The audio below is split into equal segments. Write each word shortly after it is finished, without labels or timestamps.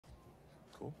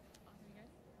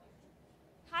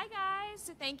guys.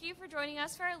 So thank you for joining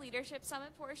us for our Leadership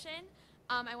Summit portion.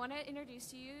 I want to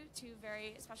introduce you to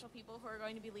very special people who are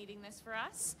going to be leading this for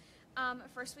us.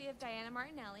 First, we have Diana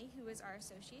Martinelli, who is our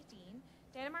Associate Dean.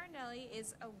 Diana Martinelli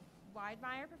is a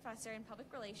Weidmeyer Professor in Public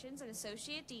Relations and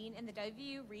Associate Dean in the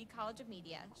WVU Reed College of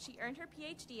Media. She earned her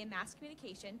PhD in Mass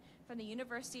Communication from the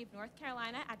University of North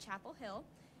Carolina at Chapel Hill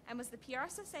and was the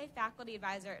PRSSA Faculty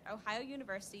Advisor at Ohio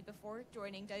University before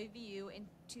joining WVU in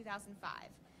 2005.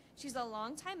 She's a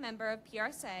longtime member of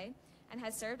PRSA and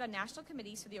has served on national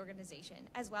committees for the organization,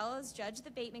 as well as judged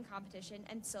the Bateman competition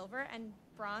and silver and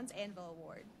bronze anvil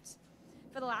awards.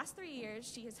 For the last 3 years,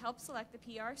 she has helped select the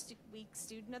PR Week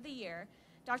Student of the Year.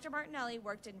 Dr. Martinelli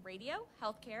worked in radio,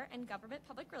 healthcare, and government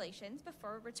public relations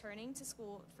before returning to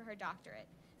school for her doctorate.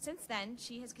 Since then,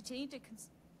 she has continued to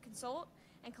consult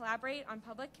and collaborate on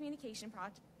public communication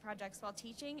projects while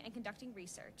teaching and conducting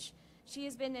research. She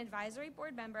has been an advisory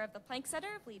board member of the Planck Center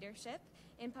of Leadership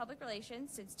in Public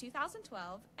Relations since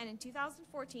 2012, and in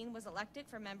 2014 was elected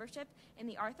for membership in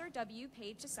the Arthur W.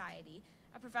 Page Society,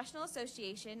 a professional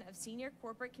association of senior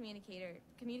corporate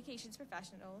communications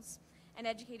professionals and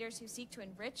educators who seek to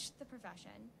enrich the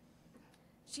profession.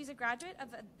 She's a graduate of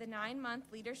the 9-month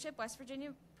Leadership West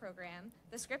Virginia program,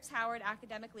 the Scripps Howard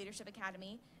Academic Leadership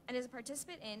Academy, and is a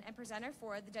participant in and presenter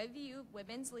for the WVU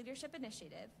Women's Leadership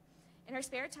Initiative. In her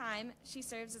spare time, she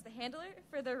serves as the handler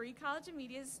for the Reed College of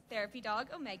Media's therapy dog,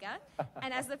 Omega,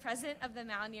 and as the president of the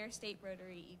Mountaineer State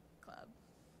Rotary Club.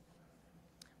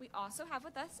 We also have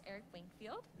with us Eric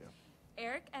Winkfield. Yeah.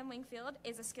 Eric M. Winkfield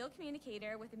is a skilled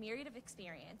communicator with a myriad of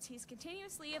experience. He's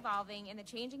continuously evolving in the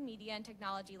changing media and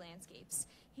technology landscapes.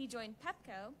 He joined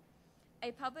Pepco,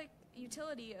 a public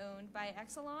utility owned by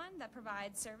Exelon that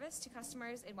provides service to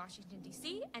customers in Washington,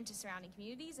 D.C. and to surrounding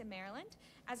communities in Maryland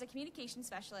as a communication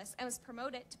specialist, and was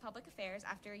promoted to public affairs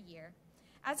after a year.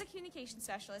 As a communication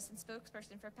specialist and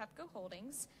spokesperson for Pepco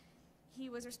Holdings, he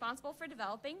was responsible for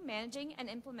developing, managing, and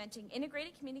implementing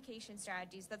integrated communication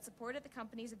strategies that supported the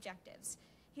company's objectives.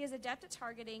 He is adept at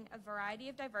targeting a variety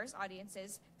of diverse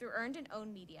audiences through earned and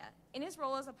owned media. In his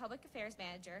role as a public affairs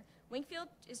manager, Winkfield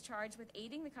is charged with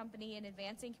aiding the company in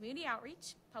advancing community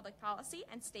outreach, public policy,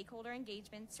 and stakeholder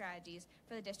engagement strategies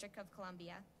for the District of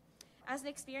Columbia. As an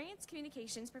experienced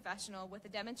communications professional with a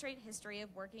demonstrated history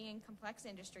of working in complex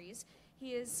industries,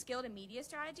 he is skilled in media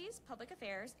strategies, public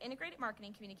affairs, integrated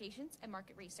marketing communications, and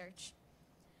market research.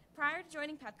 Prior to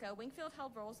joining Pepco, Winkfield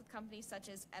held roles with companies such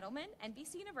as Edelman,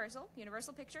 NBC Universal,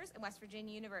 Universal Pictures, and West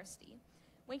Virginia University.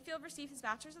 Winkfield received his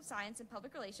Bachelor's of Science in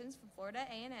Public Relations from Florida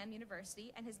A&M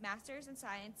University and his Master's in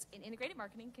Science in Integrated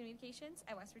Marketing Communications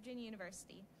at West Virginia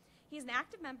University. He is an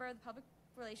active member of the Public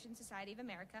Relations Society of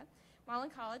America. While in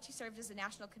college, he served as the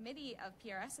National Committee of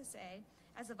PRSSA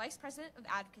as the Vice President of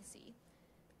Advocacy.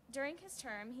 During his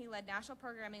term, he led national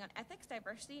programming on ethics,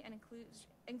 diversity, and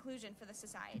inclusion for the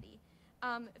society.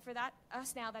 For that,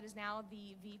 that is now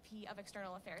the VP of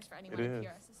External Affairs for anyone at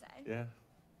PRSSA. Yeah.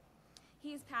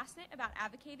 He is passionate about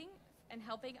advocating and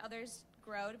helping others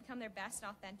grow to become their best and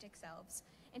authentic selves.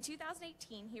 In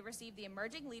 2018, he received the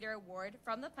Emerging Leader Award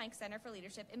from the Planck Center for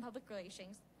Leadership in Public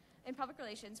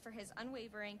Relations for his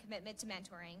unwavering commitment to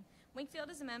mentoring. Winkfield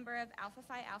is a member of Alpha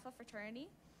Phi Alpha fraternity,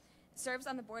 serves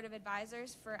on the board of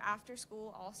advisors for After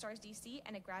School All Stars DC,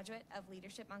 and a graduate of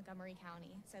Leadership Montgomery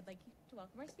County. So I'd like to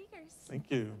welcome our speakers. Thank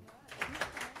you.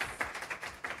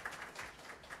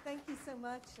 Thank you so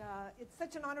much. It's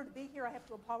such an honor to be here. I have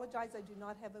to apologize. I do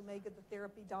not have Omega, the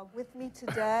therapy dog, with me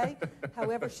today.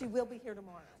 However, she will be here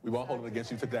tomorrow. We won't hold it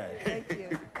against you today. Thank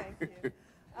you. Thank you.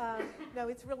 No,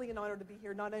 it's really an honor to be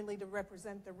here, not only to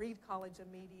represent the Reed College of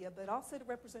Media, but also to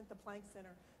represent the Planck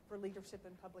Center for Leadership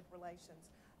and Public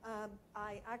Relations.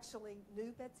 I actually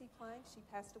knew Betsy Planck. She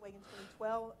passed away in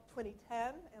 2010,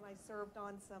 and I served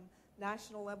on some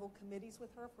national level committees with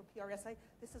her for PRSA.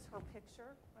 This is her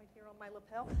picture right here on my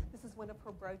lapel. This is one of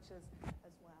her brooches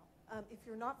as well. If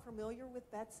you're not familiar with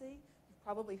Betsy, you've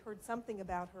probably heard something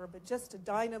about her, but just a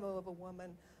dynamo of a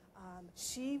woman.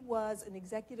 She was an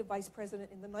executive vice president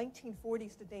in the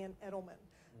 1940s to Dan Edelman,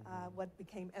 what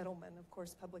became Edelman, of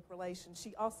course, public relations.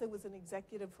 She also was an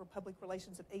executive for public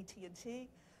relations at AT&T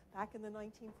back in the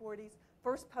 1940s,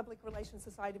 first Public Relations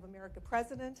Society of America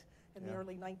president in the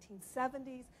early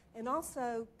 1970s, and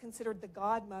also considered the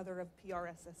godmother of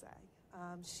PRSSA.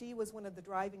 She was one of the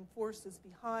driving forces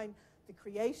behind the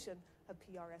creation of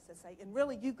PRSSA, and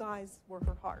really you guys were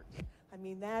her heart. I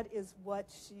mean, that is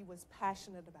what she was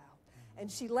passionate about.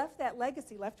 And she left that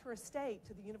legacy, left her estate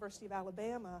to the University of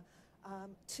Alabama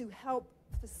to help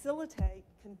facilitate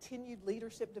continued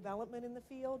leadership development in the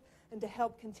field and to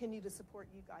help continue to support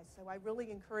you guys. So I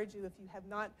really encourage you, if you have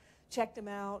not checked them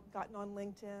out, gotten on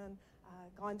LinkedIn,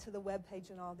 gone to the webpage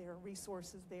and all there are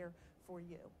resources there for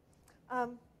you.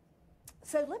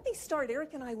 So let me start.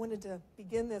 Eric and I wanted to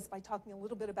begin this by talking a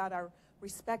little bit about our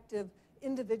respective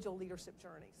individual leadership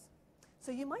journeys.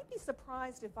 So you might be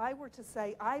surprised if I were to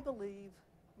say, I believe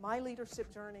my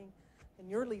leadership journey and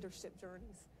your leadership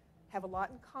journeys have a lot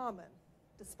in common,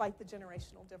 despite the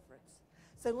generational difference.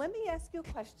 So let me ask you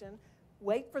a question.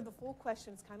 Wait for the full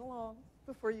question. It's kind of long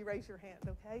before you raise your hand,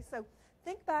 okay? So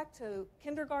think back to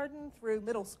kindergarten through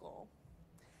middle school.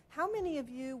 How many of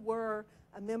you were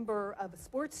a member of a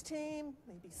sports team,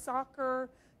 maybe soccer,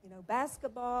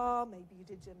 basketball, maybe you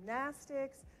did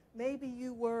gymnastics, maybe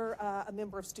you were a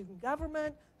member of student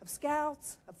government, of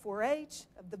scouts, of 4-H,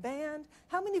 of the band?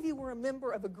 How many of you were a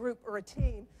member of a group or a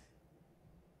team,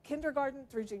 kindergarten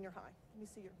through junior high? Let me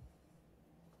see your,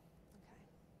 okay.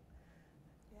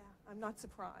 Yeah, I'm not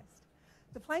surprised.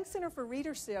 The Planck Center for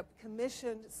Readership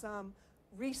commissioned some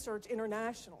research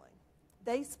internationally.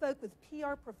 They spoke with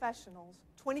PR professionals,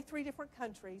 23 different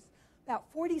countries, about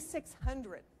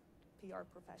 4,600 PR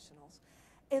professionals,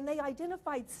 and they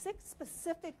identified 6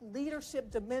 specific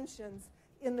leadership dimensions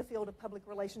in the field of public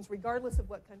relations, regardless of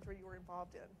what country you were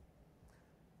involved in.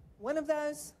 One of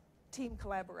those, team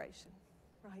collaboration,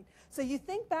 right? So you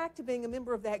think back to being a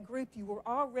member of that group, you were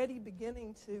already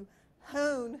beginning to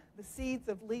hone the seeds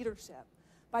of leadership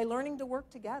by learning to work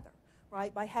together,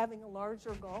 right? By having a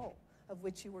larger goal of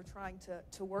which you were trying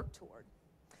to work toward.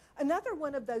 Another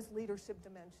one of those leadership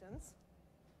dimensions,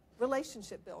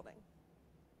 relationship building.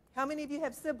 How many of you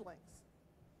have siblings?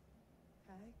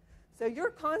 Okay. So you're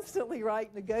constantly,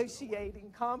 right,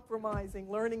 negotiating, compromising,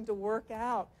 learning to work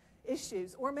out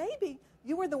issues. Or maybe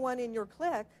you were the one in your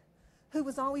clique who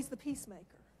was always the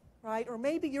peacemaker, right? Or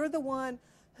maybe you're the one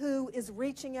who is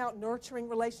reaching out, nurturing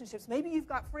relationships. Maybe you've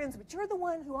got friends, but you're the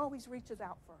one who always reaches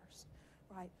out first,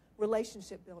 right?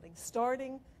 Relationship building,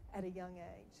 starting at a young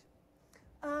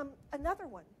age. Another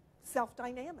one,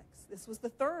 self-dynamics. This was the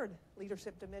third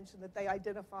leadership dimension that they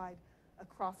identified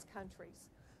across countries.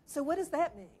 So what does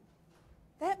that mean?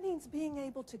 That means being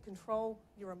able to control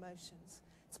your emotions.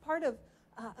 It's part of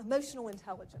emotional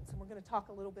intelligence, and we're going to talk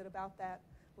a little bit about that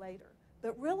later.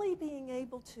 But really being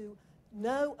able to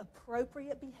know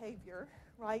appropriate behavior,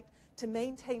 right, to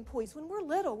maintain poise. When we're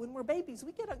little, when we're babies,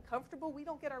 we get uncomfortable, we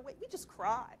don't get our way, we just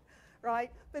cry, right?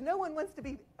 But no one wants to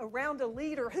be around a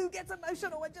leader who gets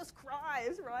emotional and just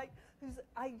cries, right?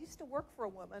 I used to work for a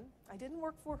woman. I didn't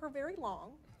work for her very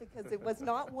long because it was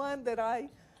not one that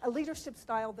a leadership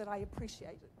style that I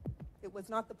appreciated. It was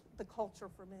not the culture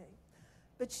for me.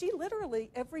 But she literally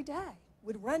every day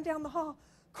would run down the hall,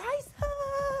 crisis,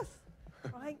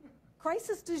 right?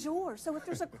 Crisis du jour. So if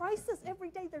there's a crisis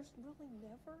every day, there's really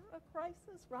never a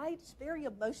crisis, right? She's very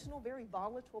emotional, very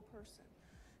volatile person.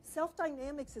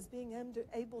 Self-dynamics is being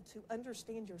able to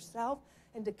understand yourself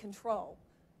and to control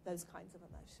those kinds of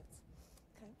emotions.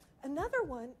 Okay. Another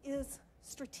one is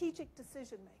strategic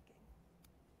decision-making.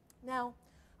 Now,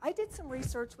 I did some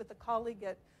research with a colleague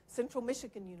at Central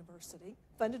Michigan University,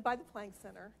 funded by the Planck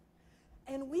Center,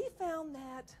 and we found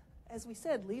that, as we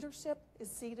said, leadership is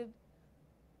seated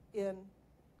in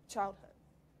childhood.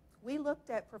 We looked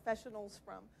at professionals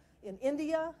from in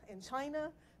India and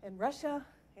China and Russia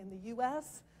and the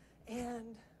U.S.,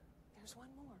 and there's one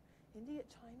more, India,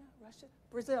 China, Russia,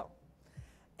 Brazil.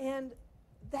 And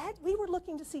that we were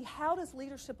looking to see how does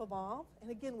leadership evolve, and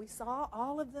again, we saw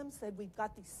all of them said we've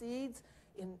got these seeds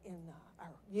in our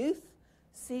youth,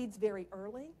 seeds very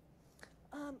early,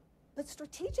 but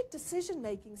strategic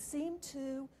decision-making seemed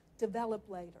to develop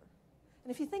later.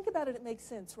 And if you think about it, it makes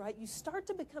sense, right? You start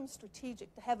to become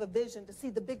strategic, to have a vision, to see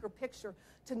the bigger picture,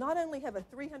 to not only have a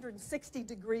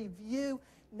 360-degree view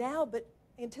now, but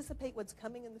anticipate what's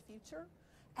coming in the future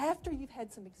after you've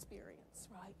had some experience,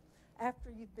 right? After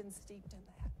you've been steeped in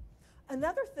that.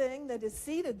 Another thing that is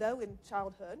seated, though, in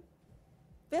childhood,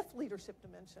 fifth leadership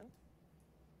dimension,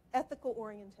 ethical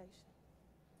orientation.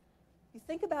 You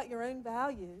think about your own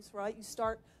values, right? You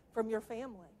start from your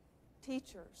family,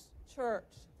 teachers, church,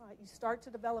 right? You start to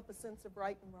develop a sense of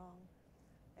right and wrong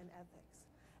and ethics.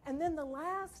 And then the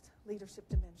last leadership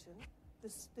dimension,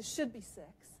 this should be 6,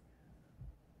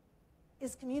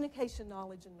 is communication,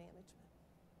 knowledge, and management.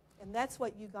 And that's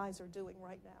what you guys are doing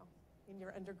right now in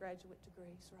your undergraduate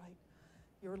degrees, right?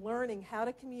 You're learning how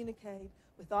to communicate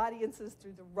with audiences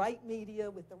through the right media,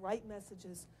 with the right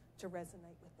messages to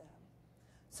resonate with them.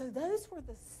 So those were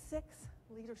the 6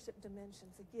 leadership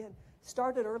dimensions, again,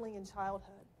 started early in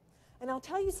childhood. And I'll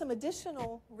tell you some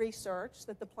additional research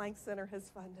that the Planck Center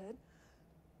has funded.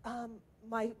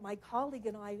 My colleague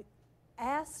and I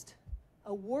asked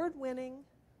award-winning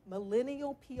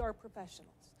millennial PR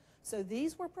professionals So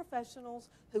these were professionals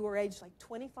who were aged like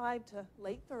 25 to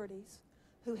late 30s,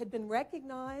 who had been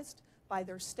recognized by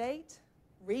their state,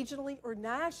 regionally, or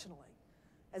nationally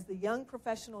as the Young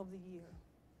Professional of the Year.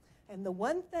 And the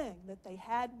one thing that they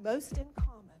had most in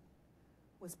common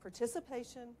was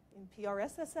participation in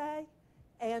PRSSA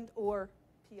and or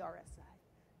PRSA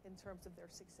in terms of their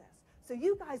success. So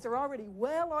you guys are already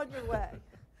well on your way,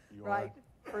 right,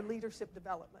 for leadership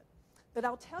development. But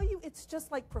I'll tell you, it's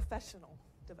just like professional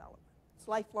development. It's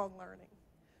lifelong learning,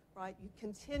 right? You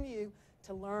continue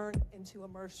to learn and to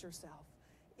immerse yourself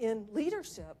in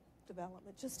leadership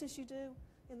development, just as you do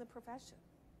in the profession.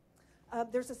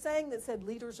 There's a saying that said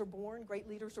leaders are born, great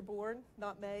leaders are born,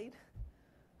 not made.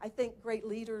 I think great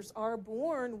leaders are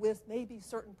born with maybe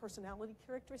certain personality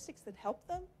characteristics that help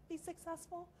them be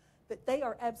successful, but they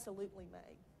are absolutely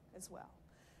made as well.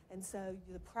 And so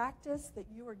the practice that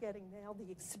you are getting now, the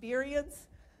experience,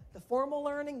 the formal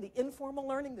learning, the informal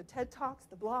learning, the TED Talks,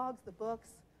 the blogs, the books,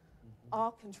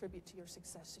 all contribute to your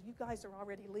success. So you guys are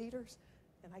already leaders,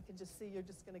 and I can just see you're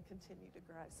just going to continue to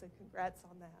grow. So congrats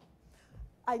on that.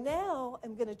 I now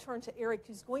am going to turn to Eric,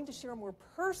 who's going to share a more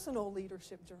personal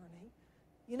leadership journey.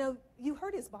 You know, you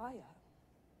heard his bio.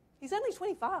 He's only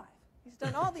 25. He's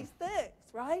done all these things,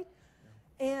 right?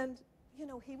 Yeah. And, you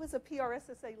know, he was a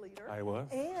PRSSA leader. I was.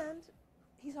 And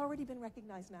he's already been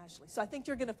recognized nationally. So I think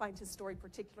you're going to find his story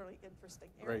particularly interesting.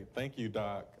 Eric. Great. Thank you,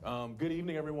 Doc. Good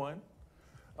evening, everyone.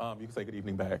 You can say good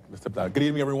evening back. Mr. Doc. Good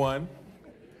evening, everyone.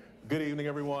 Good evening,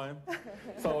 everyone.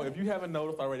 So if you haven't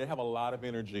noticed already, I have a lot of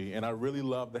energy, and I really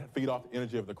love to feed off the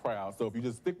energy of the crowd. So if you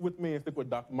just stick with me and stick with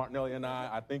Dr. Martinelli and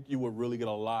I think you will really get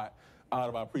a lot out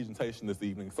of our presentation this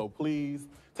evening. So please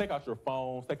take out your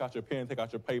phones, take out your pen, take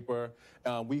out your paper.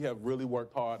 We have really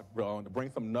worked hard to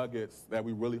bring some nuggets that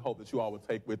we really hope that you all would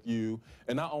take with you,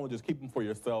 and not only just keep them for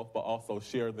yourself, but also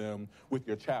share them with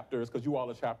your chapters, because you all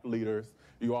are chapter leaders.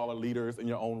 You all are leaders in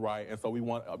your own right, and so we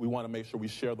want to make sure we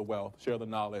share the wealth, share the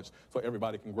knowledge, so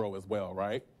everybody can grow as well,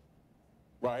 right?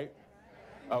 Right?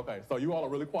 Okay, so you all are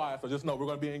really quiet, so just know we're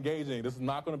going to be engaging. This is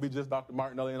not going to be just Dr.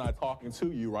 Martinelli and I talking to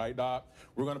you, right, Doc?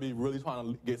 We're going to be really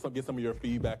trying to get some of your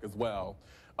feedback as well.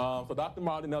 So Dr.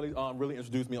 Martinelli really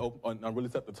introduced me and really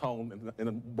set the tone.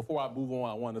 And before I move on,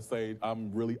 I want to say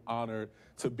I'm really honored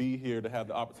to be here, to have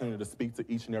the opportunity to speak to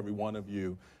each and every one of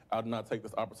you. I do not take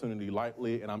this opportunity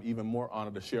lightly, and I'm even more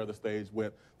honored to share the stage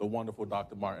with the wonderful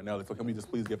Dr. Martinelli. So can we just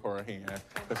please give her a hand,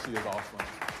 because she is awesome.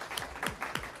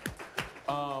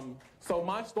 So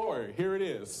my story, here it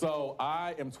is. So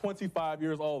I am 25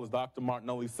 years old, as Dr.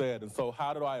 Martinelli said, and so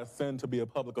how did I ascend to be a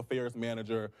public affairs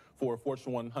manager for a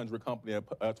Fortune 100 company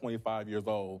at 25 years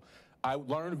old? I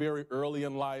learned very early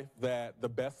in life that the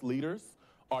best leaders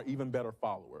are even better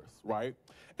followers, right?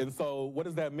 And so what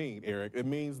does that mean, Eric? It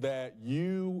means that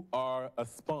you are a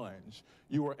sponge.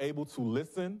 You are able to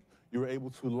listen, you are able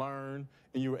to learn,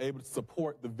 and you are able to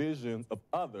support the visions of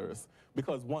others,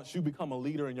 because once you become a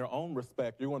leader in your own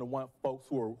respect, you're going to want folks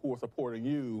who are supporting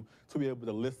you to be able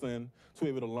to listen, to be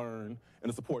able to learn,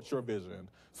 and to support your vision.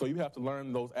 So you have to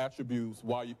learn those attributes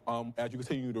while you, as you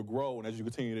continue to grow and as you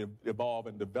continue to evolve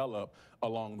and develop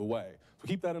along the way. So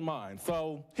keep that in mind.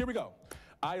 So here we go.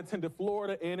 I attended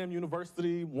Florida A&M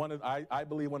University, I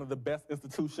believe one of the best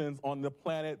institutions on the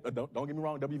planet. Don't get me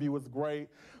wrong, WVU was great,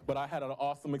 but I had an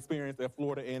awesome experience at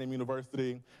Florida A&M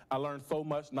University. I learned so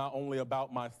much, not only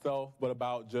about myself, but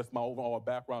about just my overall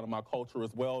background and my culture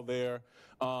as well there.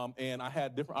 And I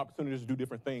had different opportunities to do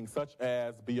different things, such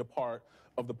as be a part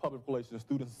of the Public Relations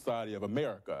Student Society of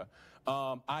America.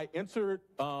 I entered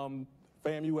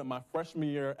FAMU in my freshman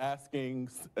year asking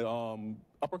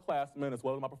upperclassmen as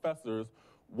well as my professors,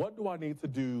 what do I need to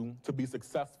do to be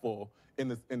successful in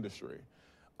this industry?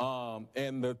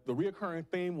 And the reoccurring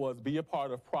theme was be a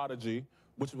part of Prodigy,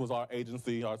 which was our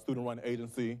agency, our student-run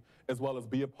agency, as well as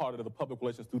be a part of the Public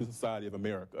Relations Student Society of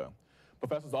America.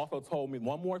 Professors also told me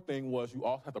one more thing was you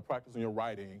also have to practice on your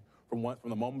writing from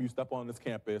the moment you step on this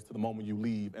campus to the moment you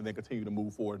leave, and then continue to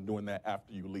move forward and doing that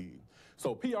after you leave.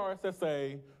 So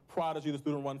PRSSA, Prodigy, the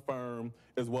student-run firm,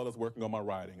 as well as working on my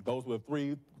writing. Those were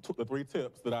the three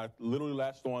tips that I literally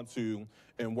latched on to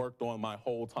and worked on my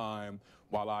whole time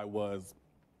while I was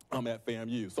at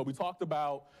FAMU. So we talked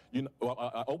about,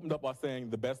 I opened up by saying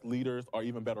the best leaders are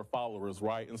even better followers,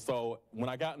 right? And so when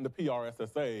I got into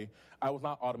PRSSA, I was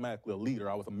not automatically a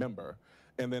leader, I was a member.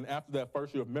 And then after that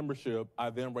first year of membership, I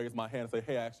then raised my hand and said,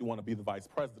 hey, I actually want to be the vice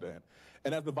president.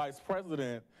 And as the vice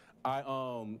president,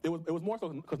 it was more so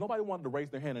because nobody wanted to raise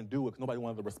their hand and do it because nobody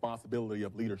wanted the responsibility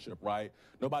of leadership, right?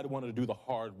 Nobody wanted to do the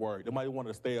hard work. Nobody wanted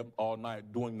to stay up all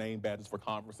night doing name badges for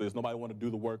conferences. Nobody wanted to do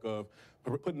the work of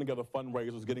putting together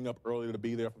fundraisers, getting up early to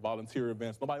be there for volunteer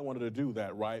events. Nobody wanted to do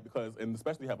that, right? Because, and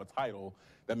especially have a title,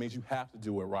 that means you have to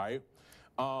do it, right?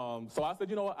 So I said,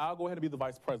 you know what, I'll go ahead and be the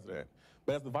vice president.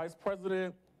 But as the vice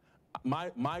president,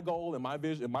 my goal and my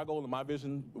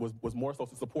vision was more so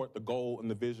to support the goal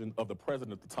and the vision of the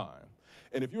president at the time.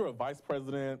 And if you're a vice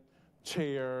president,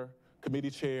 chair, committee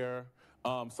chair,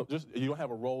 so just you don't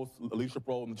have a leadership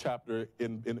role in the chapter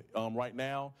right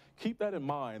now, keep that in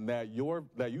mind that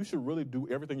you should really do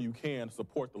everything you can to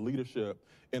support the leadership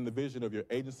and the vision of your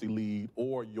agency lead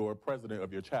or your president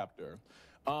of your chapter.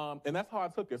 And that's how I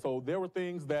took it. So there were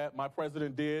things that my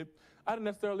president did I didn't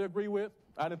necessarily agree with.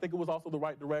 I didn't think it was also the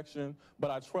right direction,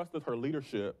 but I trusted her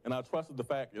leadership, and I trusted the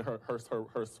fact that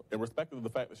and respected the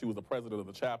fact that she was the president of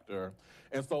the chapter.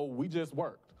 And so we just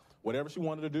worked. Whatever she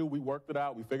wanted to do, we worked it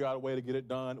out. We figured out a way to get it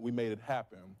done. We made it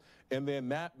happen. And then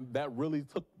that really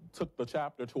took the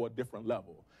chapter to a different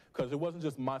level. Because it wasn't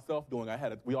just myself doing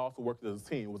it. We also worked as a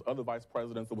team. It was other vice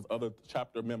presidents. It was other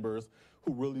chapter members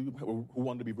who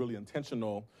wanted to be really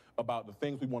intentional about the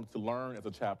things we wanted to learn as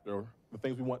a chapter, the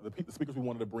speakers we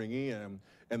wanted to bring in,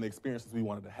 and the experiences we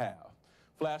wanted to have.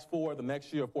 Flash forward, the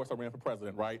next year, of course, I ran for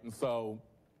president, right? And so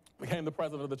became the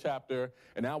president of the chapter,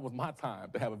 and now it was my time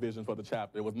to have a vision for the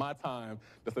chapter. It was my time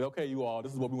to say, okay, you all,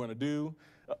 this is what we want to do.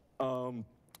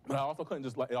 But I also couldn't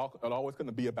it always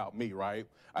couldn't be about me, right?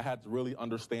 I had to really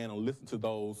understand and listen to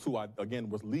those who I, again,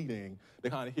 was leading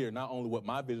to kind of hear not only what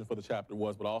my vision for the chapter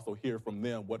was, but also hear from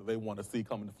them what they want to see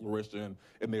coming to fruition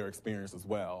in their experience as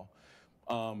well.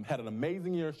 Had an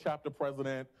amazing year as chapter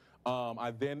president.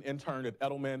 I then interned at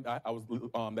Edelman. I was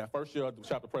that first year the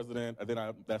chapter president, and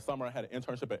then that summer I had an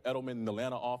internship at Edelman in the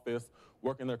Atlanta office,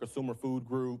 working their consumer food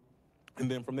group, and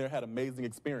then from there had amazing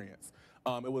experience.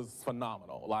 It was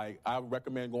phenomenal. Like, I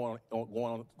recommend going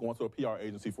to a PR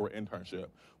agency for an internship,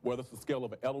 whether it's the scale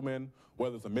of an Edelman,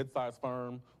 whether it's a mid-sized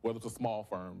firm, whether it's a small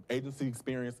firm. Agency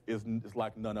experience is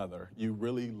like none other. You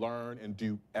really learn and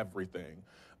do everything.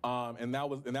 And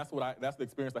that's the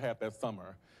experience I had that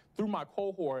summer. Through my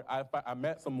cohort, I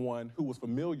met someone who was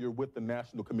familiar with the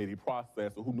national committee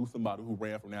process, or who knew somebody who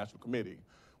ran for national committee.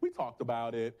 We talked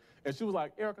about it, and she was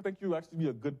like, Eric, I think you actually be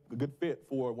a good fit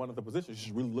for one of the positions. You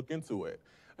should really look into it.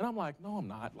 And I'm like, no, I'm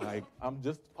not. Like, I'm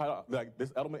just like,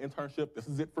 this Edelman internship, this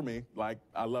is it for me. Like,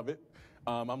 I love it.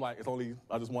 I'm like,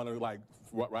 I just want to like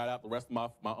ride out the rest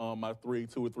of my 2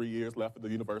 or 3 years left at the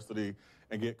university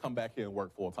and come back here and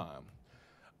work full time.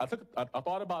 I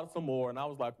thought about it some more, and I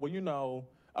was like, well, you know,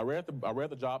 I read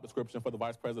the job description for the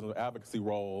vice president of advocacy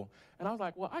role, and I was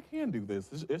like, well, I can do this.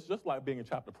 It's just like being a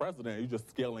chapter president. You're just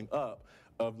scaling up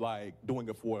of like doing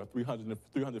it for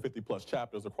 350 plus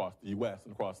chapters across the U.S.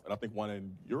 and I think one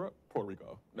in Europe, Puerto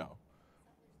Rico. No.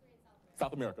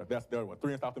 South America. That's the other one.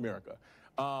 3 in South America.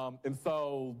 And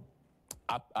so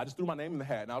I just threw my name in the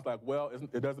hat, and I was like, well,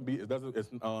 it does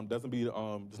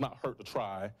not hurt to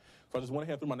try. So I just went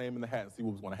ahead and threw my name in the hat and see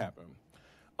what was going to happen.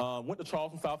 Went to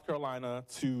Charleston, South Carolina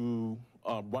to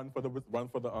run for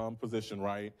the position,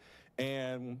 right?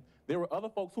 And there were other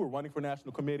folks who were running for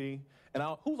national committee. And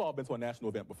who's all been to a national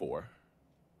event before?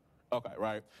 Okay,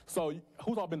 right. So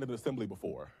who's all been to the assembly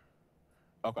before?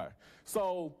 Okay.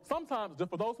 So sometimes, just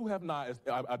for those who have not,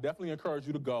 I definitely encourage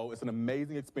you to go. It's an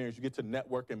amazing experience. You get to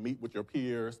network and meet with your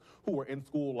peers who are in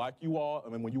school like you all. I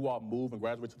mean, when you all move and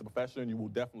graduate to the profession, you will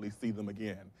definitely see them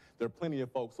again. There are plenty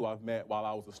of folks who I've met while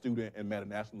I was a student and met at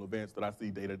national events that I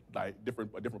see at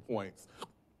different points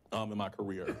in my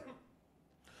career.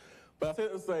 But I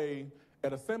said to say,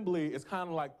 at assembly, it's kind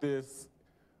of like this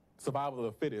survival of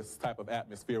the fittest type of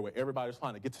atmosphere where everybody's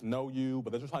trying to get to know you,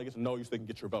 but they're just trying to get to know you so they can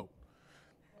get your vote.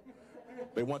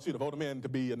 They want you to vote them in to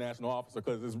be a national officer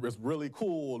because it's really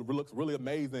cool, it looks really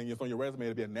amazing, it's on your resume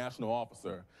to be a national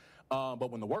officer.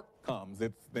 But when the work comes,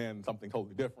 it's then something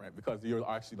totally different because you're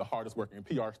actually the hardest working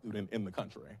PR student in the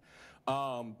country.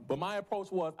 But my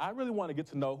approach was, I really want to get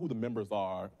to know who the members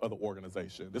are of the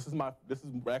organization. This is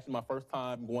actually my first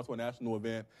time going to a national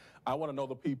event. I want to know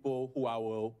the people who I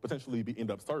will potentially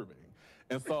end up serving.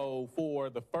 And so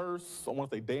for the first, I want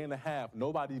to say, day and a half,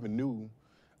 nobody even knew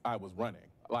I was running.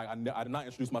 Like, I did not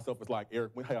introduce myself as like, hey,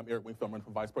 I'm Eric Winkfield, I'm running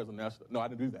for vice president national. No, I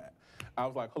didn't do that. I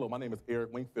was like, hello, my name is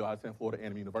Eric Winkfield. I attend Florida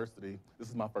A&M University. This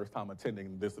is my first time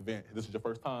attending this event. This is your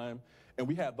first time? And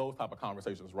we had those type of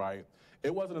conversations, right?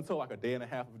 It wasn't until like a day and a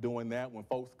half of doing that when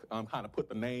folks kind of put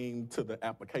the name to the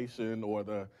application or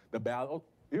the ballot. Oh,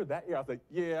 you're that year? I was like,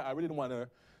 yeah, I really didn't want to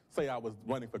say I was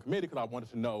running for committee because I wanted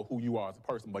to know who you are as a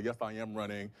person, but yes, I am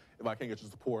running. If I can't get your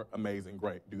support, amazing,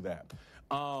 great, do that.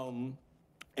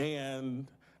 And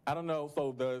I don't know,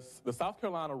 so the South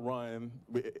Carolina run,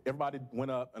 everybody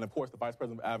went up, and of course the Vice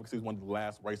President of Advocacy is one of the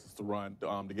last races to run,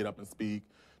 to get up and speak,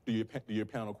 do your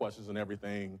panel questions and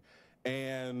everything.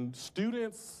 And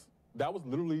students, that was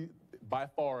literally by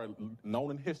far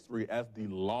known in history as the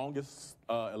longest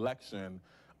election,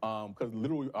 because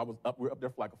literally we were up there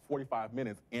for like 45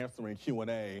 minutes answering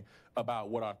Q&A about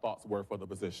what our thoughts were for the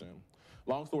position.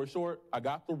 Long story short, I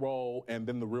got the role, and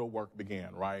then the real work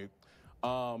began, right?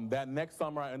 That next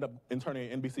summer, I ended up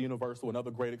interning at NBC Universal,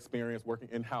 another great experience working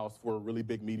in-house for a really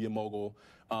big media mogul,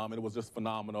 and it was just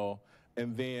phenomenal.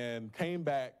 And then came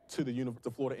back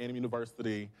to Florida A&M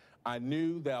University. I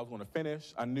knew that I was going to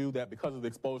finish. I knew that because of the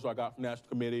exposure I got from National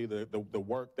Committee, the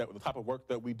type of work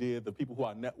that we did, the people who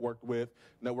I networked with,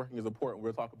 networking is important.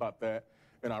 We'll talk about that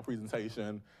in our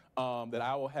presentation. That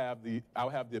I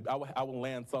will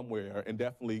land somewhere, and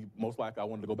definitely, most likely, I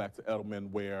wanted to go back to Edelman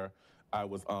where I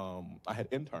had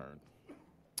interned.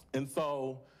 And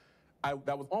so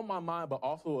that was on my mind, but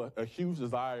also a huge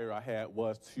desire I had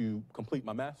was to complete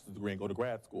my master's degree and go to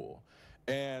grad school.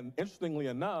 And interestingly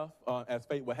enough, as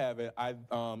fate would have it, I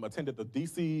attended the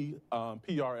DC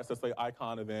PR SSA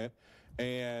Icon event,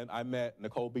 and I met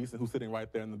Nicole Beeson, who's sitting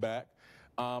right there in the back.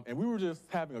 And we were just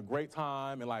having a great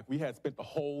time, and like we had spent the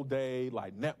whole day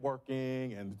like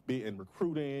networking and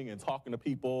recruiting and talking to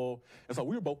people. And so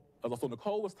we were both, so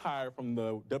Nicole was tired from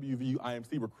the WVU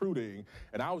IMC recruiting,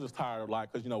 and I was just tired,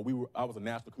 like, because I was a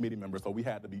national committee member, so we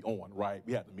had to be on, right?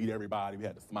 We had to meet everybody, we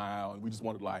had to smile, and we just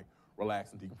wanted to like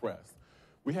relax and decompress.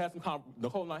 We had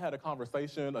Nicole and I had a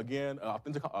conversation, again,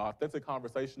 authentic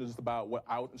conversation just about what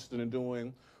I was interested in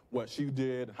doing, what she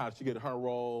did, and how she get her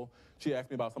role. She asked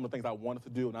me about some of the things I wanted to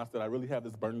do, and I said, I really have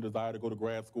this burning desire to go to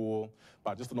grad school,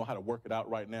 but I just don't know how to work it out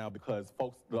right now because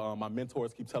folks, my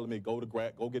mentors keep telling me, go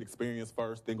get experience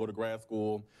first, then go to grad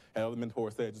school. And other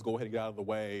mentors said, just go ahead and get out of the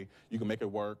way. You can make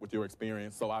it work with your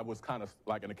experience. So I was kind of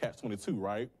like in a catch-22,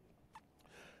 right?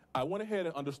 I went ahead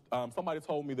and somebody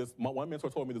told me this, one mentor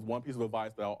told me this one piece of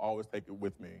advice that I'll always take it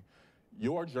with me.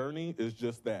 Your journey is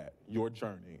just that, your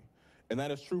journey. And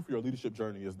that is true for your leadership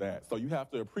journey is that. So you have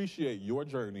to appreciate your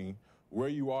journey, where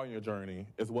you are in your journey,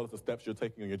 as well as the steps you're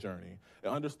taking in your journey.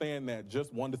 And understand that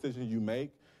just one decision you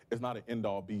make is not an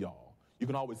end-all, be-all. You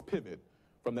can always pivot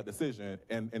from that decision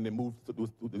and then move to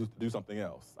do something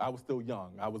else. I was still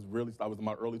young. I was in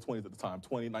my early 20s at the time,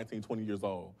 19, 20 years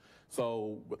old.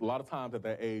 So a lot of times at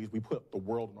that age, we put the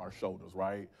world on our shoulders,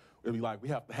 right? It'd be like, we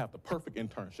have to have the perfect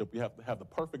internship. We have to have the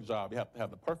perfect job. We have to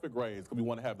have the perfect grades because we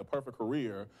want to have the perfect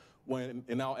career when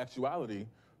in all actuality,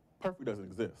 perfect doesn't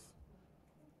exist.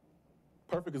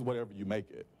 Perfect is whatever you make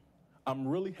it. I'm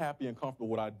really happy and comfortable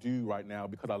with what I do right now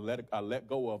because I let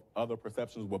go of other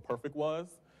perceptions of what perfect was,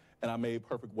 and I made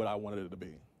perfect what I wanted it to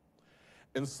be.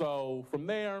 And so from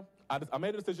there, I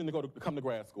made a decision to come to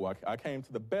grad school. I came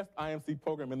to the best IMC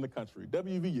program in the country,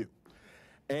 WVU.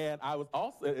 And I was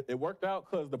also, it worked out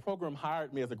because the program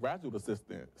hired me as a graduate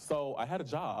assistant. So I had a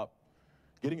job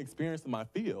getting experience in my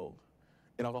field,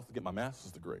 and I was also getting my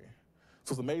master's degree.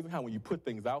 So it's amazing how when you put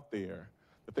things out there,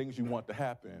 the things you want to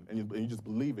happen, and you just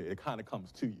believe it, it kind of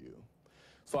comes to you.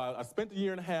 So I spent a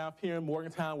year and a half here in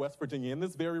Morgantown, West Virginia, in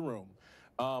this very room.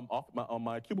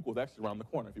 My cubicle is actually around the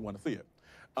corner if you want to see it.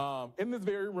 In this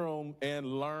very room,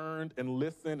 and learned and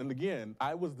listened. And again,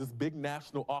 I was this big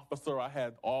national officer. I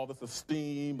had all this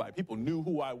esteem. Like, people knew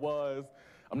who I was.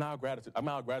 I'm now a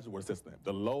graduate assistant,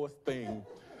 the lowest thing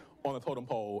on the totem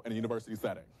pole in a university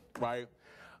setting, right?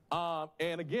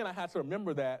 And again, I had to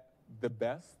remember that the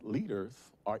best leaders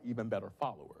are even better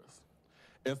followers.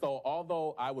 And so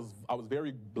although I was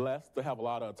very blessed to have a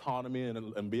lot of autonomy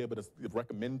and be able to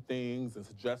recommend things and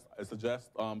suggest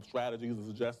strategies and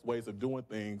suggest ways of doing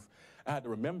things, I had to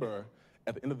remember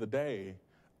at the end of the day,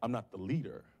 I'm not the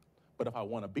leader. But if I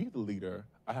want to be the leader,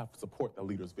 I have to support the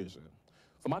leader's vision.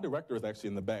 So my director is actually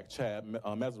in the back, Chad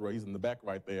Mesra, he's in the back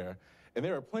right there. And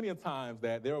there are plenty of times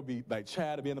that there will be, like,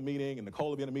 Chad will be in a meeting and Nicole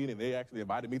will be in a meeting, and they actually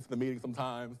invited me to the meeting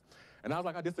sometimes. And I was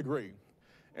like, I disagree.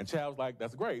 And Chad was like,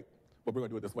 that's great, but we're gonna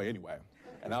do it this way anyway.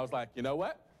 And I was like, you know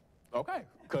what? Okay,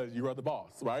 because you are the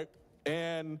boss, right?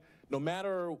 And no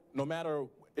matter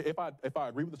if I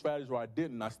agree with the strategy or I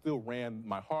didn't, I still ran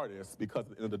my hardest because at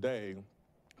the end of the day,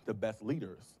 the best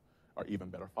leaders are even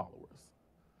better followers.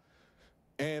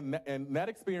 And that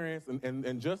experience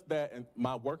and just that and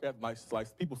my work ethic,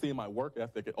 like people seeing my work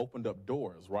ethic, it opened up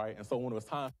doors, right? And so when it was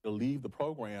time to leave the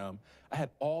program, I had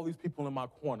all these people in my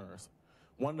corners,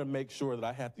 wanted to make sure that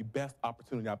I had the best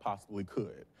opportunity I possibly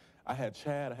could. I had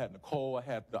Chad, I had Nicole, I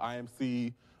had the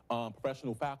IMC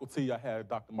professional faculty. I had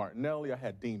Dr. Martinelli, I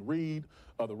had Dean Reed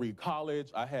of the Reed College.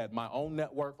 I had my own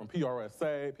network from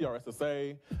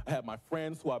PRSSA. I had my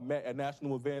friends who I met at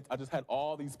national events. I just had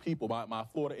all these people, my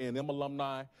Florida A&M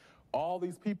alumni, all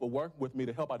these people working with me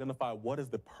to help identify what is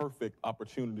the perfect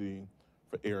opportunity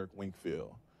for Eric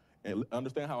Winkfield. And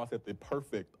understand how I said the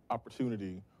perfect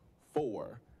opportunity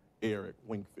for Eric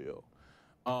Winkfield.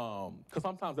 Because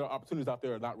sometimes there are opportunities out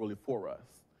there that are not really for us.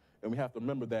 And we have to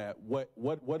remember that what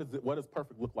does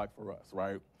perfect look like for us,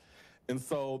 right? And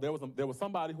so there was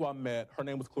somebody who I met. Her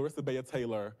name was Clarissa Baya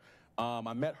Taylor.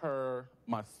 I met her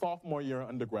my sophomore year in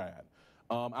undergrad.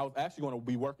 I was actually going to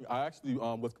be working.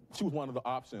 She was one of the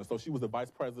options. So she was the vice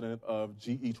president of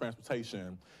GE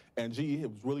Transportation, and GE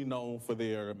was really known for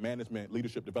their management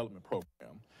leadership development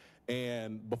program.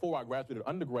 And before I graduated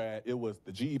undergrad, it was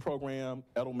the GE program,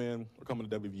 Edelman, or coming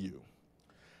to WVU.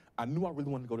 I knew I really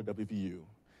wanted to go to WVU,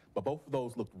 but both of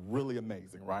those looked really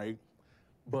amazing, right?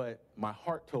 But my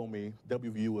heart told me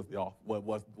WVU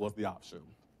was the option.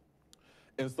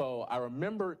 And so I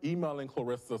remember emailing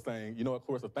Clarissa saying, you know what,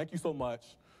 Clarissa, thank you so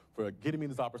much for getting me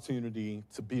this opportunity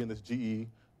to be in this GE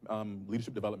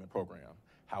leadership development program.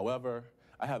 However,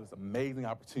 I have this amazing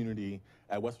opportunity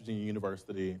at West Virginia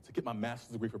University to get my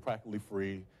master's degree for practically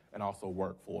free and also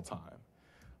work full-time.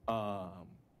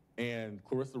 And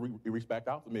Clarissa reached back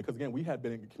out to me because, again, we had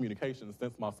been in communication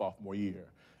since my sophomore year.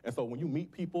 And so when you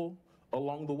meet people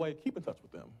along the way, keep in touch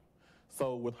with them.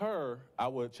 So with her, I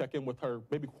would check in with her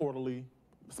maybe quarterly,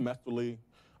 semesterly.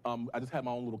 I just had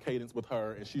my own little cadence with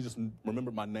her, and she just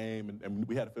remembered my name, and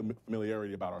we had a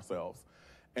familiarity about ourselves.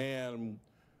 And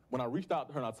when I reached out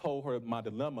to her and I told her my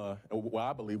dilemma, what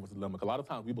I believe was a dilemma, because a lot of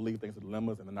times we believe things are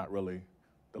dilemmas and they're not really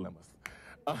dilemmas.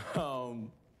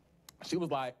 She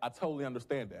was like, I totally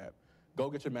understand that. Go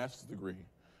get your master's degree.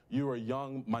 You're a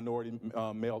young minority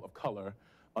male of color.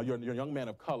 You're a young man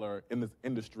of color in this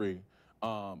industry.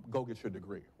 Go get your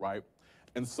degree, right?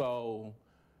 And so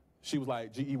she was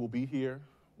like, GE will be here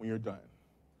when you're done.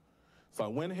 So I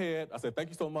went ahead, I said, thank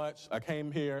you so much. I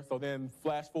came here. So then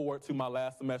flash forward to my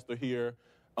last semester here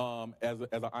as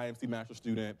an IMC master's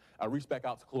student. I reached back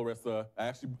out to Clarissa. I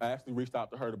actually reached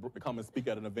out to her to come and speak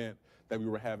at an event that we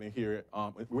were having here.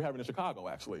 We were having in Chicago,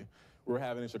 actually. We were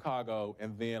having in Chicago.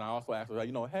 And then I also asked her,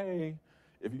 you know, hey,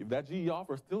 if that GE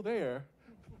offer is still there,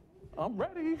 I'm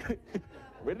ready,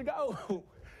 ready to go.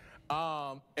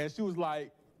 And she was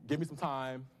like, give me some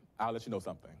time, I'll let you know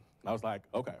something. And I was like,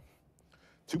 okay.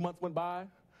 2 months went by.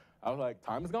 I was like,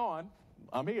 time is gone.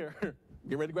 I'm here.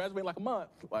 Get ready to graduate in like a month.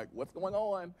 Like, what's going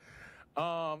on?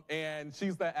 And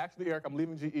she's like, actually, Eric, I'm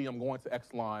leaving GE. I'm going to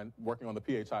Exelon, working on the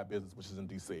PHI business, which is in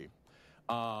DC.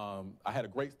 I had a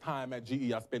great time at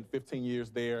GE. I spent 15 years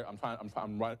there.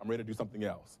 I'm ready to do something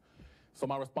else. So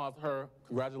my response to her,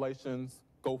 congratulations,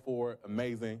 go for it,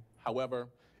 amazing. However,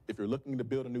 if you're looking to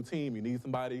build a new team, you need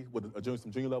somebody with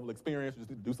some junior level experience, just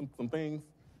need to do some things,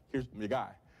 here's your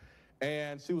guy.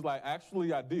 And she was like,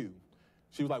 actually, I do.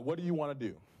 She was like, what do you want to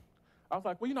do? I was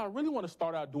like, well, you know, I really want to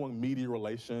start out doing media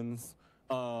relations,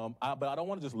 but I don't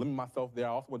want to just limit myself there. I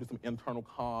also want to do some internal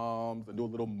comms and do a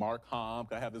little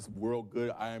marcom. I have this real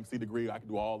good IMC degree. I can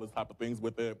do all this type of things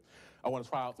with it. I want to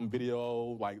try out some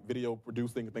video, like video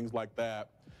producing and things like that.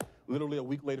 Literally a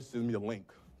week later, she sent me a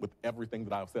link with everything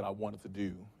that I said I wanted to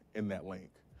do in that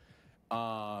link.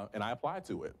 And I applied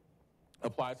to it.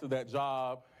 Applied to that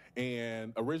job,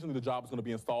 and originally the job was going to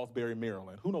be in Salisbury,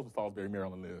 Maryland. Who knows what Salisbury,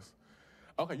 Maryland is?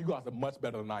 Okay, you guys are much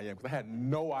better than I am, because I had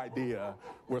no idea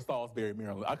where Salisbury,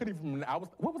 Maryland. I couldn't even,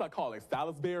 what was I called, like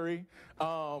Salisbury,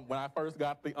 when I first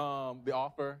got the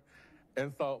offer.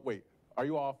 And so, wait, are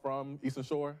you all from Eastern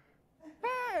Shore?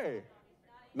 Hey!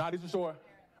 Not Eastern Shore?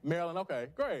 Maryland, okay,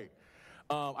 great.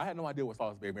 I had no idea what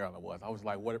Salisbury, Maryland was. I was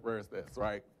like, where is this,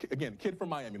 right? Again, kid from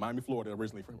Miami, Florida,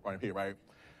 originally from right here, right?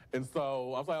 And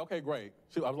so I was like, okay, great.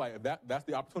 I was like, if that's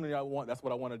the opportunity I want, that's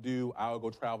what I want to do, I'll go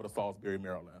travel to Salisbury,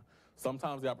 Maryland.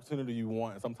 Sometimes the opportunity you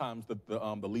want, and sometimes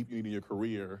the leap you need in your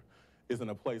career is in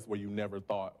a place where you never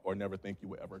thought or never think you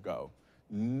would ever go.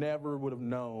 Never would have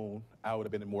known I would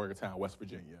have been in Morgantown, West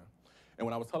Virginia. And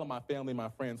when I was telling my family, my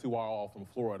friends who are all from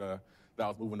Florida, that I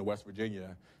was moving to West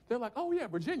Virginia, they're like, oh yeah,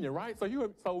 Virginia, right? So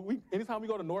anytime we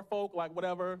go to Norfolk, like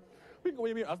whatever, we can go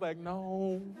here. I was like,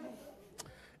 no,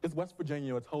 it's West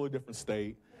Virginia, a totally different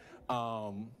state.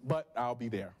 But I'll be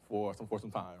there for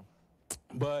some time.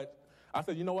 But I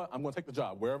said, you know what? I'm going to take the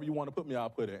job. Wherever you want to put me, I'll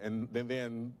put it. And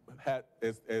then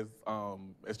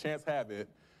as chance have it,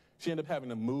 she ended up having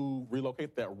to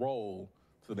relocate that role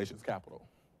to the nation's capital.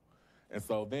 And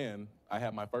so then I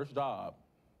had my first job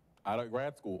out of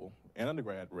grad school, and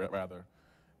undergrad rather,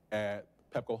 at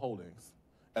Pepco Holdings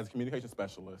as a communication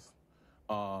specialist.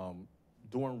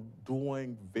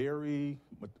 doing very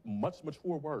much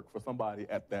mature work for somebody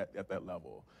at that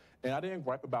level. And I didn't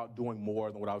gripe about doing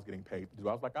more than what I was getting paid to do.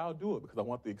 I was like, I'll do it because I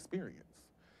want the experience.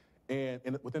 And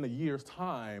within a year's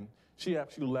time, she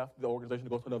actually left the organization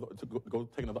to go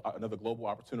take another global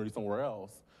opportunity somewhere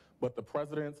else. But the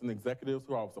presidents and the executives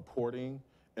who I was supporting,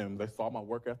 and they saw my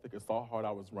work ethic and saw how hard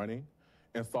I was running,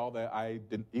 and saw that I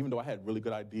didn't, even though I had really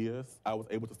good ideas, I was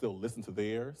able to still listen to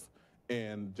theirs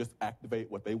and just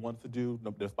activate what they wanted to do,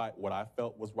 despite what I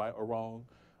felt was right or wrong.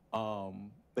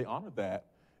 They honored that,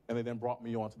 and they then brought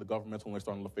me onto the governmental and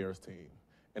external affairs team.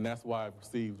 And that's why I've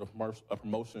received a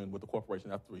promotion with the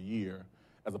corporation after a year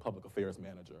as a public affairs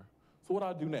manager. So what do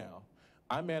I do now?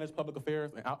 I manage public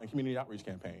affairs and community outreach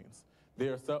campaigns.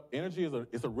 Energy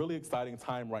is a really exciting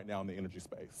time right now in the energy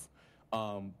space.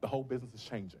 The whole business is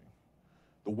changing.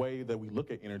 The way that we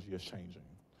look at energy is changing.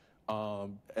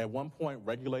 At one point,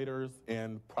 regulators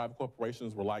and private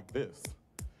corporations were like this.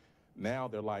 Now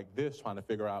they're like this, trying to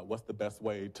figure out what's the best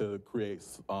way to create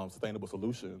sustainable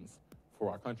solutions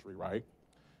for our country, right?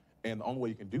 And the only way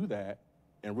you can do that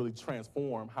and really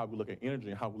transform how we look at energy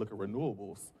and how we look at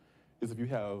renewables is if you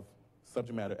have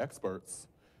subject matter experts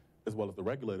as well as the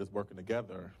regulators working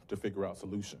together to figure out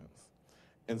solutions.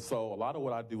 And so a lot of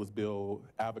what I do is build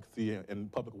advocacy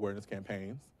and public awareness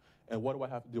campaigns. And what do I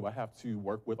have to do? I have to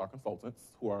work with our consultants,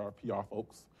 who are our PR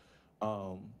folks,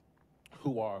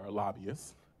 who are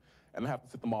lobbyists, and I have to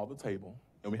sit them all at the table,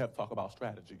 and we have to talk about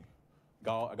strategy.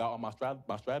 I got all my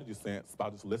strategy sense by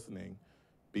just listening,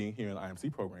 being here in the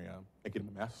IMC program, and getting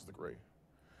my master's degree.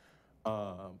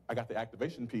 I got the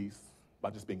activation piece by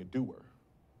just being a doer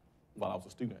while I was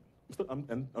a student. Don't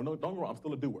get me wrong, I'm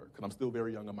still a doer, because I'm still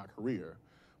very young in my career,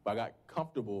 but I got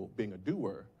comfortable being a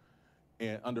doer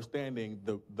and understanding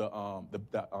the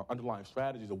underlying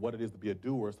strategies of what it is to be a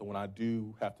doer, so when I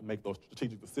do have to make those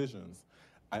strategic decisions,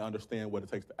 I understand what it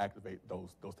takes to activate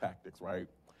those tactics, right?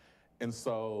 And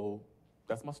so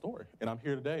that's my story. And I'm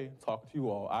here today talking to you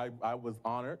all. I was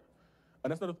honored,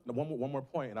 and that's one more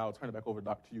point, and I'll turn it back over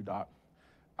to you, Doc.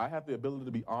 I have the ability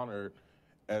to be honored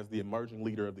as the Emerging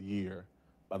Leader of the Year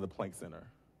by the Planck Center.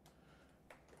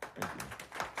 Thank you.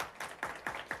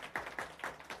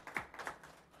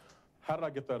 How did I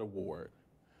get that award?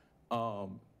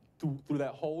 Through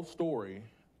that whole story,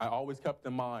 I always kept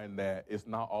in mind that it's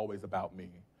not always about me.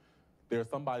 There's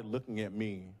somebody looking at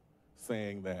me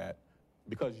saying that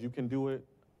because you can do it,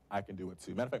 I can do it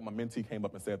too. Matter of fact, my mentee came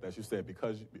up and said that. She said,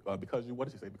 because you, what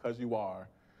did she say? Because you are,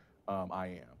 I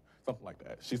am. Something like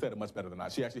that. She said it much better than I.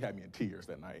 She actually had me in tears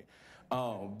that night.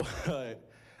 But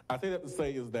I say that to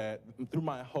say is that through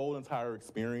my whole entire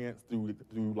experience, through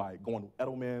like going to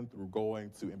Edelman, through going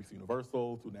to NBC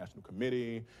Universal, to National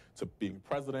Committee, to being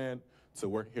president, to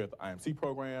working here at the IMC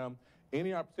program,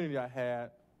 any opportunity I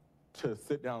had to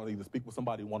sit down and either speak with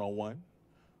somebody one-on-one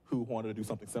who wanted to do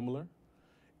something similar,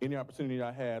 any opportunity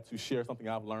I had to share something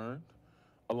I've learned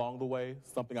along the way,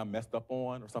 something I messed up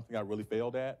on or something I really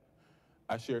failed at,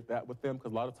 I shared that with them,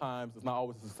 because a lot of times it's not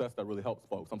always the success that really helps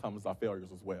folks. Sometimes it's our failures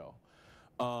as well.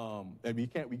 And we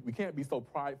can't be so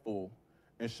prideful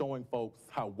in showing folks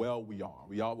how well we are.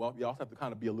 We also have to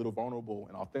kind of be a little vulnerable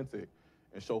and authentic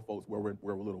and show folks where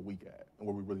we're a little weak at and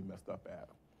where we really messed up at.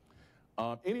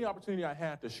 Any opportunity I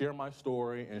had to share my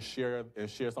story and share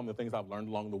some of the things I've learned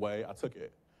along the way, I took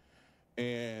it.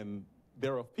 And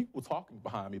there are people talking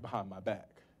behind me, behind my back,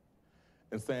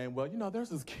 and saying, well, you know, there's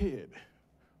this kid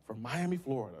from Miami,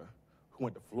 Florida, who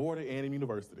went to Florida A&M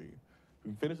University,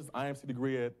 who finished his IMC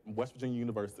degree at West Virginia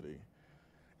University,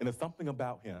 and there's something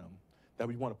about him that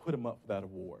we want to put him up for that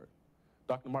award.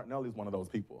 Dr. Martinelli is one of those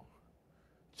people.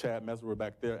 Chad Mesereau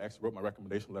back there actually wrote my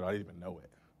recommendation letter. I didn't even know it.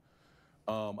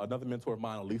 Another mentor of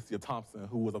mine, Alicia Thompson,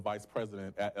 who was a vice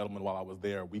president at Edelman while I was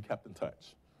there, we kept in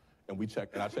touch.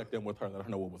 And I checked in with her and let her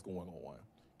know what was going on.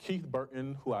 Keith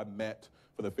Burton, who I met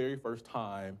for the very first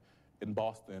time in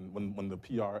Boston when the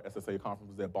PR SSA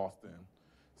conference was at Boston,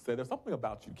 said, there's something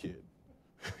about you, kid.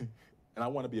 And I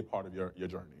want to be a part of your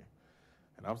journey.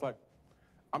 And I was like,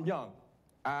 I'm young.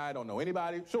 I don't know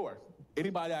anybody. Sure.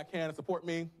 Anybody I can to support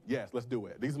me? Yes, let's do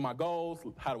it. These are my goals.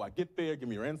 How do I get there? Give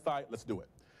me your insight. Let's do it.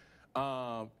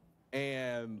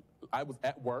 And I was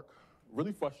at work,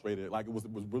 really frustrated. Like it was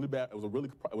really bad. It was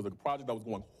a project that was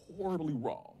going horribly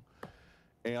wrong.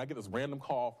 And I get this random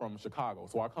call from Chicago.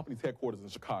 So our company's headquarters is in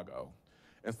Chicago.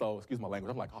 And so, excuse my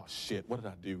language, I'm like, oh shit, what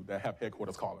did I do that have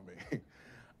headquarters calling me?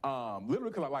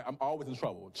 Literally, because I'm always in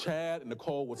trouble. Chad and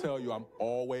Nicole will tell you I'm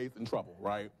always in trouble,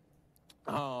 right?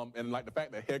 And like the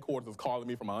fact that headquarters is calling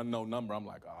me from an unknown number, I'm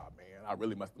like, oh man, I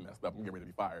really must have messed up. I'm getting ready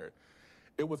to be fired.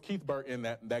 It was Keith Burton,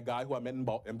 that guy who I met in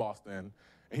Boston,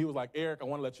 and he was like, Eric, I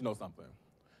want to let you know something.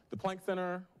 The Planck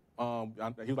Center, he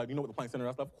was like, you know what the Planck Center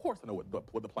is? I said, of course I know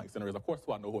what the Planck Center is. Of course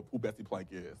I know who Bessie Planck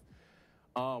is.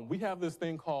 We have this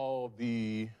thing called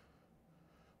the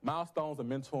Milestones of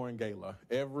Mentoring Gala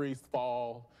every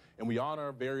fall, and we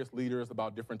honor various leaders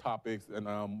about different topics,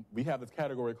 and we have this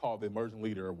category called the Emerging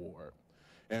Leader Award.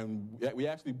 And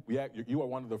you are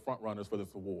one of the front runners for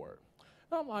this award.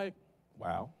 And I'm like,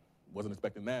 wow, wasn't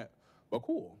expecting that, but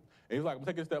cool. And he was like, I'm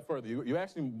taking it a step further. You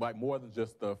actually like more than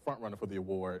just the front runner for the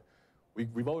award. We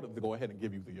voted to go ahead and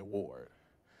give you the award.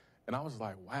 And I was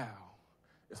like, wow.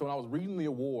 And so when I was reading the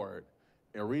award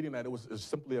and reading that it was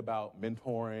simply about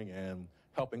mentoring and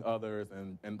helping others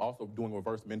and also doing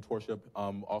reverse mentorship,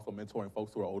 also mentoring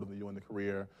folks who are older than you in the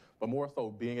career, but more so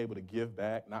being able to give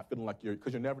back, not feeling like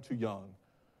because you're never too young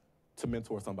to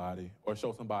mentor somebody or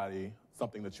show somebody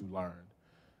something that you learned.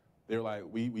 They're like,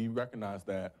 we recognize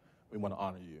that, we want to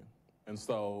honor you. And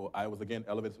so I was, again,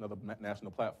 elevated to another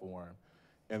national platform.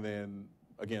 And then,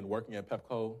 again, working at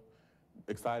Pepco,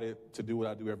 excited to do what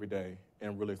I do every day,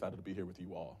 and really excited to be here with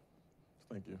you all.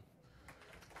 Thank you.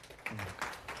 So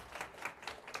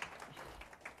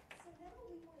now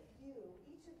we want you,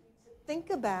 each of you, to think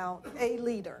about a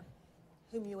leader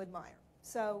whom you admire.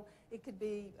 So it could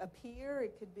be a peer,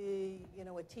 it could be,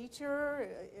 a teacher,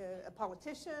 a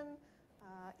politician,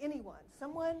 anyone,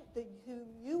 someone whom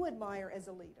you admire as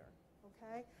a leader,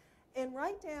 okay? And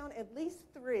write down at least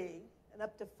 3 and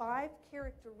up to 5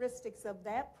 characteristics of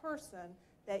that person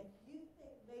that you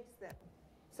think makes them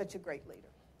such a great leader.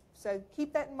 So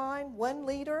keep that in mind, 1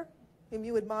 leader whom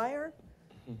you admire,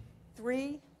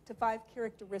 3 to 5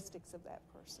 characteristics of that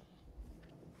person.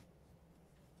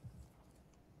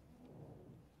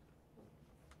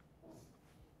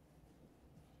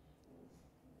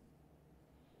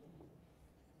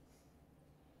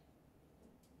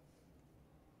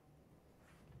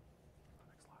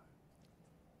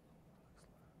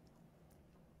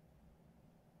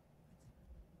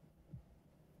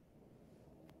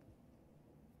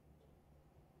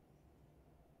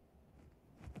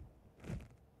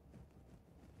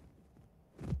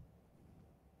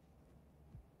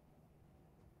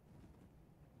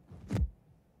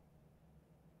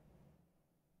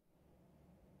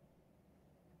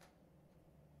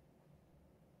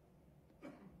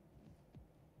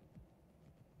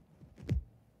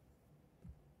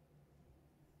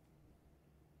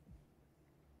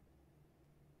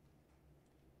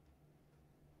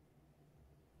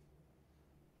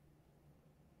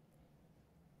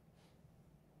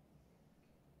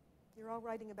 You're all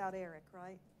writing about Eric,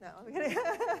 right? No, I'm kidding. Just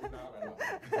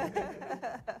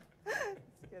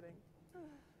kidding.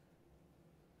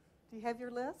 Do you have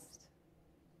your list?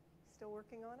 Still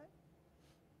working on it?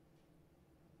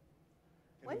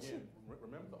 And again,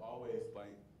 remember to always,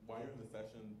 while you're in the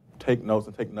session, take notes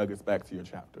and take nuggets back to your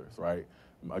chapters, right?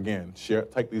 Again,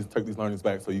 take these learnings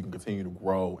back so you can continue to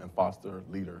grow and foster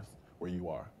leaders where you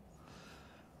are.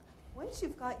 Once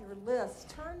you've got your list,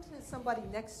 turn to somebody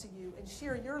next to you and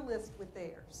share your list with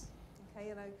theirs. Okay,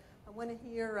 and I want to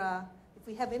hear if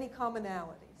we have any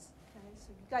commonalities. Okay, so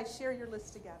you guys share your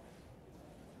list together.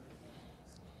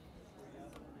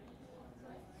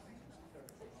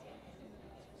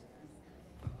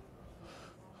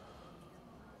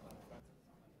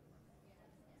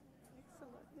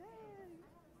 Excellent. Yay.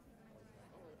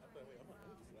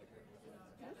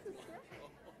 This is great.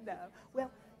 No.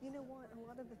 Well, you know what? A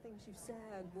lot of the things you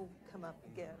said will come up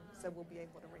again, so we'll be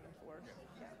able to reinforce.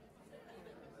 Yeah.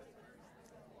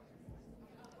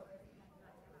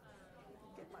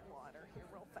 Get my water here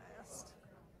real fast.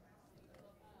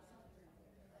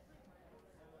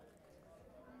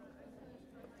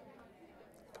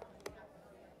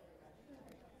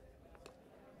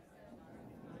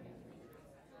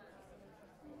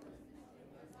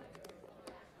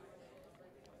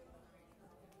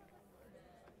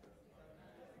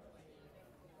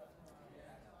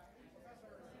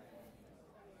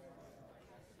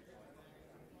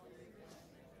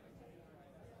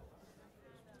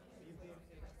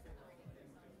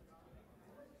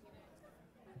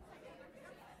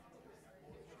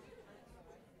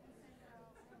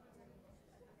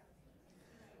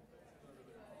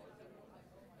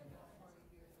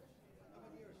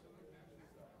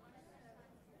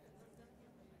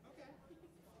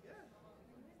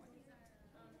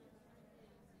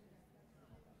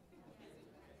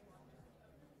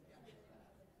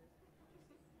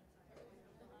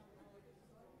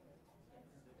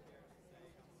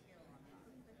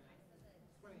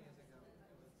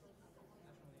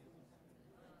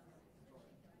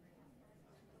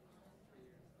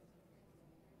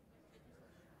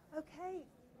 Okay,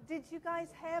 did you guys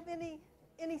have any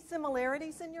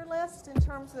similarities in your list in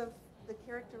terms of the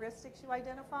characteristics you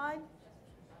identified?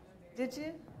 Did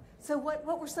you? So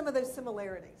what were some of those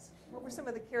similarities? What were some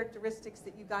of the characteristics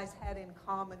that you guys had in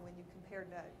common when you compared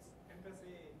notes?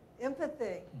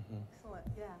 Empathy. Excellent,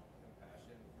 yeah.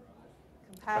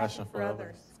 Compassion for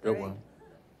others. Good Great. one.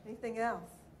 Anything else?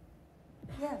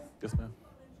 Yes. Yes, ma'am.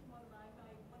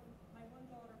 My one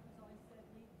daughter has always said,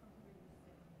 lead from where you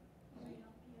sit. You may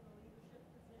not be in a leadership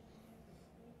position yet,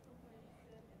 but lead from where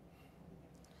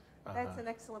you sit. That's an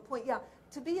excellent point. Yeah,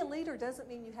 to be a leader doesn't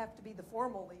mean you have to be the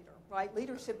formal leader, right?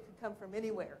 Leadership can come from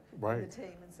anywhere in the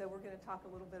team, and so we're going to talk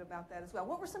a little bit about that as well.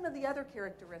 What were some of the other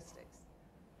characteristics?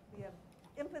 We have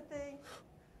empathy,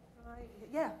 right?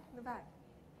 Yeah, in the back.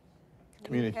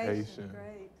 Communication.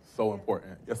 Great. So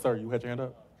important. Yes, sir. You had your hand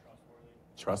up?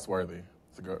 Trustworthy.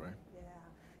 It's a good one.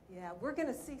 Yeah. We're going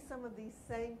to see some of these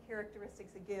same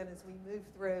characteristics again as we move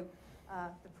through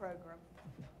the program.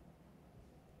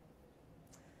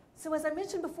 So as I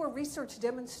mentioned before, research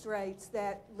demonstrates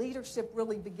that leadership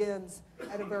really begins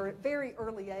at a very, very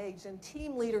early age, and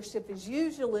team leadership is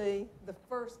usually the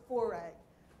first foray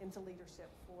into leadership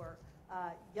for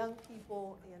young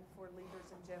people and for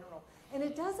leaders in general. And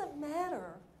it doesn't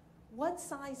matter what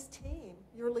size team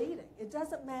you're leading. It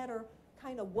doesn't matter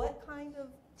kind of what kind of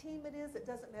team it is. It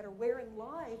doesn't matter where in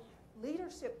life.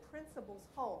 Leadership principles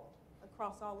hold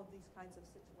across all of these kinds of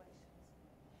situations.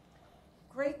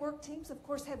 Great work teams, of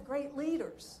course, have great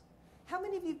leaders. How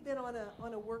many of you have been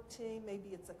on a work team? Maybe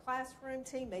it's a classroom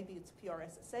team. Maybe it's a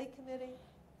PRSSA committee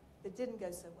that didn't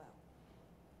go so well.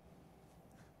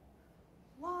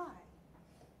 Why?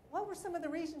 What were some of the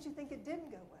reasons you think it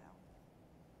didn't go well?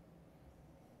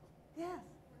 Yes.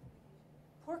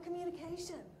 Poor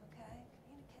communication, okay?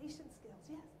 Communication skills,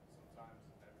 yes. Sometimes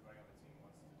everybody on the team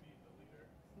wants to be the leader,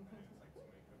 and it's like too many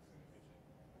cooks in the kitchen.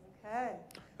 Okay.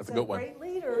 That's a good one. Great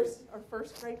leaders are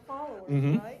first-rate followers,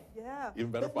 right? Yeah.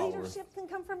 Even better but followers. Leadership can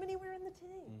come from anywhere in the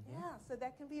team. Yeah, so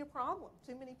that can be a problem.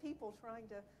 Too many people trying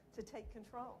to take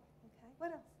control. Okay,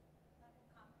 what else?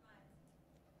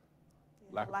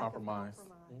 Lack of compromise.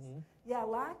 Yeah,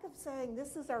 lack of saying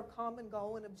this is our common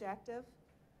goal and objective,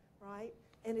 right?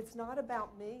 And it's not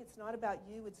about me. It's not about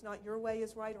you. It's not your way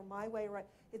is right or my way right.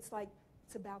 It's like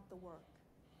it's about the work.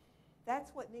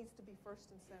 That's what needs to be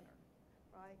first and center,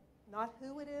 right? Not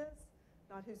who it is,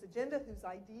 not whose agenda, whose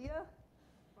idea,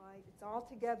 right? It's all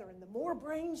together. And the more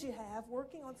brains you have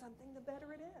working on something, the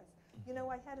better it is. You know,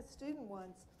 I had a student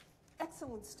once,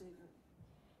 excellent student,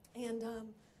 and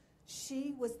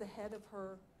she was the head of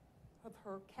her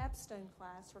capstone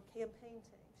class, her campaign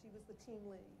team. She was the team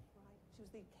lead, right? She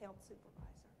was the account supervisor.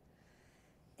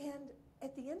 And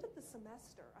at the end of the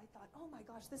semester, I thought, oh my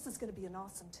gosh, this is going to be an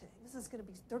awesome team.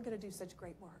 They're going to do such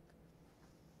great work.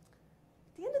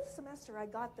 At the end of the semester, I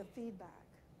got the feedback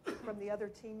from the other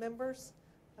team members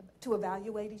to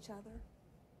evaluate each other.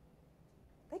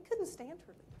 They couldn't stand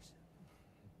her leadership,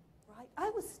 right? I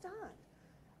was stunned.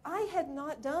 I had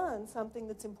not done something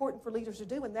that's important for leaders to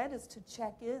do, and that is to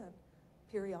check in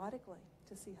periodically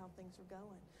to see how things are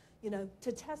going. You know,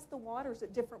 to test the waters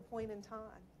at different point in time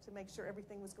to make sure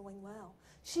everything was going well.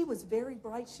 She was very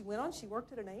bright. She went on. She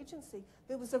worked at an agency.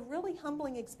 It was a really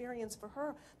humbling experience for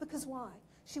her because why?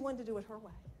 She wanted to do it her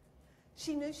way.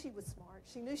 She knew she was smart.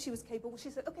 She knew she was capable. She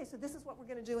said, okay, so this is what we're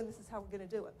going to do, and this is how we're going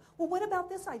to do it. Well, what about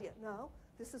this idea? No,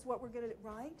 this is what we're going to do,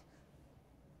 right?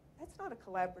 That's not a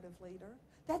collaborative leader.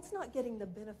 That's not getting the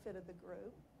benefit of the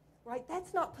group, right?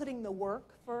 That's not putting the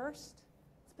work first.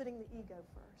 It's putting the ego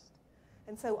first.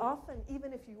 And so often,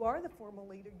 even if you are the formal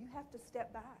leader, you have to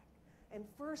step back and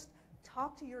first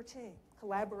talk to your team.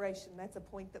 Collaboration, that's a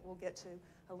point that we'll get to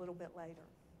a little bit later.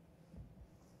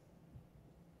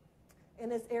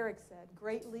 And as Eric said,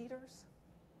 great leaders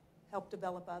help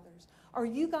develop others. Are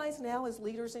you guys now, as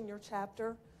leaders in your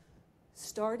chapter,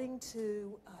 starting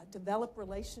to develop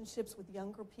relationships with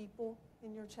younger people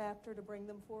in your chapter to bring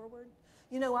them forward?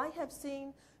 You know, I have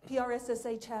seen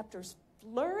PRSSA chapters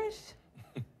flourish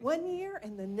one year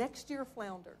and the next year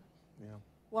flounder. Yeah.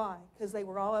 Why? Because they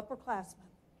were all upperclassmen.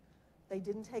 They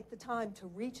didn't take the time to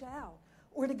reach out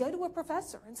or to go to a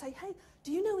professor and say, hey,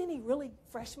 do you know any really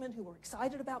freshmen who are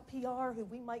excited about PR, who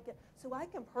we might get? So I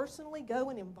can personally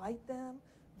go and invite them,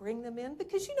 bring them in,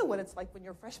 because you know what it's like when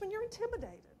you're a freshman, you're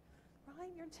intimidated, right?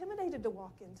 You're intimidated to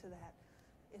walk into that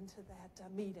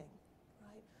meeting,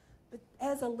 right? But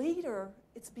as a leader,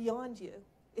 it's beyond you.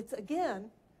 It's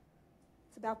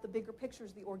about the bigger pictures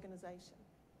of the organization.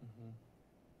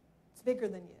 It's bigger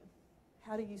than you.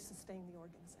 How do you sustain the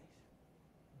organization?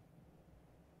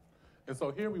 And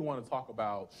so here we want to talk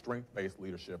about strength-based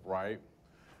leadership, right?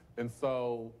 And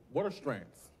so what are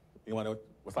strengths? You want to,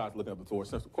 besides looking up the tool,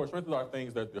 of course, strengths are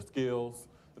things that they're skills,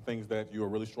 the things that you are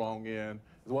really strong in,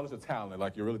 as well as your talent.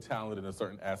 Like you're really talented in a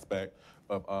certain aspect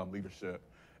of leadership.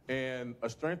 And a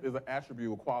strength is an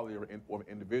attribute or quality of an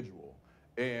individual.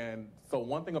 And so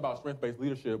one thing about strength-based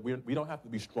leadership, we don't have to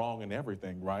be strong in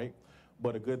everything, right?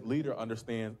 But a good leader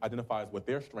identifies what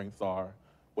their strengths are,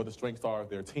 what the strengths are of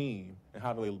their team, and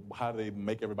how do they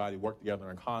make everybody work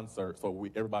together in concert so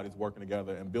everybody's working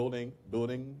together and building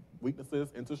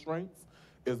weaknesses into strengths,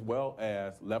 as well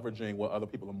as leveraging what other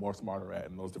people are more smarter at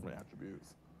in those different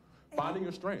attributes. Finding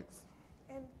your strengths.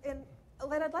 And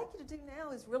what I'd like you to do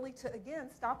now is really to, again,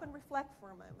 stop and reflect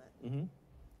for a moment. Mm-hmm.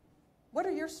 What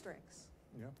are your strengths?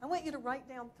 Yeah. I want you to write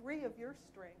down 3 of your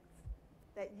strengths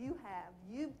that you have,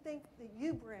 you think that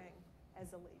you bring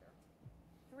as a leader.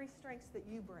 3 strengths that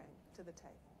you bring to the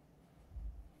table.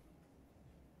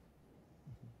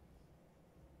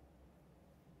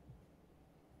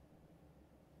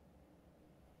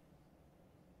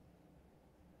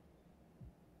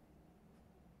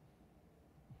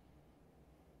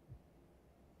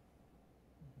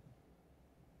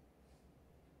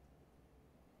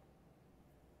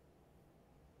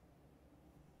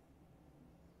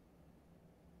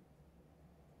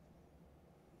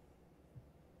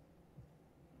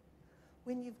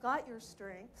 When you've got your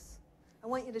strengths, I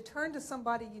want you to turn to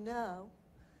somebody you know,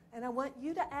 and I want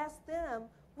you to ask them,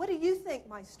 what do you think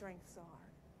my strengths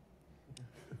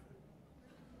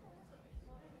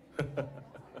are?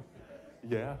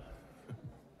 Yeah.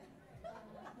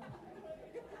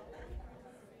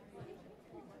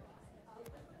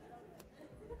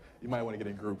 You might want to get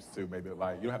in groups too, maybe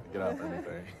like you don't have to get up or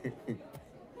anything.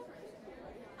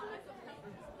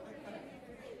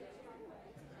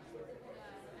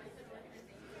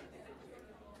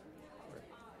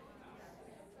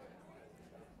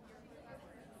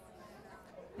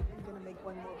 I'm going to make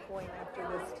one more point after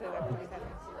this too. Everybody have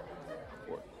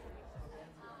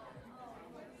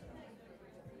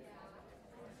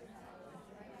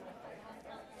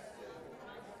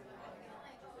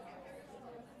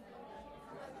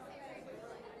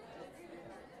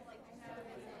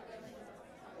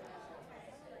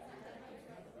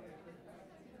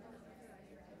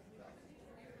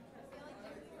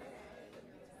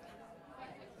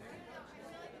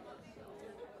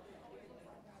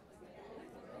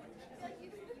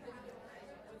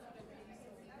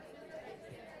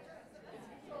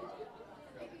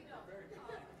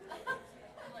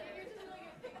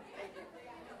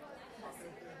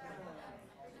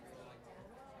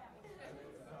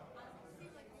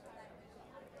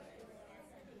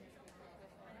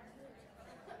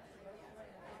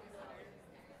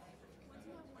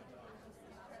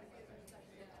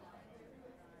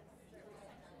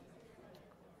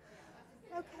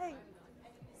Okay,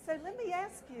 so let me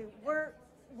ask you,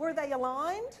 were they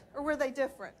aligned or were they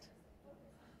different?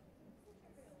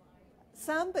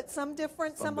 Some, but some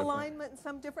different, some alignment and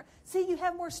some different. See, you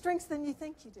have more strengths than you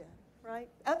think you did, right?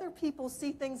 Other people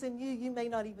see things in you may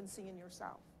not even see in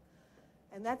yourself.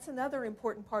 And that's another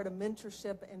important part of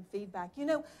mentorship and feedback. You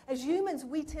know, as humans,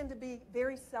 we tend to be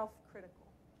very self-critical.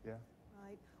 Yeah.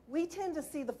 Right? We tend to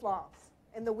see the flaws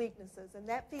and the weaknesses, and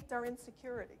that feeds our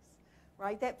insecurities.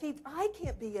 Right? That feeds, I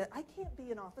can't be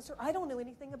an officer. I don't know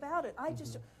anything about it. I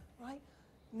just, right?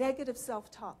 Negative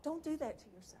self-talk. Don't do that to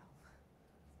yourself.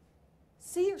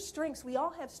 See your strengths. We all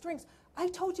have strengths. I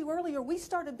told you earlier, we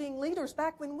started being leaders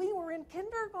back when we were in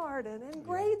kindergarten and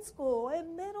grade school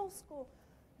and middle school.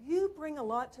 You bring a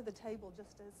lot to the table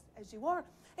just as you are.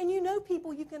 And you know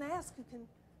people you can ask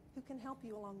who can help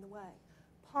you along the way.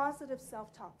 Positive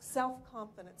self-talk,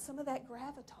 self-confidence, some of that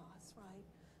gravitas, right?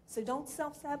 So don't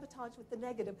self-sabotage with the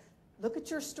negative. Look at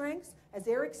your strengths, as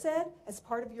Eric said, as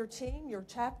part of your team, your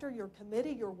chapter, your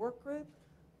committee, your work group.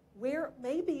 Where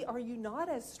maybe are you not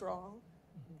as strong,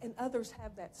 and others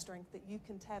have that strength that you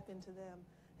can tap into them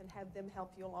and have them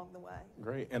help you along the way.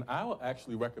 Great. And I would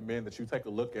actually recommend that you take a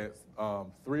look at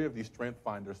 3 of these strength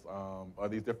finders or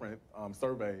these different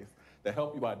surveys that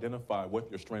help you identify what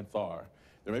your strengths are.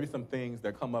 There may be some things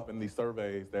that come up in these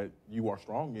surveys that you are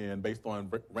strong in based on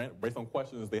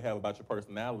questions they have about your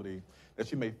personality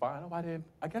that you may find,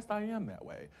 I guess I am that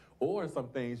way. Or some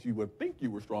things you would think you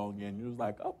were strong in, you're just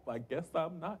like, I guess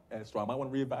I'm not as strong. I might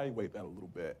want to reevaluate that a little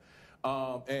bit.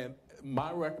 And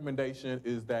my recommendation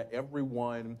is that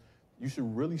you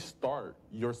should really start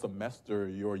your semester,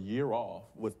 your year off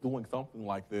with doing something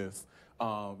like this,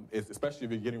 especially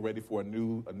if you're getting ready for a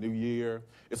new year.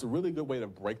 It's a really good way to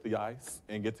break the ice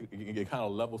and get kind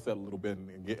of level set a little bit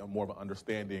and get more of an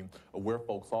understanding of where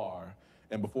folks are.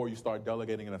 And before you start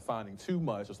delegating and assigning too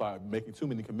much or start making too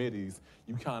many committees,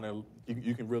 you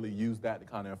can really use that to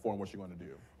kind of inform what you're going to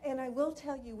do. And I will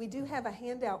tell you, we do have a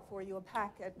handout for you, a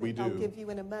packet We that I'll do. give you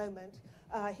in a moment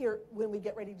here when we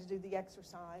get ready to do the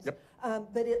exercise. Yep.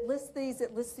 But it lists these,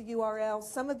 it lists the URLs.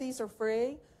 Some of these are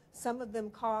free. Some of them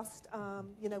cost,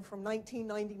 from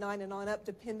 $19.99 and on up,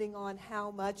 depending on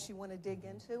how much you want to dig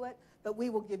into it. But we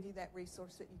will give you that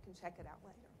resource that you can check it out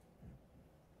later.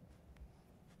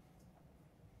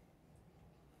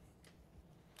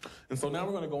 And so now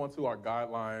we're going to go into our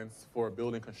guidelines for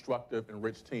building constructive and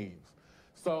rich teams.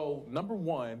 So number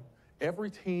one,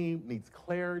 every team needs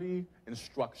clarity and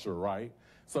structure, right?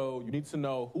 So you need to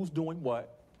know who's doing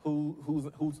what,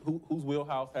 whose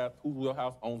wheelhouse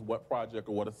owns what project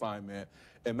or what assignment,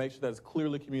 and make sure that it's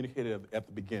clearly communicated at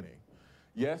the beginning.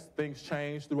 Yes, things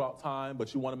change throughout time,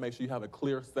 but you want to make sure you have a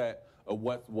clear set of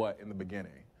what's what in the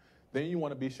beginning. Then you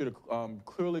want to be sure to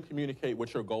clearly communicate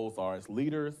what your goals are. As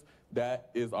leaders, that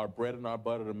is our bread and our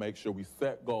butter to make sure we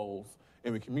set goals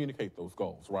and we communicate those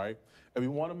goals, right? And we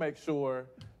want to make sure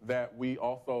that we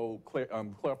also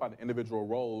clarify the individual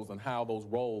roles and how those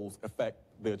roles affect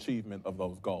the achievement of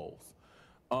those goals.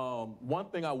 One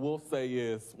thing I will say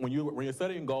is when you're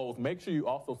setting goals, make sure you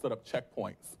also set up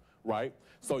checkpoints, right?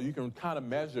 So you can kind of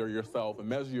measure yourself and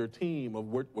measure your team of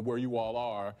where you all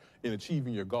are in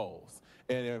achieving your goals.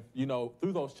 And if,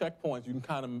 through those checkpoints, you can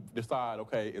kind of decide,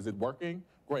 okay, is it working?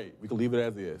 Great, we can leave it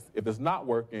as is. If it's not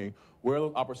working, where are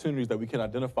those opportunities that we can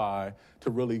identify to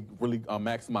really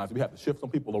maximize? Do we have to shift some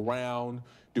people around?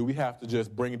 Do we have to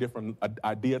just bring a different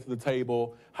idea to the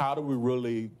table? How do we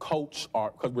really coach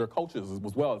because we're coaches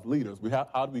as well as leaders,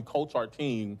 how do we coach our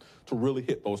team to really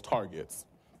hit those targets?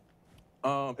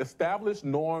 Establish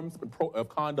norms of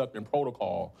conduct and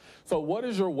protocol. So what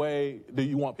is your way that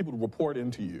you want people to report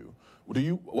into you?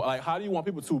 How do you want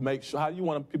people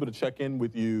to check in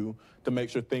with you to make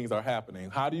sure things are happening?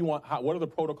 What are the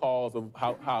protocols of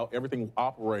how everything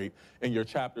operates in your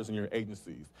chapters and your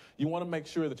agencies? You want to make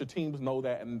sure that your teams know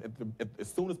that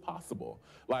as soon as possible.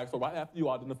 So right after you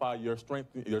identify your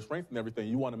strengths and everything,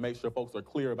 you want to make sure folks are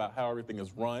clear about how everything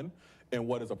is run and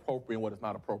what is appropriate and what is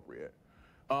not appropriate.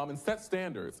 And set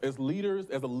standards. As leaders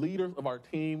of our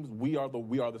teams, we are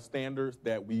the standards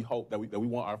that we hope that we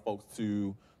want our folks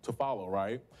to follow,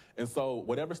 right? And so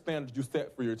whatever standards you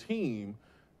set for your team,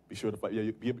 be sure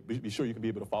you can be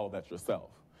able to follow that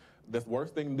yourself. The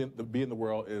worst thing to be in the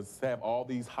world is to have all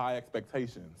these high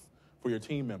expectations for your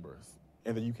team members,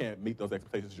 and then you can't meet those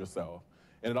expectations yourself.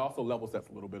 And it also level sets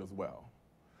a little bit as well.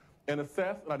 And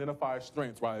assess and identify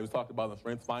strengths, right? We talked about the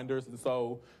strengths finders, and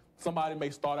so somebody may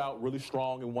start out really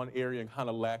strong in one area and kind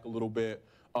of lack a little bit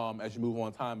as you move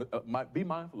on time. But be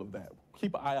mindful of that.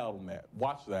 Keep an eye out on that.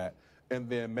 Watch that, and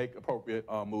then make appropriate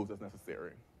moves as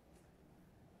necessary.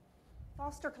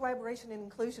 Foster collaboration and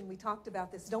inclusion. We talked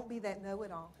about this. Don't be that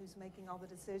know-it-all who's making all the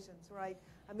decisions, right?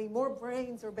 I mean, more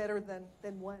brains are better than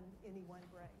any one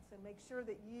brain. So make sure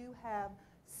that you have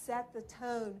set the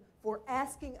tone for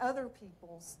asking other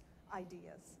people's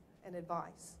ideas and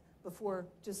advice before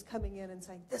just coming in and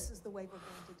saying, this is the way we're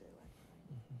going to do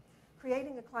it.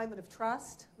 Creating a climate of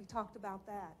trust, we talked about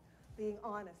that. Being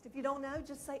honest. If you don't know,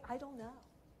 just say, I don't know,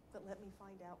 but let me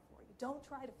find out for you. Don't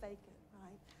try to fake it,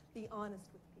 right? Be honest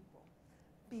with people.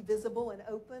 Be visible and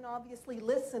open, obviously.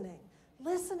 Listening.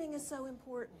 Listening is so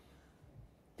important.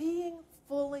 Being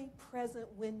fully present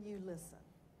when you listen.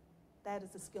 That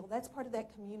is a skill. That's part of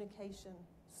that communication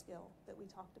skill that we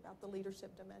talked about, the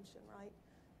leadership dimension, right?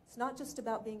 It's not just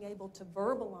about being able to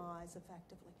verbalize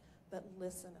effectively, but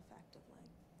listen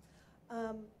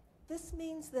effectively. This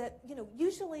means that,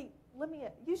 usually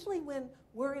when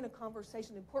we're in a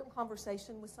conversation, important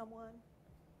conversation with someone,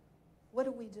 what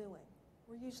are we doing?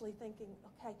 We're usually thinking,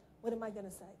 okay, what am I going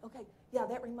to say? Okay, yeah,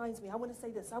 that reminds me. I want to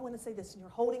say this. I want to say this. And you're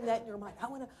holding that in your mind. I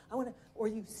want to, or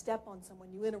you step on someone,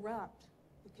 you interrupt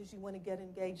because you want to get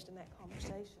engaged in that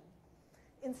conversation.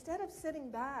 Instead of sitting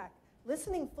back,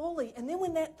 listening fully, and then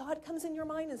when that thought comes in your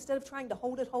mind, instead of trying to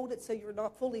hold it so you're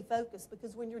not fully focused,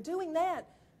 because when you're doing that,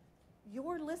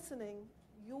 you're listening,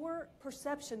 your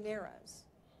perception narrows.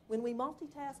 When we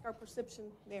multitask, our perception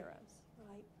narrows,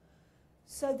 right?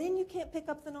 So then you can't pick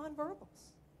up the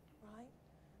nonverbals, right?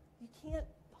 You can't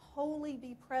wholly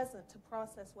be present to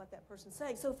process what that person's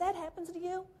saying. So if that happens to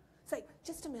you, say,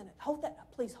 just a minute,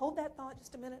 please hold that thought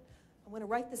just a minute. I want to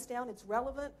write this down, it's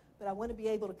relevant, but I want to be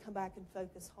able to come back and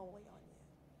focus wholly on you,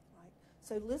 right?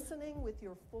 So listening with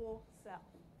your full self.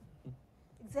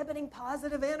 Exhibiting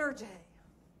positive energy.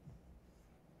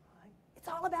 Right? It's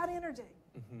all about energy.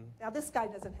 Mm-hmm. Now, this guy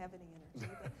doesn't have any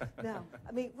energy, but no.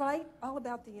 I mean, right? All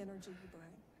about the energy you bring.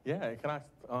 Yeah, can I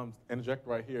interject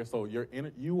right here? So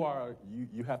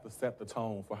you have to set the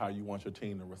tone for how you want your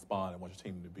team to respond and want your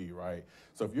team to be, right?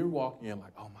 So if you're walking in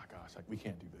like, oh my gosh, like we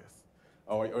can't do this,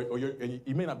 or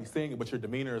you may not be saying it, but your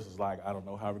demeanor is like, I don't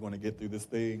know how we're going to get through this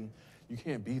thing. You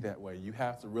can't be that way. You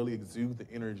have to really exude the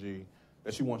energy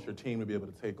that you want your team to be able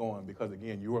to take on, because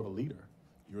again, you are the leader,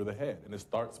 you're the head, and it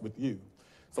starts with you.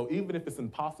 So even if it's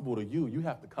impossible to you, you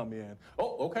have to come in,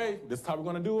 oh, okay, this is how we're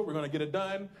going to do it. We're going to get it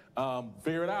done.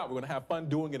 Figure it out. We're going to have fun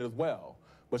doing it as well.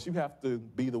 But you have to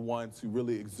be the one to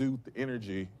really exude the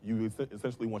energy you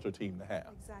essentially want your team to have.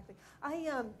 Exactly.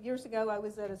 Years ago, I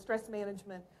was at a stress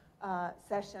management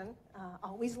session,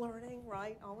 always learning,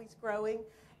 right, always growing.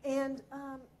 And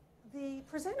the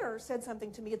presenter said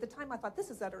something to me. At the time, I thought, this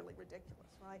is utterly ridiculous,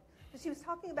 right? But she was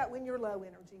talking about when you're low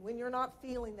energy, when you're not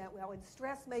feeling that well, and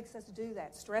stress makes us do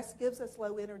that. Stress gives us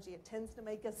low energy. It tends to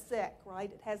make us sick, right?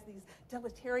 It has these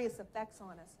deleterious effects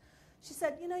on us. She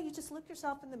said, you know, you just look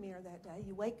yourself in the mirror that day.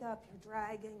 You wake up, you're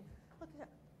dragging. Look at that.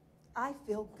 I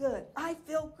feel good. I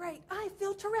feel great. I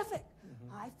feel terrific.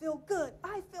 Mm-hmm. I feel good.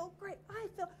 I feel great. I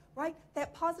feel, right?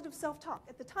 That positive self-talk.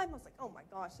 At the time, I was like, oh my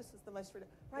gosh, this is the most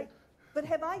ridiculous, right? But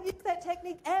have I used that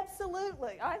technique?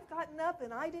 Absolutely. I've gotten up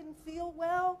and I didn't feel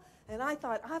well, and I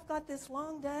thought, I've got this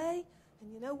long day,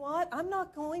 and you know what? I'm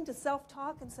not going to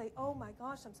self-talk and say, oh my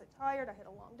gosh, I'm so tired. I had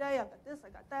a long day. I've got this, I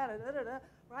got that,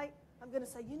 right? I'm going to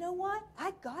say, you know what?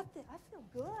 I got this. I feel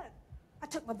good. I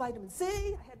took my vitamin C.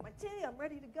 I had my tea. I'm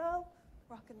ready to go.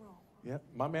 Rock and roll. Yeah,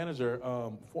 my manager,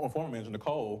 former manager,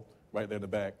 Nicole, right there in the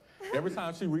back, every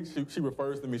time she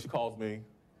refers to me, she calls me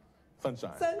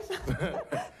Sunshine. Sunshine.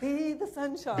 Be the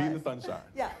sunshine. Be the sunshine.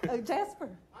 Yeah.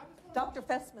 Jasper. Dr.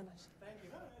 Fessman. Thank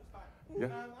you. No, it's fine. Yeah.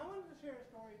 I wanted to share a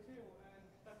story too, and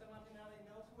Dr. Martinelli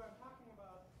knows who I'm talking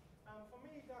about. For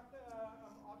me, Dr.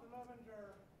 Otto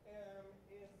Lovinger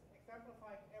is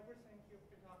exemplified everything you've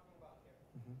been talking about here.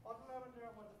 Mm-hmm. Otto Lovinger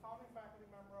was a founding faculty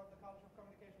member of the College of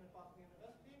Communication at Boston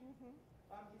University. Mm-hmm.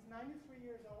 He's 93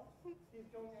 years old. He's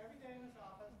going every day in his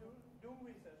office doing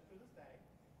research to this day.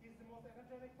 He's the most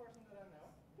energetic person that I know.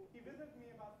 He visited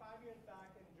me about 5 years back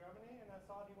in Germany, and I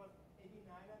saw he was 89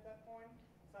 at that point.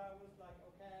 So I was like,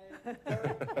 okay,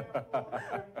 very careful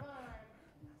during time.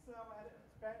 So I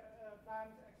had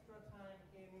planned extra time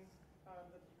in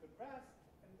that he could rest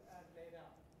and lay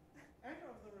down. End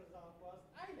of the result was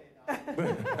I lay down.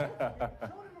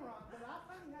 Showed him around. The last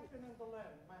time he had been in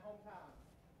Berlin, my hometown,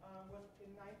 was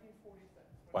in 1946.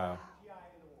 Wow. GI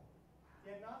in the war. He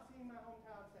had not seen my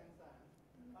hometown since then.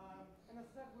 And as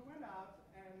I said, we went out,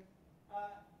 and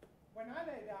when I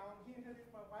lay down, he interviewed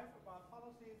my wife about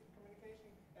policies and communication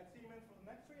at Siemens for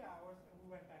the next 3 hours, and we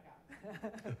went back out.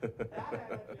 That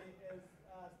energy is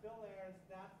still there,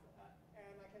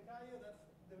 and I can tell you that's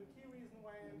the key reason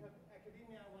why I entered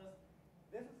academia was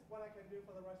this is what I can do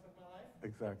for the rest of my life.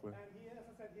 Exactly. And he, as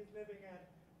I said, he's living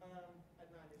at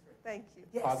 93. Thank you.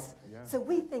 Yes. Yeah. So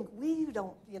we think we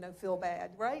don't, feel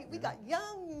bad, right? We got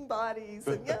young bodies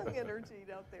and young energy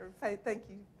out there. Thank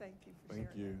you for sharing. Thank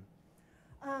you.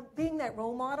 Being that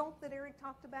role model that Eric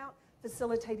talked about,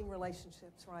 facilitating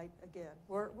relationships, right? Again,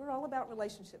 we're all about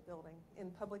relationship building in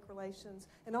public relations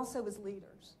and also as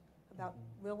leaders, about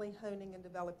really honing and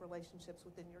develop relationships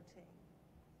within your team.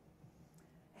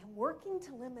 And working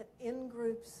to limit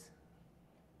in-groups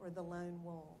or the lone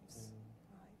wolves.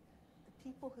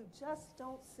 People who just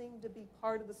don't seem to be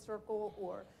part of the circle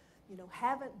or,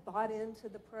 haven't bought into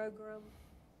the program.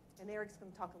 And Eric's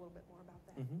going to talk a little bit more about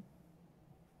that. Mm-hmm.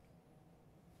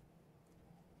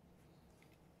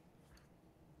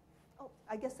 Oh,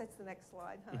 I guess that's the next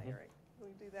slide, huh, Eric? Can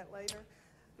we do that later?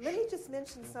 Let me just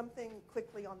mention something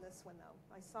quickly on this one,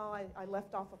 though. I saw I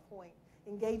left off a point,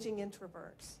 engaging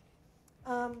introverts.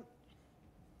 A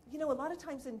lot of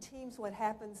times in teams what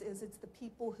happens is it's the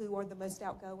people who are the most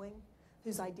outgoing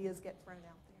whose ideas get thrown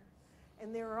out there.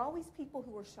 And there are always people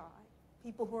who are shy,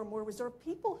 people who are more reserved,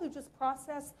 people who just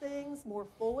process things more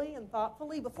fully and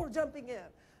thoughtfully before jumping in,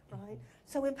 right?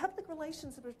 So in public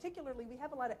relations particularly, we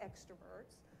have a lot of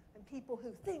extroverts and people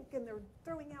who think and they're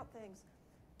throwing out things.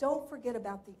 Don't forget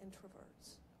about the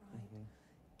introverts, right? Mm-hmm.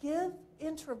 Give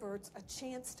introverts a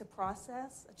chance to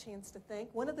process, a chance to think.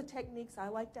 One of the techniques I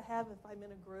like to have if I'm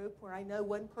in a group where I know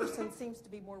one person seems to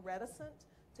be more reticent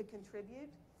to contribute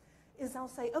is I'll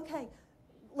say, okay,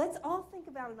 let's all think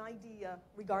about an idea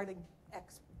regarding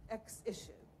X issue.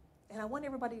 And I want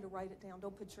everybody to write it down.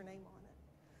 Don't put your name on it.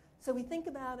 So we think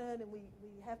about it, and we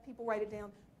have people write it down.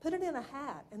 Put it in a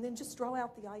hat, and then just draw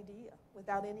out the idea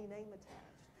without any name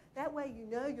attached. That way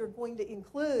you're going to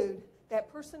include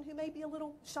that person who may be a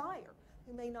little shyer,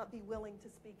 who may not be willing to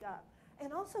speak up.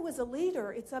 And also as a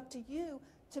leader, it's up to you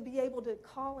to be able to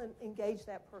call and engage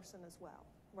that person as well,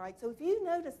 right? So if you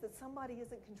notice that somebody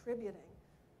isn't contributing,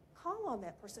 call on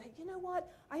that person. Hey, you know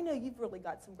what? I know you've really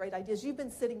got some great ideas. You've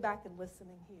been sitting back and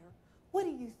listening here. What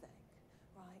do you think,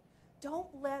 right? Don't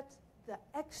let the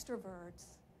extroverts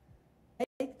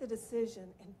make the decision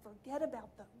and forget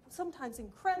about the sometimes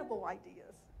incredible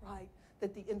ideas, right,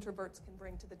 that the introverts can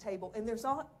bring to the table. And there's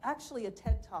actually a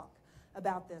TED Talk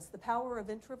about this, The Power of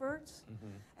Introverts.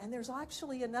 And there's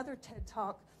actually another TED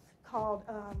Talk called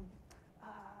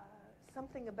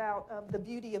something about the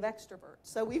beauty of extroverts.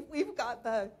 So we've got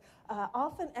both.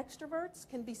 Often extroverts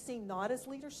can be seen not as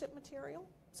leadership material,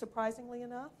 surprisingly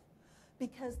enough,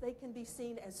 because they can be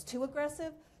seen as too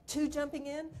aggressive, too jumping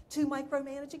in, too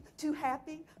micromanaging, too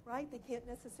happy, right? They can't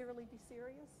necessarily be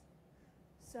serious.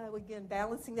 So again,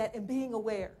 balancing that and being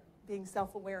aware, being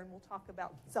self-aware, and we'll talk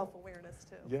about self-awareness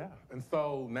too. Yeah, and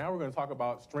so now we're going to talk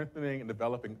about strengthening and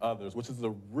developing others, which is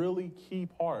a really key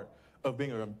part of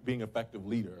being an effective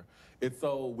leader.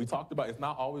 We talked about it's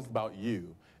not always about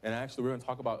you. And actually, we're going to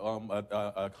talk about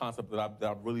a concept that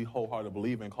I really wholeheartedly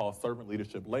believe in called servant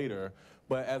leadership later.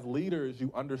 But as leaders,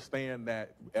 you understand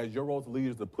that as your role as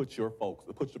leaders, to put your folks,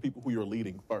 to put the people who you're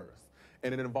leading first.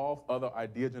 And it involves other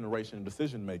idea generation and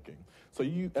decision making. So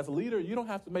you, as a leader, you don't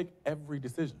have to make every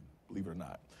decision, believe it or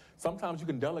not. Sometimes you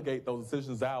can delegate those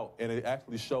decisions out, and it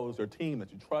actually shows your team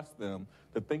that you trust them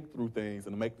to think through things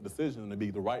and to make the decision and to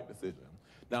be the right decision.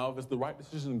 Now, if it's the right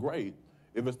decision, great.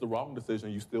 If it's the wrong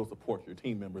decision, you still support your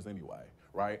team members anyway,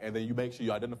 right? And then you make sure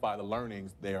you identify the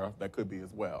learnings there that could be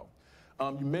as well.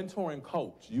 You mentor and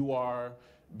coach. You're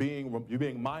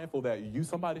being mindful that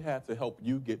somebody had to help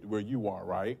you get where you are,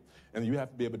 right? And you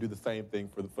have to be able to do the same thing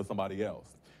for somebody else.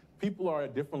 People are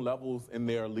at different levels in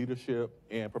their leadership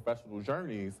and professional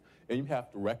journeys, and you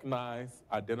have to recognize,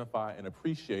 identify, and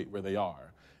appreciate where they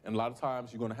are. And a lot of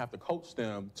times you're going to have to coach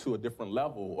them to a different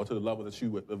level or to the level that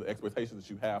the expectations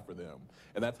that you have for them.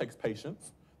 And that takes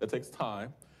patience, that takes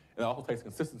time, and it also takes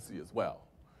consistency as well.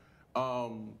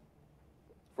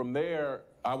 From there,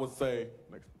 I would say,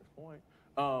 next point,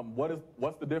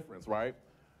 what's the difference, right?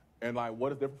 And like,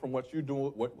 what is different from what you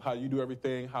do, how you do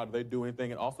everything, how do they do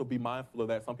anything, and also be mindful of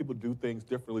that. Some people do things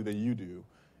differently than you do.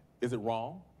 Is it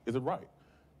wrong? Is it right?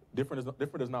 Different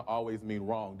does not always mean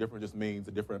wrong. Different just means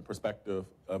a different perspective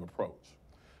of approach.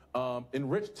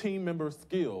 Enrich team member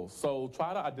skills. So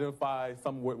try to identify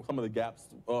some of the gaps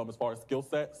as far as skill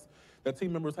sets that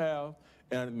team members have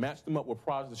and match them up with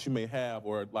projects that you may have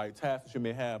or like tasks that you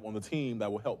may have on the team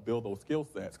that will help build those skill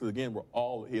sets. Because again, we're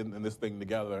all in this thing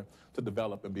together to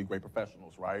develop and be great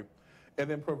professionals, right? And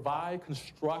then provide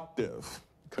constructive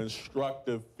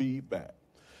feedback.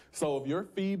 So if your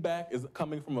feedback is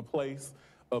coming from a place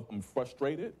of I'm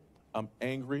frustrated, I'm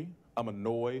angry, I'm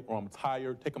annoyed, or I'm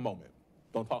tired, take a moment.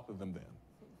 Don't talk to them then.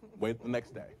 Wait the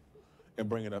next day and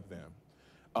bring it up then.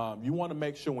 You want to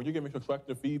make sure when you're giving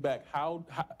constructive feedback,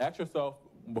 ask yourself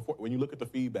when you look at the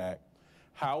feedback,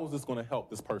 how is this going to help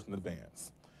this person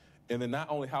advance? And then not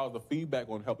only how is the feedback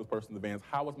going to help this person advance,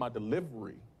 how is my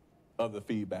delivery of the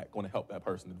feedback going to help that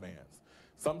person advance?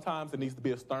 Sometimes it needs to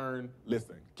be a stern,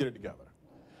 listen, get it together.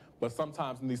 But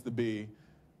sometimes it needs to be,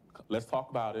 let's talk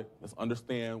about it, let's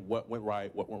understand what went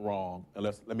right, what went wrong, and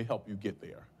let me help you get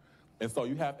there. And so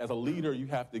you have, as a leader, you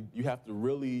have to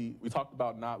really, we talked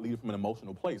about not leading from an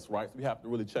emotional place, right? So you have to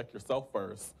really check yourself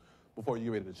first before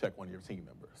you're ready to check one of your team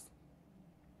members.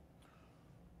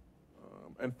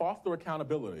 And foster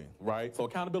accountability, right? So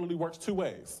accountability works two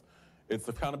ways. It's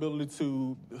accountability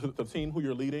to the team who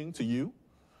you're leading, to you,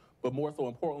 but more so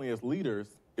importantly as leaders,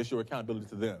 it's your accountability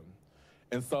to them.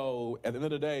 And so at the end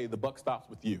of the day, the buck stops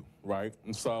with you, right?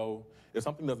 And so if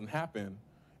something doesn't happen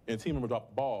and a team member drops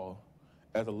the ball,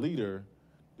 as a leader,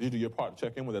 you do your part to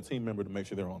check in with a team member to make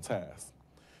sure they're on task.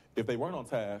 If they weren't on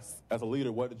task, as a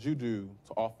leader, what did you do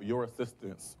to offer your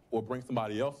assistance or bring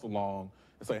somebody else along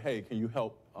and say, hey, can you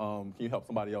help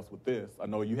somebody else with this? I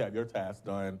know you have your task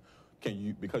done.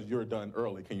 Because you're done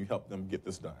early, can you help them get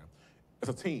this done? It's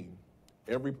a team.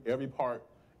 Every person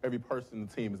in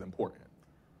the team is important.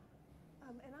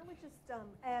 And I would just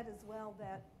add as well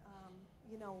that,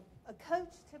 a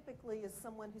coach typically is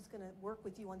someone who's going to work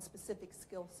with you on specific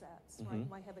skill sets, right? You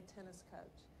might have a tennis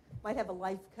coach. Might have a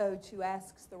life coach who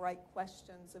asks the right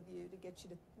questions of you to get you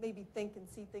to maybe think and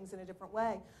see things in a different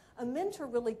way. A mentor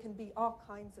really can be all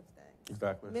kinds of things.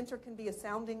 Exactly. A mentor can be a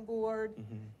sounding board.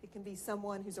 It can be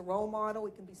someone who's a role model.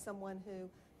 It can be someone who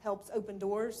helps open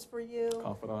doors for you.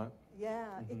 Confidant. Yeah,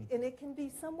 and it can be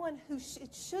someone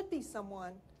it should be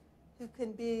someone who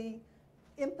can be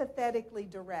empathetically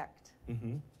direct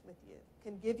with you,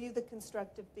 can give you the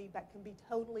constructive feedback, can be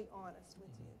totally honest with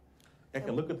you. And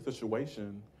can look at the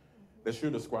situation that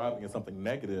you're describing as something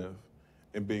negative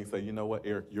and being say, you know what,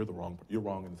 Eric, you're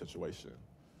wrong in the situation.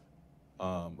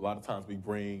 A lot of times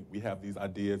we have these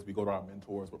ideas, we go to our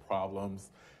mentors with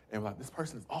problems, and we're like, this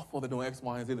person is awful, they're doing X,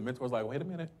 Y, and Z. The mentor's like, wait a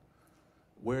minute,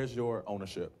 where's your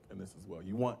ownership in this as well?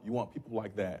 You want people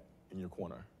like that in your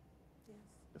corner. Yes.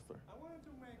 Yes, sir. I wanted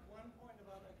to make one point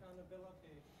about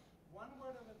accountability. One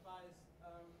word of advice,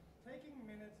 taking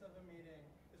minutes of a meeting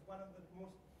is one of the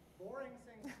most boring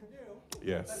things to do,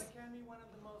 Yes. but it can be one of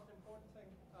the most important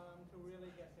things to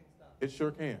really get things done. It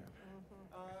sure can.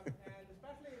 And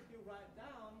especially if you write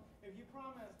down, if you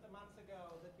promised a month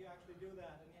ago that you actually do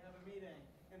that, and you have a meeting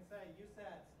and say, you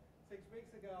said 6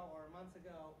 weeks ago or a month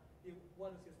ago,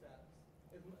 what is your status?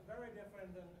 It's very different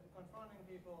than confronting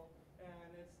people, and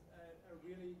it's a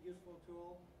really useful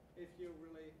tool if you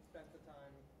really spent the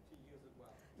time to use it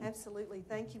well. Absolutely,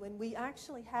 thank you. And we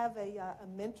actually have a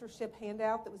mentorship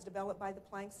handout that was developed by the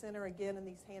Planck Center, again, in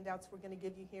these handouts we're going to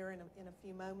give you here in a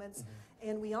few moments. Mm-hmm.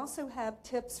 And we also have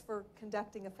tips for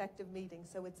conducting effective meetings.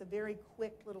 So it's a very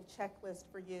quick little checklist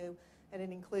for you, and it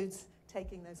includes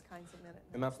taking those kinds of minutes.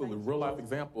 And absolutely, real life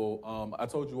example, I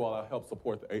told you all I help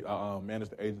support, manage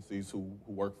the agencies who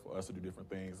work for us to do different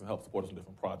things and help support us in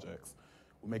different projects.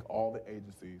 We make all the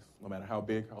agencies, no matter how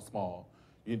big, how small,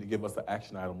 you need to give us an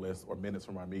action item list or minutes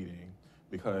from our meeting,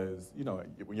 because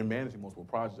when you're managing multiple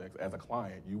projects as a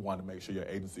client, you want to make sure your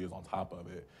agency is on top of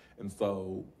it. And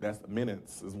so that's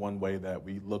minutes is one way that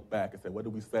we look back and say, what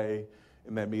did we say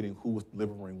in that meeting? Who was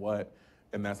delivering what?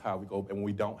 And that's how we go. And when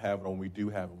we don't have it, or when we do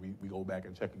have it, we go back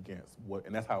and check against what.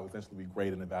 And that's how essentially we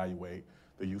grade and evaluate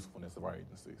the usefulness of our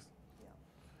agencies.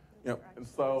 Yeah. Yep. And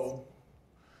so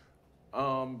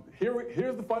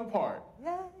here's the fun part.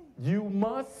 Yay. You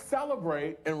must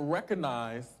celebrate and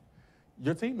recognize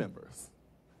your team members.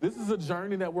 This is a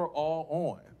journey that we're all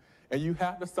on. And you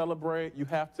have to celebrate. You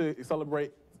have to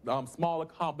celebrate small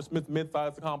accomplishments,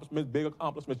 mid-sized accomplishments, big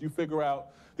accomplishments. You figure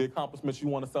out the accomplishments you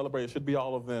want to celebrate. It should be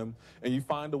all of them. And you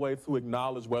find a way to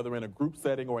acknowledge, whether in a group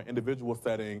setting or an individual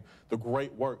setting, the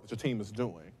great work that your team is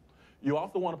doing. You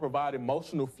also want to provide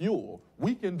emotional fuel.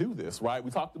 We can do this, right? We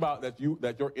talked about that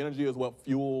your energy is what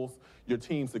fuels your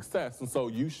team's success. And so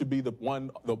you should be the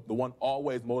one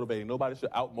always motivating. Nobody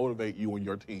should out-motivate you and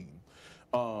your team.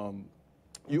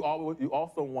 You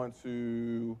also want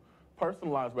to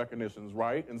personalized recognitions,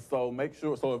 right? And so make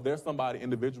sure, so if there's somebody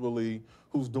individually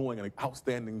who's doing an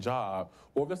outstanding job,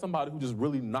 or if there's somebody who just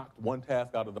really knocked one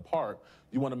task out of the park,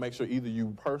 you want to make sure either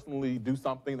you personally do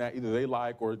something that either they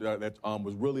like or that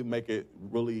was really make it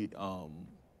really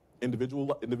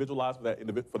individualized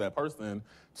for that person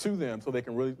to them, so they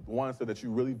can really, one, so that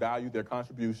you really value their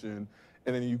contribution.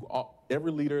 And then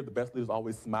every leader, the best leaders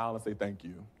always smile and say thank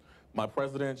you. My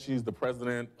president, she's the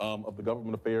president of the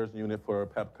government affairs unit for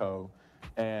Pepco.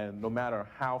 And no matter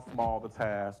how small the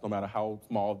task, no matter how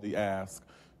small the ask,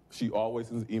 she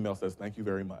always in the email says, thank you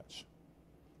very much.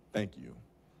 Thank you.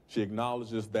 She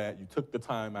acknowledges that you took the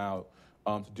time out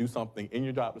to do something in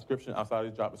your job description, outside of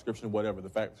your job description, whatever. The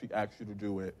fact that she asked you to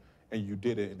do it and you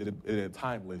did it and did it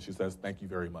timely, she says, thank you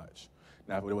very much.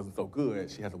 Now, if it wasn't so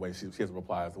good, she has a way, she has a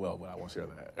reply as well, but I won't share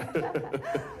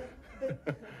that.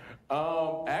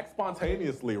 Act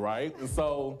spontaneously, right? And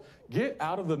so get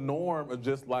out of the norm of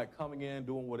just like coming in,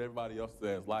 doing what everybody else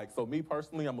says. Like, so me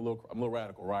personally, I'm a little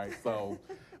radical, right? So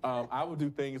I would do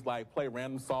things like play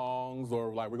random songs,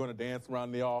 or like we're going to dance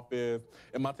around the office,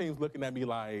 and my team's looking at me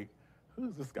like,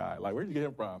 who's this guy? Like, where'd you get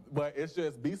him from? But it's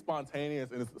just be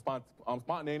spontaneous, and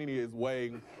spontaneity is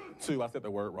way to, I said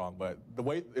the word wrong, but the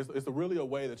way it's really a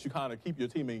way that you kind of keep your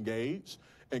team engaged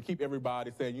and keep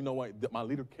everybody saying, you know what, my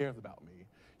leader cares about me.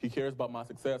 He cares about my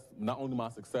success, not only my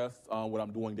success, what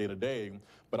I'm doing day to day,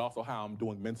 but also how I'm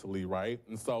doing mentally, right?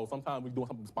 And so sometimes we're doing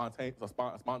something spontaneous,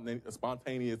 a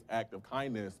spontaneous act of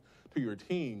kindness to your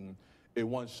team. It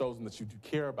shows them that you do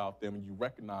care about them and you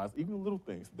recognize even the little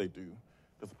things that they do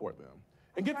to support them.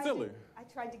 And get silly. I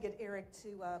tried to get Eric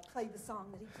to play the song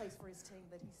that he plays for his team,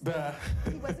 but he said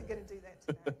he wasn't going to do that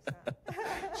today.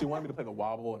 So. She wanted me to play the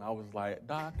wobble, and I was like,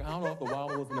 Doc, I don't know if the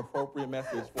wobble was an appropriate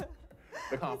message for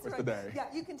the conference today. Yeah,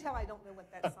 you can tell I don't know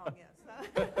what that song is.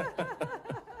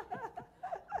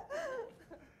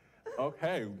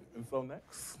 Okay, and so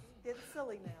next. It's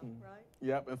silly now, right?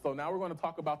 Yep, and so now we're going to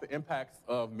talk about the impacts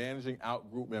of managing out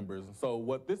group members. And so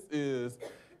what this is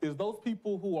those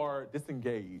people who are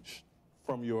disengaged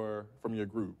from your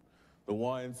group. The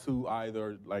ones who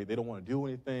either, like, they don't want to do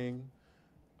anything,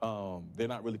 they're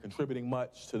not really contributing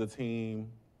much to the team.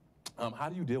 How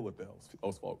do you deal with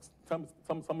those folks? Tell me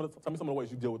some of the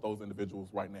ways you deal with those individuals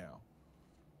right now.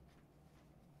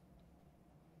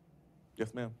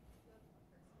 Yes, ma'am.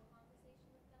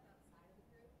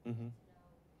 Mm-hmm. to know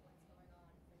what's going on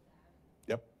with them.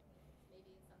 Yep. Maybe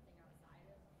it's something outside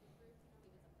of the group, maybe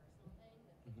it's a personal thing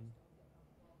that they Mhm. just don't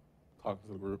feel comfortable Talking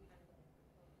to the group. kind of with.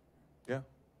 Yeah.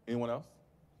 Anyone else?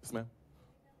 Yes, ma'am.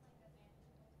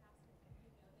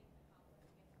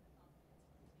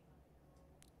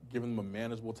 Giving them a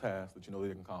manageable task that you know they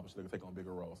can accomplish, they can take on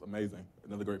bigger roles. Amazing.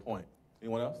 Another great point.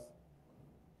 Anyone else?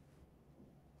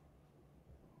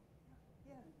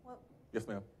 Yeah, well, Yes,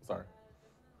 ma'am. Sorry. Definitely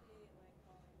like calling them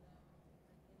like into discussions, allowing them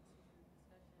to make more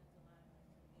contributions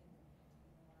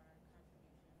and allowing them to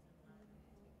take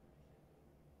ownership of part of the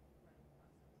process.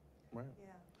 Right.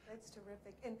 yeah, that's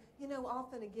terrific. And, you know,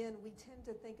 often, again, we tend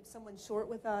to think if someone's short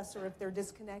with us or if they're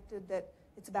disconnected that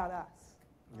it's about us.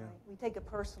 Yeah. Right? We take it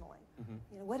personally. Mhm.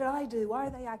 You know, what did I do? Why are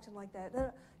they acting like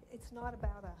that? It's not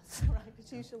about us, right?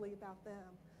 It's usually about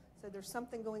them. So there's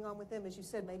something going on with them. As you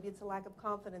said, maybe it's a lack of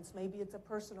confidence. Maybe it's a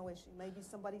personal issue. Maybe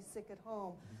somebody's sick at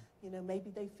home. You know, maybe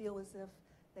they feel as if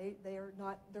they're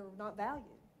not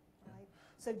valued, right?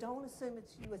 So don't assume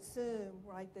it's you. Assume,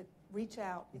 right, that reach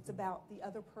out. It's about the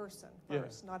other person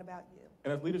first, not about you.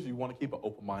 And as leaders, you want to keep an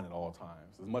open mind at all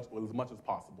times, as much as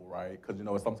possible, right? Because you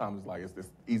know sometimes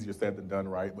it's easier said than done,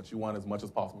 right? But you want as much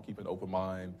as possible keep an open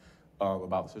mind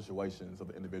about the situations of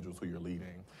the individuals who you're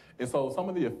leading. And so some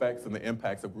of the effects and the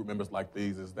impacts of group members like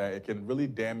these is that it can really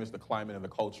damage the climate and the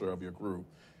culture of your group.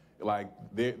 Like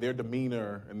their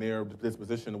demeanor and their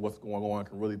disposition of what's going on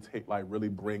can really really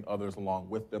bring others along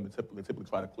with them. They typically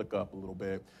try to click up a little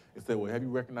bit and say, well, have you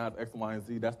recognized X, Y, and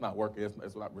Z? That's not working.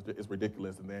 It's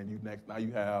ridiculous. And then now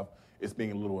you have it's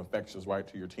being a little infectious, right,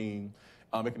 to your team.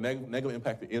 It can negatively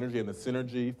impact the energy and the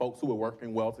synergy. Folks who were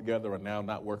working well together are now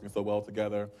not working so well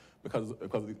together because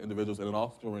of these individuals, and it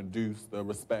also reduce the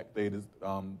respect they deserve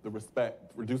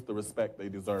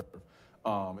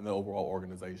in the overall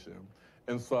organization.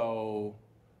 And so,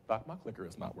 Doc, my clicker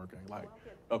is not working.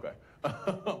 Okay.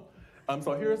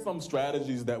 So here are some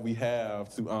strategies that we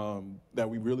have to that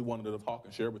we really wanted to talk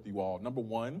and share with you all. Number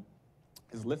one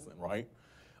is listen, right?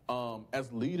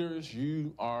 As leaders,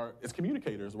 as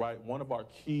communicators, right? One of our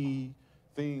key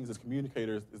things as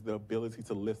communicators is the ability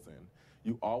to listen.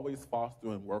 You always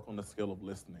foster and work on the skill of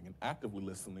listening and actively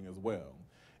listening as well.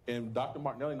 And Dr.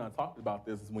 Martinelli and I talked about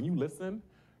this, is when you listen,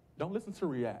 don't listen to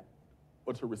react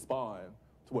or to respond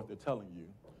to what they're telling you.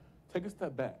 Take a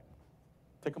step back.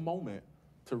 Take a moment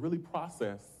to really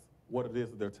process what it is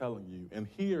that they're telling you and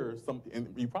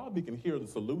and you probably can hear the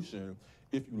solution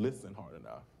if you listen hard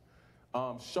enough.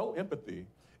 Show empathy.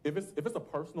 If it's a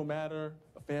personal matter,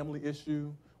 a family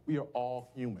issue, we are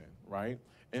all human, right?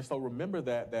 And so remember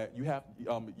that you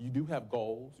do have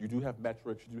goals, you do have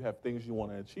metrics, you do have things you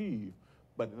want to achieve,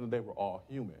 but at the end of the day, we're all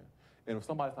human. And if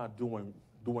somebody's not doing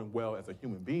well as a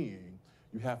human being,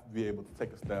 you have to be able to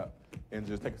take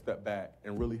a step back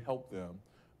and really help them.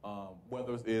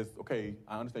 Whether it's, okay,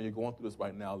 I understand you're going through this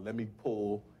right now, let me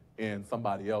pull in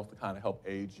somebody else to kind of help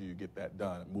aid you get that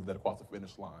done, move that across the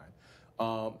finish line.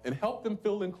 And help them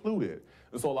feel included.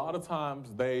 And so a lot of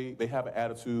times they have an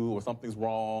attitude or something's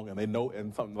wrong, and they know,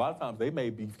 and a lot of times they may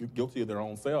be guilty of their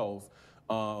own selves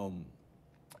of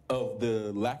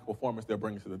the lack of performance they're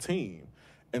bringing to the team.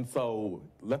 And so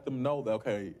let them know that,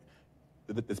 okay,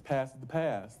 this past is the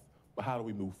past, but how do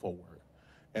we move forward?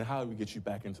 And how do we get you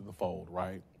back into the fold,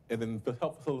 right? And then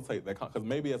help facilitate that, because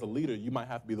maybe as a leader, you might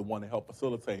have to be the one to help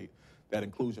facilitate that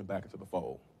inclusion back into the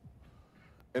fold.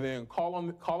 And then call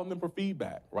on them for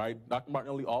feedback, right? Dr.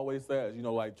 Martinelli always says,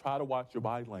 try to watch their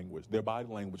body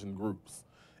language in groups,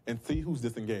 and see who's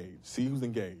disengaged, see who's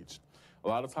engaged. A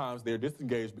lot of times they're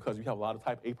disengaged because you have a lot of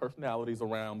type A personalities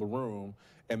around the room,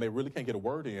 and they really can't get a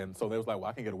word in. So they was like, well,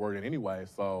 I can't get a word in anyway,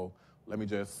 so let me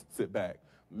just sit back.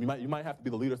 You might have to be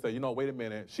the leader, say, wait a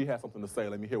minute, she has something to say,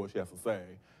 let me hear what she has to say,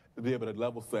 to be able to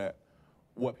level set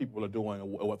what people are doing and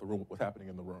what's happening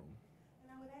in the room.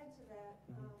 And I would add to that,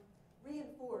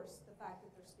 reinforce the fact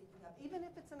that they're speaking up, even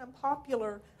if it's an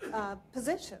unpopular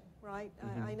position, right?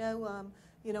 Mm-hmm. I know,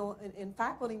 in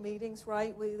faculty meetings,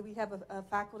 right, we have a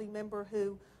faculty member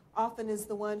who often is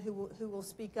the one who will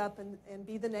speak up and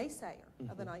be the naysayer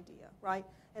of an idea, right?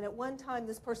 And at one time,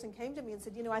 this person came to me and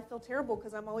said, I feel terrible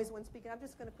because I'm always one speaking. I'm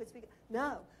just going to quit speaking.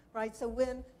 No, right? So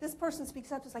when this person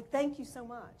speaks up, it's like, thank you so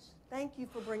much. Thank you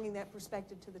for bringing that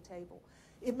perspective to the table.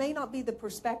 It may not be the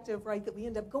perspective, right, that we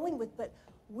end up going with, but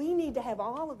we need to have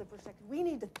all of the perspective. We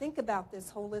need to think about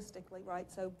this holistically, right?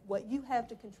 So what you have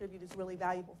to contribute is really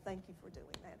valuable. Thank you for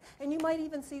doing that. And you might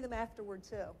even see them afterward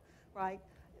too, right?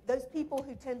 Those people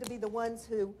who tend to be the ones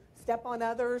who step on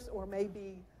others, or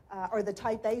maybe are the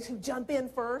type A's who jump in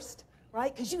first,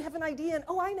 right? Because you have an idea and,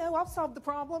 I know, I'll solve the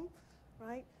problem,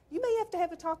 right? You may have to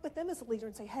have a talk with them as a leader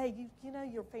and say, hey, you know,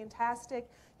 you're fantastic.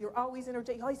 You're always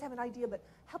energetic. You always have an idea, but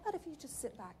how about if you just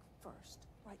sit back first,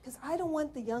 right? Because I don't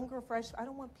want the younger, fresh, I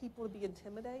don't want people to be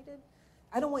intimidated.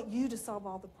 I don't want you to solve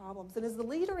all the problems. And as the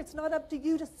leader, it's not up to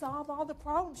you to solve all the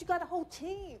problems. You got a whole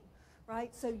team,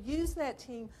 right? So use that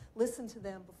team, listen to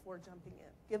them before jumping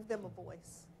in. Give them a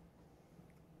voice.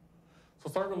 So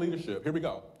servant leadership, here we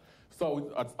go.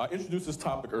 So I introduced this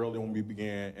topic earlier when we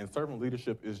began, and servant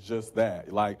leadership is just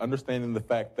that, like understanding the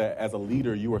fact that as a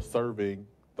leader, you are serving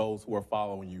those who are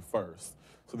following you first.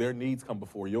 So their needs come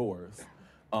before yours.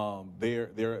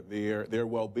 Their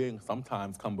well-being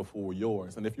sometimes come before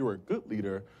yours. And if you're a good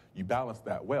leader, you balance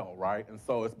that well, right? And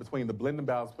so it's between the blend and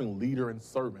balance between leader and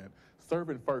servant.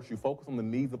 Servant first, you focus on the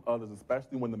needs of others,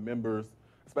 especially when the members,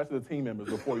 especially the team members,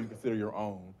 before you consider your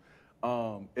own.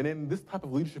 And then this type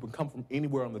of leadership can come from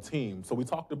anywhere on the team. So we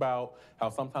talked about how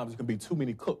sometimes there can be too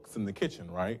many cooks in the kitchen,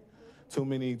 right? Too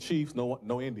many chiefs,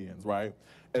 no Indians, right?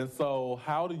 And so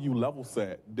how do you level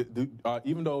set?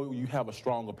 Even though you have a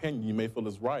strong opinion you may feel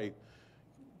is right,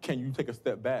 can you take a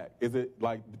step back? Is it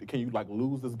like, can you like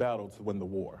lose this battle to win the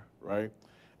war, right?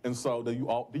 And so do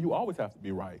you always have to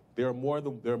be right? There are more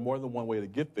than one way to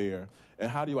get there. And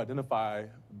how do you identify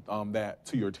that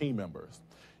to your team members?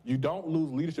 You don't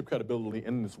lose leadership credibility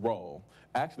in this role.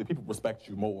 Actually, people respect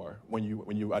you more when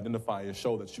you identify and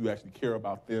show that you actually care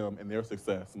about them and their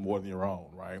success more than your own,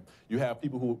 right? You have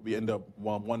people who end up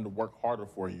wanting to work harder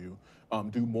for you,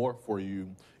 do more for you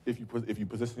if you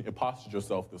position and posture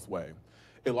yourself this way.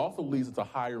 It also leads to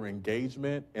higher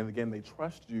engagement, and again, they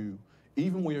trust you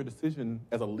even when your decision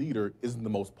as a leader isn't the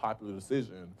most popular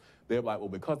decision. They're like, well,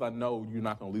 because I know you're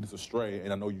not going to lead us astray,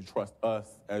 and I know you trust us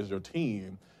as your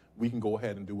team, we can go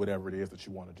ahead and do whatever it is that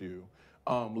you want to do.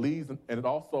 Leads, and it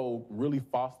also really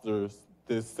fosters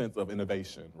this sense of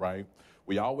innovation, right?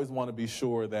 We always want to be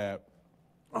sure that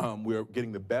we're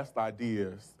getting the best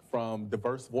ideas from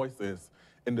diverse voices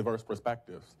and diverse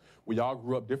perspectives. We all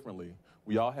grew up differently.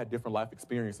 We all had different life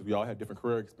experiences. We all had different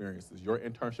career experiences. Your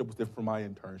internship was different from my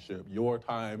internship. Your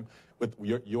time with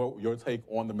your take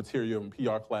on the material in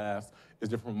PR class is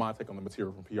different from my take on the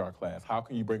material from PR class. How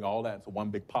can you bring all that into one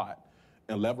big pot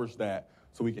and leverage that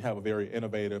so we can have a very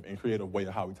innovative and creative way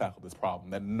of how we tackle this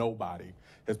problem that nobody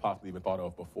has possibly even thought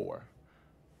of before?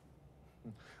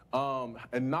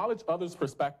 Acknowledge others'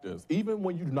 perspectives, even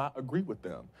when you do not agree with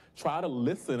them. Try to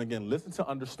listen to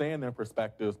understand their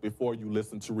perspectives before you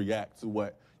listen to react to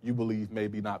what you believe may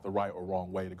be not the right or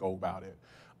wrong way to go about it.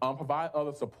 Provide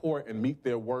other support and meet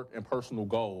their work and personal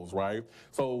goals, right?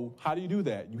 So how do you do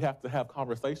that? You have to have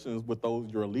conversations with those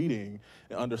you're leading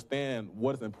and understand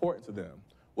what is important to them,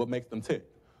 what makes them tick.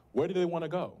 Where do they want to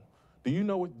go? Do you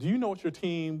know what your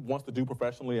team wants to do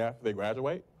professionally after they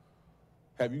graduate?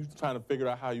 Have you trying to figure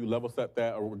out how you level set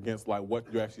that or against like what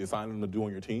you're actually assigning them to do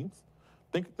on your teams?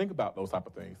 Think about those type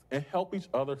of things and help each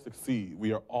other succeed.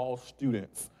 We are all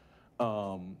students.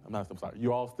 I'm sorry.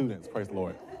 You're all students. Praise the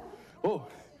Lord. Oh,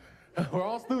 we're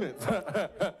all students.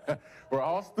 We're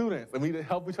all students, and we need to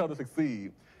help each other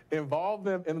succeed. Involve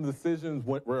them in the decisions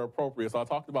where appropriate. So I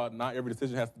talked about not every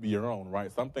decision has to be your own,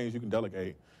 right? Some things you can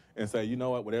delegate and say, you know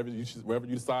what, whatever you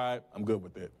decide, I'm good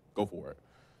with it. Go for it.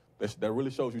 That really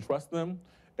shows you trust them,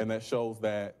 and that shows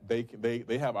that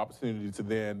they have opportunity to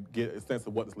then get a sense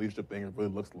of what this leadership thing really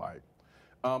looks like.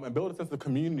 And build a sense of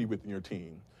community within your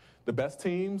team. The best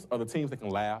teams are the teams that can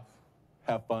laugh,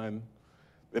 have fun.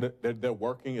 They're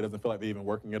working. It doesn't feel like they're even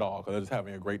working at all because they're just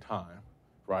having a great time,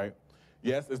 right?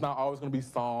 Yes, it's not always going to be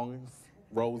songs,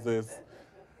 roses.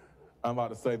 I'm about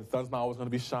to say the sun's not always going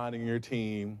to be shining in your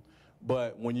team.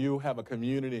 But when you have a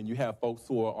community and you have folks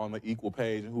who are on the equal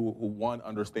page and who one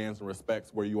understands and respects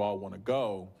where you all want to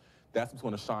go, that's what's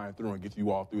going to shine through and get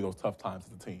you all through those tough times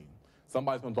as a team.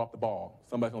 Somebody's going to drop the ball.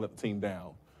 Somebody's going to let the team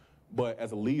down. But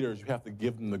as a leader, you have to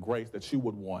give them the grace that you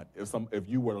would want if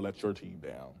you were to let your team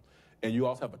down. And you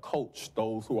also have to coach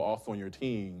those who are also on your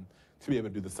team to be able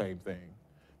to do the same thing.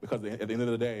 Because at the end of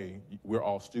the day, we're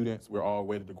all students. We're all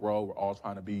ready to grow. We're all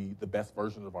trying to be the best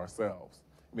version of ourselves.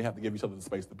 We have to give each other the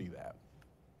space to be that.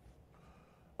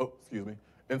 Oh, excuse me.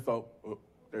 And so,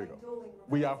 there you go.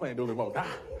 We are playing dueling mode.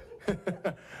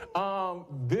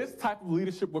 This type of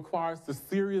leadership requires a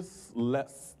serious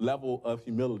level of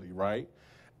humility, right?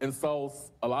 And so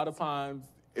a lot of times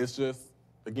it's just,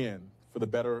 again, for the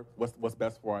better, what's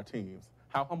best for our teams.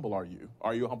 How humble are you?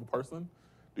 Are you a humble person?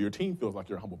 Do your team feels like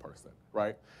you're a humble person,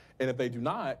 right? And if they do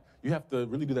not, you have to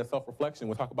really do that self-reflection.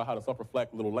 We'll talk about how to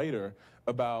self-reflect a little later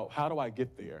about how do I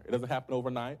get there? It doesn't happen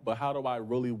overnight, but how do I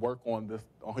really work on this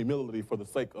on humility for the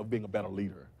sake of being a better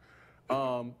leader?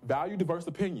 Value diverse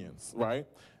opinions, right?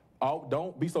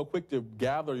 Don't be so quick to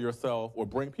gather yourself or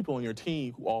bring people on your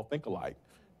team who all think alike.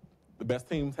 The best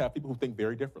teams have people who think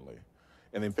very differently,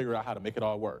 and then figure out how to make it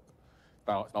all work.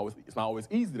 Now, it's not always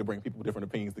easy to bring people with different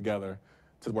opinions together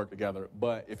to work together,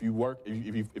 but if you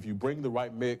bring the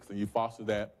right mix and you foster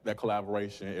that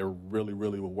collaboration, it really,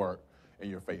 really will work in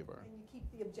your favor. And you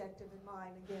keep the objective in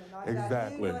mind, again, not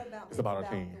Exactly. about you, not about me, It's about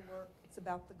our team. the work, it's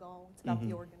about the goal, it's about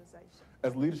the organization.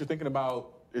 As leaders, you're thinking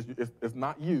about, it's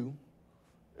not you,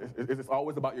 it's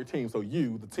always about your team. So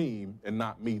you, the team, and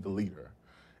not me, the leader.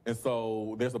 And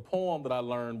so there's a poem that I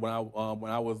learned when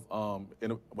I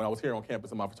was here on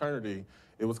campus in my fraternity.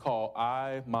 It was called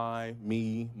I, my,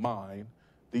 me, mine.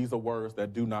 These are words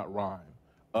that do not rhyme.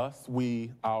 Us,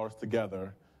 we, ours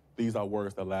together. These are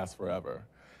words that last forever.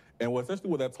 And essentially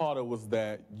what that taught us was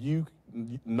that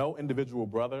no individual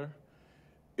brother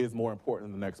is more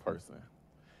important than the next person.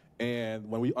 And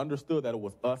when we understood that it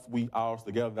was us, we, ours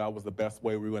together, that was the best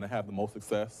way we were going to have the most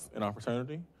success in our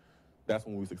fraternity, that's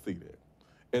when we succeeded.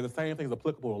 And the same thing is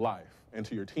applicable to life and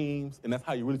to your teams, and that's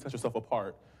how you really set yourself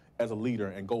apart as a leader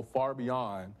and go far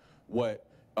beyond what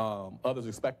others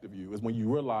expect of you, is when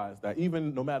you realize that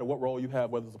even no matter what role you have,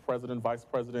 whether it's a president, vice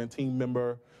president, team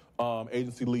member,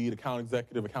 agency lead, account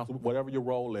executive, whatever your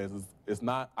role is, it's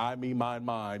not I, me, mine,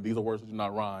 mine. These are words that do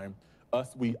not rhyme.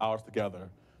 Us, we, ours together.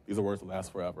 These are words that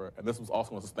last forever. And this was also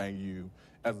going to sustain you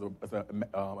as an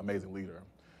amazing leader.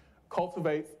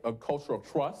 Cultivates a culture of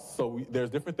trust. So there's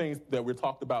different things that we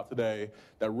talked about today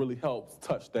that really helps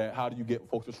touch that. How do you get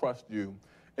folks to trust you?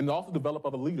 And also develop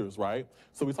other leaders, right?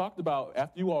 So we talked about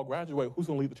after you all graduate, who's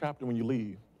going to lead the chapter when you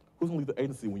leave? Who's going to lead the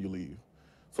agency when you leave?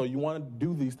 So you want to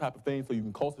do these type of things so you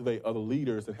can cultivate other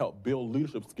leaders and help build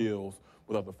leadership skills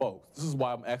with other folks. This is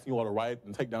why I'm asking you all to write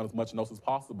and take down as much notes as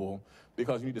possible,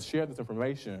 because you need to share this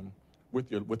information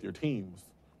with your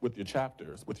teams, with your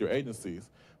chapters, with your agencies,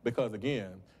 because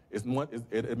again,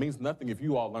 it means nothing if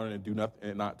you all learn and do nothing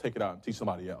and not take it out and teach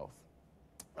somebody else.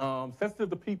 Sensitive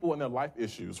to people and their life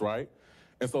issues, right?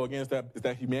 And so again, it's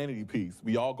that humanity piece.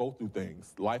 We all go through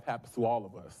things. Life happens to all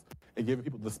of us. And giving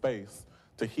people the space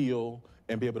to heal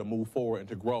and be able to move forward and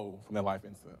to grow from their life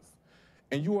incidents.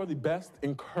 And you are the best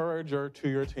encourager to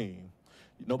your team.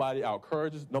 Nobody out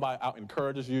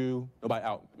encourages you, nobody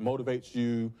out motivates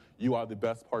you. You are the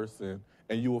best person.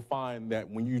 And you will find that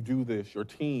when you do this, your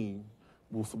team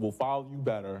will follow you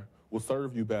better, will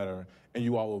serve you better, and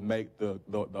you all will make the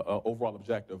overall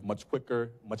objective much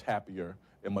quicker, much happier,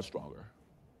 and much stronger.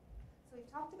 So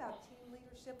we've talked about team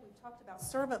leadership, we've talked about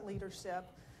servant leadership.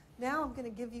 Now I'm going to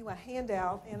give you a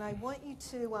handout, and I want you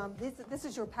to, this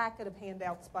is your packet of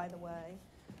handouts, by the way,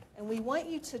 and we want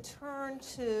you to turn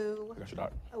to... I got your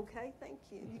doc. Okay, thank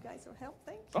you. You guys will help?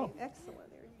 Thank you. Oh.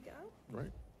 Excellent. There you go.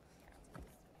 Right.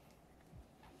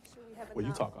 Sure we have Well, you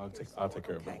enough. talk. Here's I'll some take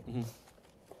care more. of it. Okay.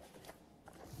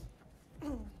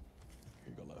 Here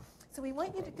you go, love. So we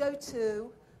want you to go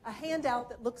to a handout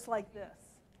that looks like this.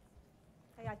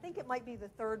 Okay, I think it might be the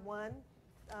third one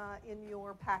in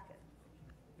your packet.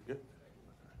 You good?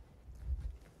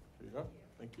 Here you go.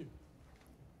 Thank you. You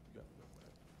got it.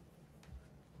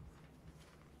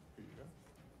 Here you go.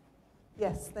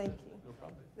 Yes, thank you. No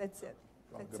problem. That's it.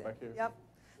 You want That's to it. go back here? Yep.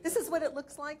 This is what it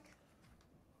looks like.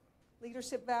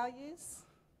 Leadership values.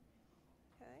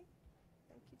 Okay.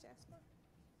 Thank you, Jasper.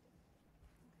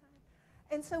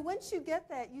 Okay. And so once you get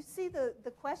that, you see the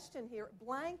question here.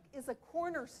 Blank is a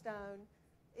cornerstone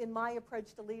in my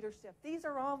approach to leadership. These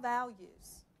are all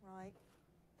values, right?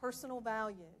 Personal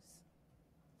values.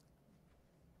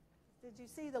 Did you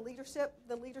see the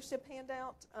leadership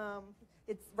handout?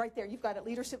 It's right there. You've got it,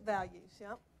 leadership values,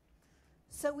 yep.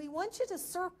 So we want you to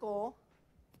circle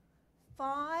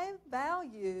 5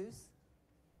 values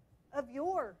of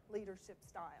your leadership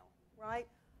style, right?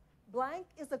 Blank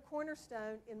is a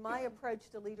cornerstone in my approach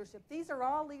to leadership. These are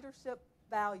all leadership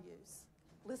values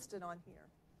listed on here.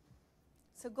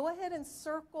 So go ahead and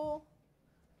circle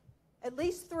at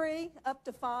least 3 up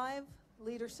to 5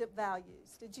 leadership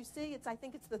values. Did you see? I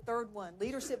think it's the third one.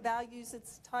 Leadership values,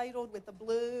 it's titled with the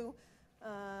blue.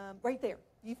 Right there.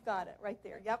 You've got it right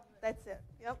there. Yep, that's it.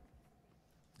 Yep.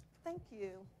 Thank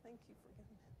you. Thank you for getting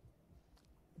that.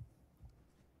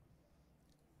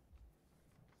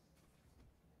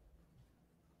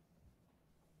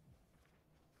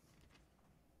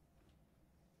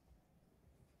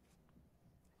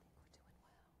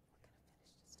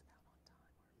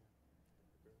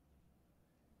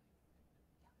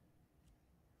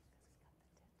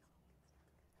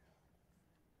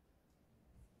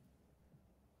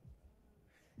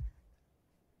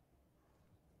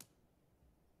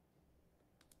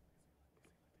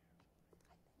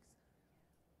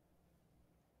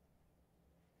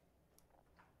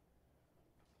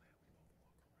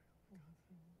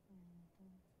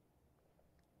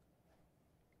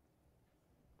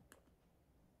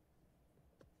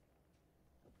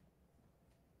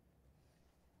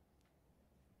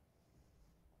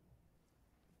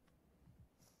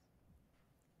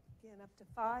 Again, up to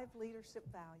 5 leadership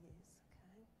values.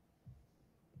 Okay.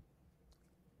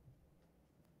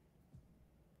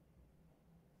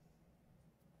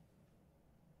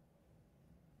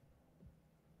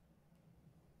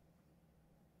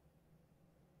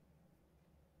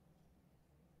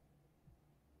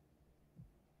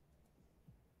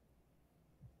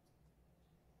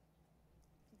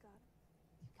 You got it?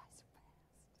 You guys are fast.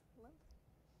 I love it.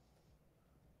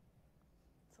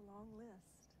 It's a long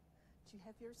list. Do you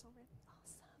have yours already?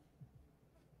 Awesome. You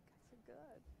guys are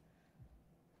good.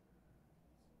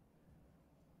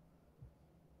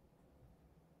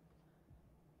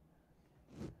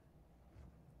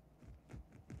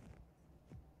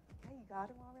 Okay, you got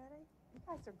them already? You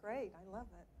guys are great. I love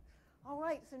it. All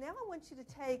right, so now I want you to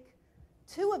take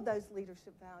 2 of those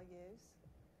leadership values,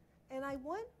 and I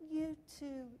want you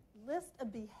to list a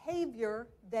behavior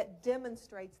that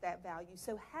demonstrates that value.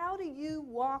 So how do you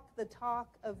walk the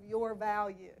talk of your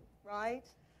value, right?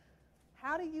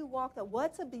 How do you walk the,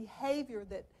 what's a behavior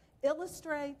that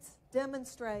illustrates,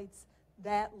 demonstrates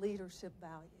that leadership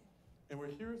value? And we're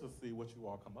here to see what you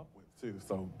all come up with, too.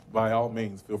 So by all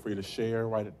means, feel free to share,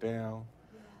 write it down.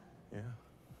 Yeah.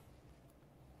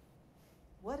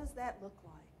 What does that look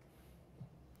like?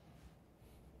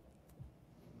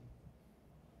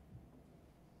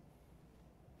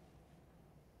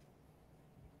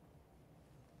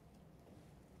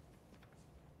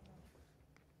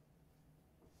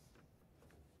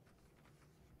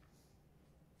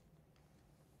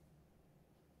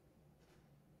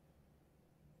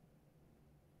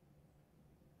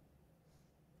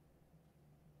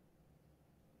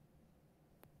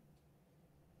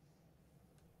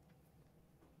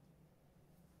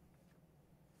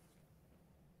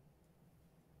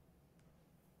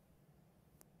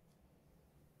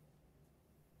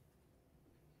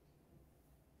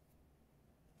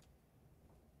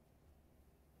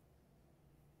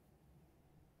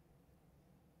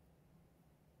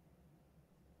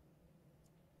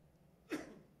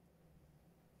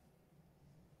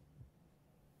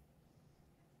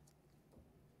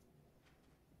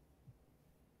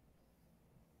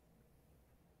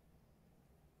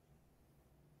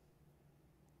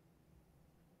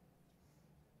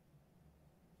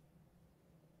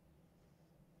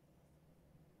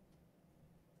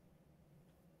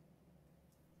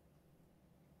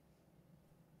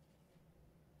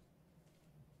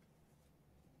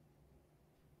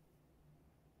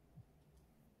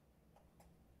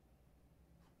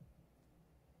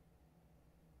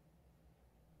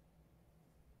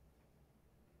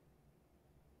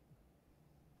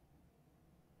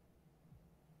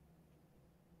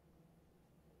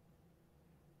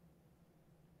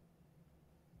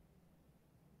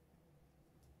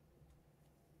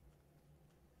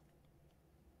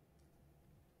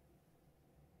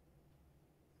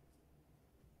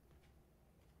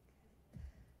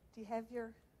 Do you have your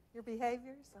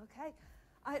behaviors? Okay.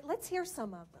 All right, let's hear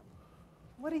some of them.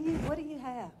 What do you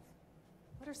have?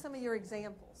 What are some of your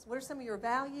examples? What are some of your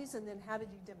values, and then how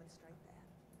did you demonstrate that?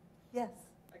 Yes?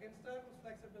 I can start with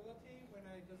flexibility. When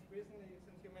I just recently,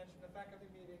 since you mentioned the faculty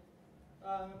meeting,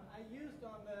 I used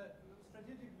on the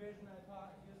strategic vision,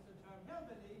 used the term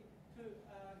hillbilly to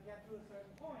get to a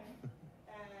certain point.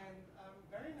 And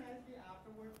very nicely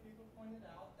afterwards, people pointed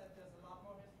out that there's a lot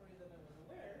more history than I was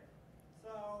aware.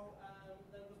 So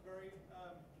that was very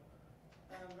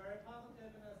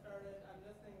positive, and I'm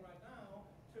listening right now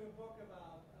to a book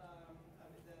about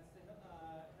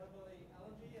that's hillbilly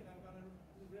elegy, and I'm going to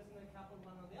listen to a couple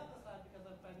one on the other side,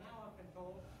 because by now I've been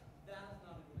told that is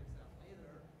not a good example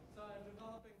either. So I'm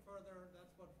developing further.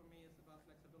 That's what for me is about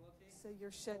flexibility. So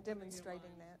you're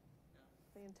demonstrating that.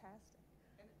 Yeah. Fantastic.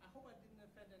 And I hope I didn't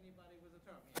offend anybody with the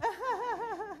term.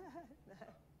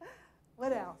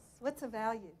 What else? What's a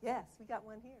value? Yes, we got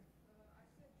one here. I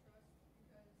said trust because if you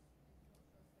don't trust that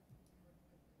you can work with, it's very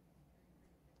difficult.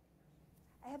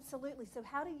 Absolutely. So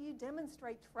how do you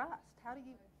demonstrate trust? How do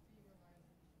you? Be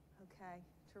reliable. Okay,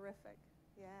 terrific.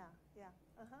 Yeah.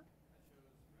 Uh-huh. I chose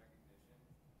recognition,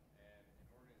 and in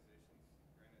organizations,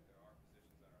 granted there are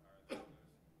positions that are higher than others,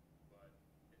 but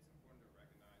it's important to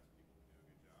recognize people who do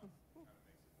a good job. It kind of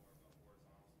makes it more of a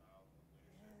horizontal style of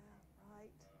leadership. Yeah,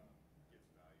 right. Gives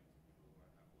value to people who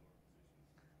have lower positions.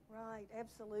 Right,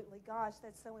 absolutely. Gosh,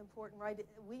 that's so important, right?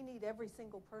 We need every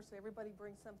single person. Everybody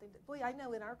brings something. Boy, I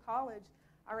know in our college,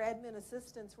 our admin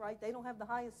assistants, right? They don't have the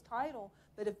highest title,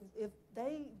 but if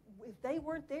they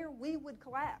weren't there, we would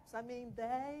collapse. I mean,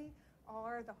 they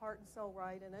are the heart and soul,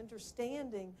 right? And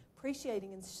understanding,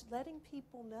 appreciating, and letting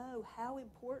people know how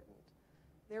important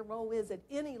their role is at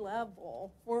any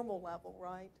level, formal level,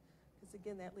 right? Because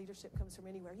again, that leadership comes from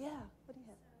anywhere. Yeah, what do you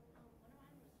have? So one of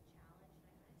mine was challenge,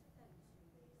 and I kind of took that in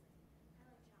two ways. Kind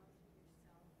of like challenging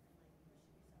yourself and like pushing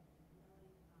yourself,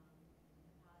 knowing the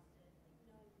positive, like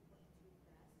knowing what you do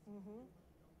best and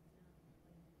what you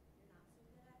don't, you're not so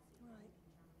good at, so you Right.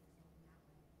 can challenge yourself in that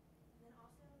way. And then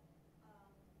also,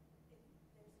 if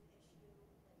there's an issue,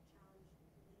 like challenge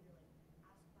the leader, like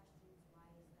ask questions. Why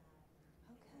is that?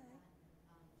 Things like Okay. that, to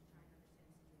try and understand the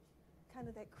situation better. Kind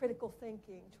of that critical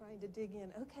thinking, trying to dig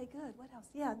in. Okay, good. What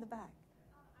else? Yeah, in the back.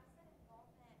 I said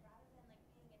involvement rather than like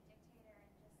being a dictator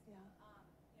and just Yeah.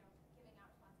 Giving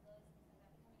out responsibilities and things like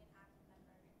that. Becoming an active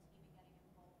member of your team and getting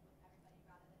involved with everybody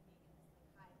rather than being in this like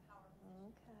high power position.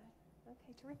 Okay.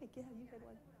 Okay, terrific. Yeah, you had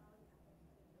one.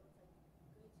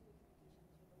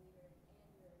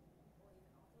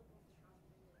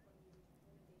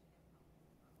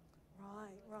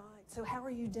 Right, right. So how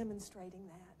are you demonstrating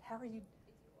that? How are you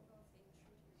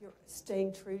you're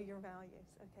staying true to your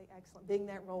values? Okay, excellent. Being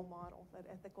that role model, that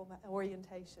ethical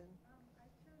orientation. I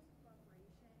chose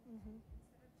cooperation. Mhm.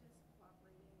 Instead of just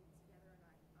cooperating together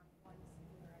on one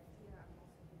singular idea, I'm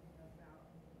also thinking about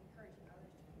encouraging others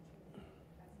to contribute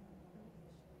as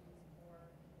initiatives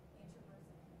for introverts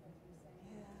and people, like you were saying,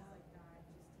 Yeah. things like that.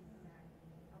 Just taking that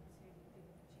opportunity to give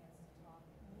them a chance to talk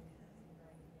and their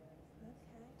ideas.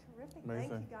 Okay, terrific. Amazing.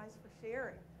 Thank you guys for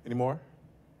sharing. Any more?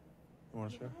 You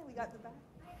want to share? Yeah, we got in the back.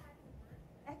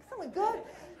 Excellent, good.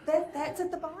 That's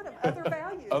at the bottom. Other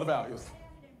values. Other values.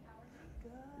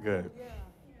 Good. Good. Yeah.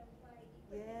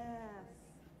 Yes.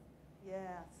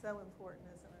 Yeah, so important,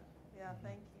 isn't it? Yeah,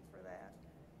 thank you for that.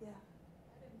 Yeah.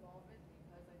 I had involvement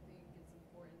because I think it's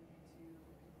important to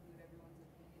include everyone's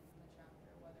opinions in the chapter,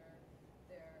 whether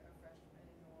they're a freshman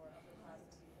or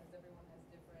upperclassmen, because everyone has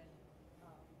different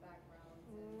backgrounds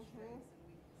and strengths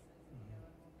and weaknesses, and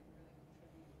everyone can really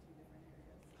contribute to different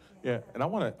areas. Yeah, and I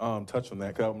want to touch on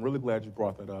that because I'm really glad you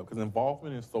brought that up because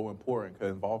involvement is so important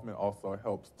because involvement also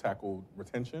helps tackle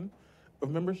retention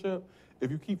of membership. If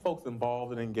you keep folks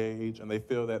involved and engaged and they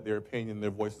feel that their opinion,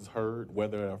 their voice is heard,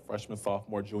 whether they're a freshman,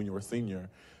 sophomore, junior, or senior,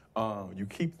 you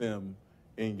keep them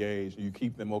engaged. You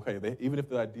keep them okay. Even if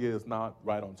the idea is not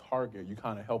right on target, you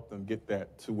kind of help them get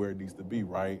that to where it needs to be,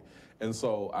 right? And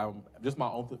so just my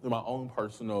own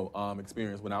personal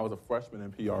experience when I was a freshman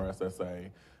in PRSSA,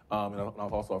 and I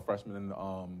was also a freshman in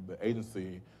the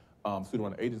agency,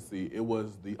 student-run agency. It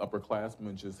was the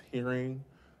upperclassmen just hearing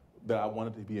that I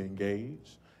wanted to be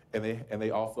engaged, and they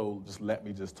also just let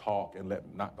me just talk and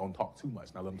don't talk too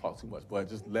much, not let them talk too much, but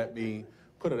just let me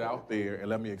put it out there and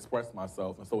let me express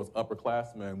myself. And so as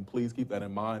upperclassmen, please keep that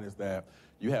in mind, is that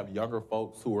you have younger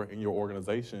folks who are in your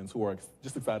organizations who are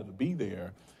just excited to be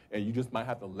there, and you just might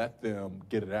have to let them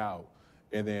get it out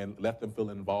and then let them feel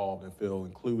involved and feel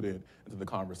included into the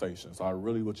conversation. So I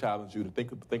really would challenge you to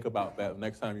think about that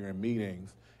next time you're in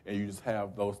meetings and you just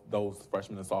have those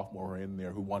freshmen and sophomores who are in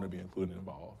there who want to be included and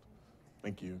involved.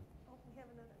 Thank you. Oh, we have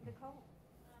another. Nicole.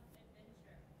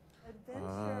 Adventure.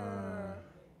 Adventure.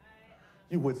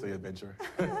 You would say adventure.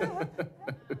 Just always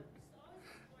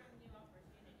exploring new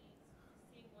opportunities,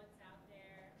 seeing what's out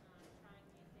there, trying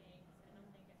new things. I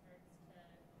don't think it hurts to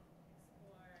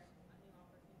explore new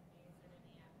opportunities in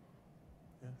any avenue.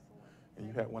 Yeah. And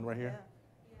you had one right here?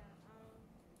 Yeah.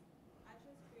 I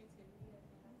chose creativity. I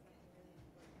think that's like a really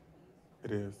important piece.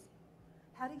 It is.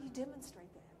 How do you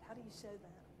demonstrate that? How do you show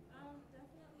that?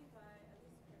 Definitely by at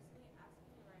least personally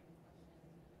asking the right questions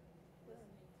and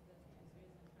listening to those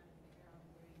answers and trying to figure out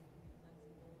where you can be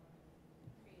flexible and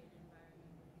create an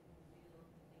environment where people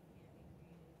feel that they can be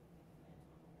creative and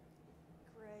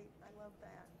autonomous. Great. I love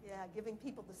that. Yeah, giving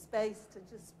people the space to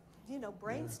just,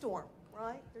 brainstorm,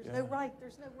 right? There's no Yeah. right,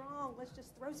 there's no wrong. Let's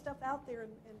just throw stuff out there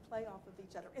and play off of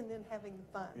each other and then having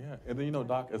fun. Yeah, and then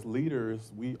Doc, as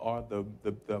leaders, we are the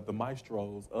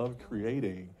maestros of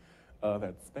creating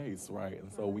that space, right?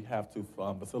 And so we have to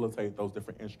facilitate those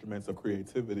different instruments of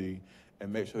creativity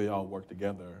and make sure they all work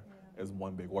together as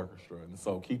one big orchestra. And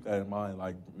so keep that in mind.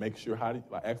 Like, make sure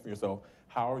asking yourself,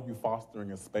 how are you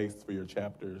fostering a space for your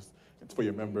chapters, for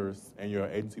your members and your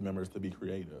agency members to be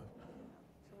creative?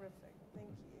 Terrific. Thank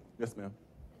you. Yes, ma'am.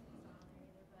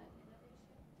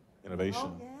 Innovation.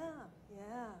 Oh,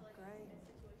 yeah, great.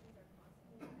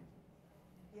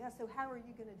 Yeah, so how are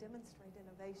you going to demonstrate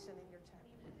innovation in your chapter?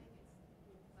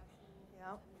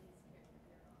 Yeah.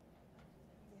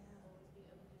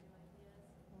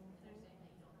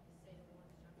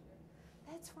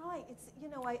 That's right. It's,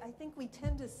 I think we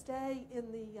tend to stay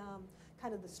in the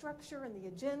kind of the structure and the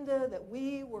agenda that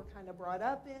we were kind of brought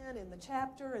up in the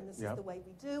chapter, and this is the way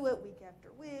we do it week after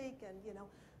week, and,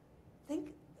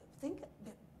 think a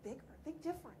bit bigger, think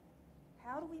different.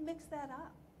 How do we mix that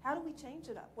up? How do we change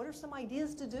it up? What are some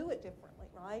ideas to do it differently,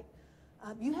 right?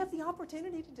 You have the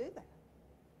opportunity to do that.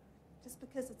 Just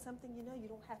because it's something you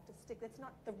don't have to stick. That's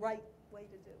not the right way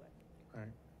to do it. Right.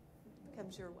 It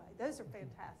becomes your way. Those are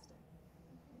fantastic.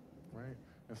 Right.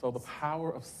 And so the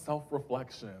power of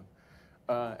self-reflection.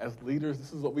 As leaders,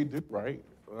 this is what we do, right?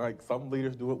 Like, some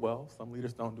leaders do it well, some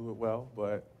leaders don't do it well,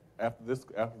 but after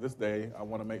this day, I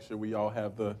want to make sure we all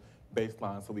have the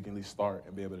baseline so we can at least start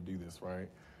and be able to do this, right?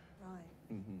 Right.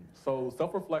 Mm-hmm. So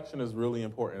self-reflection is really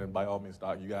important, and by all means,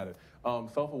 Doc, you got it.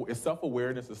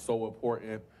 Self-awareness is so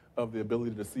important, of the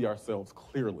ability to see ourselves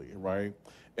clearly, right?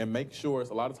 And make sure,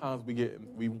 a lot of times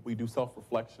we do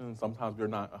self-reflection, sometimes we're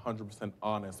not 100%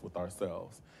 honest with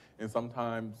ourselves. And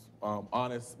sometimes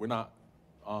we're not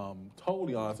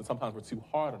totally honest, and sometimes we're too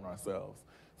hard on ourselves.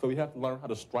 So we have to learn how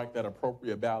to strike that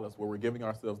appropriate balance where we're giving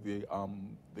ourselves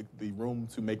the room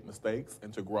to make mistakes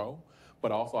and to grow,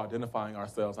 but also identifying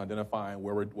ourselves, identifying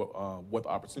what the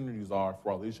opportunities are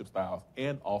for our leadership styles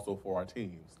and also for our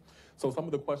teams. So some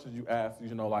of the questions you asked,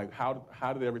 like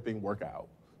how did everything work out?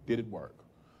 Did it work?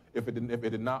 If it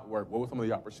did not work, what were some of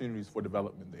the opportunities for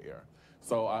development there?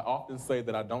 So I often say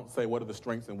that I don't say what are the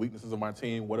strengths and weaknesses of my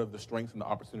team, what are the strengths and the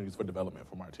opportunities for development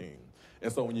for my team.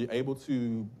 And so when you're able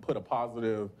to put a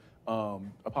positive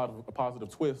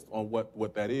twist on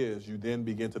what that is, you then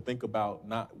begin to think about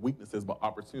not weaknesses but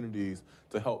opportunities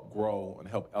to help grow and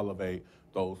help elevate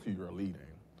those who you're leading.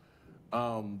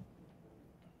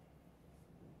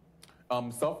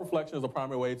 Self-reflection is a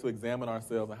primary way to examine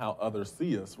ourselves and how others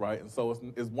see us, right? And so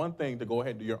it's one thing to go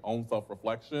ahead and do your own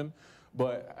self-reflection,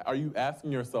 but are you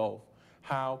asking yourself,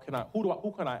 who can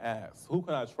I ask? Who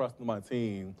can I trust in my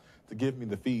team to give me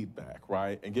the feedback,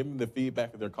 right? And give me the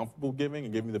feedback that they're comfortable giving,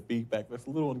 and give me the feedback that's a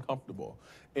little uncomfortable.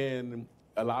 And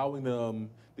allowing them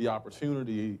the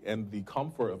opportunity and the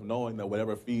comfort of knowing that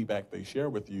whatever feedback they share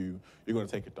with you, you're going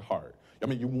to take it to heart. I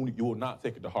mean, you will not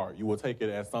take it to heart. You will take it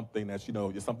as something that,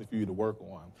 is something for you to work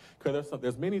on. Because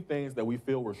there's many things that we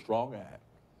feel we're strong at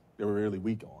that we're really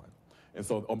weak on. And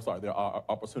so, there are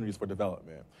opportunities for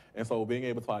development. And so being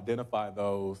able to identify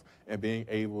those and being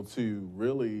able to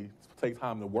really take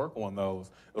time to work on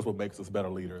those is what makes us better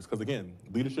leaders. Because again,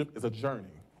 leadership is a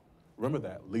journey. Remember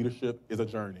that. Leadership is a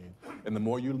journey. And the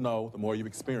more you know, the more you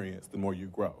experience, the more you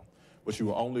grow. But you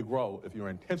will only grow if you're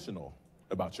intentional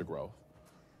about your growth.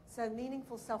 So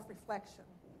meaningful self-reflection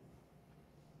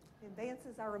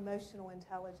advances our emotional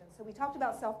intelligence. So we talked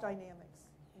about self-dynamics,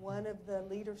 one of the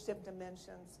leadership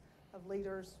dimensions of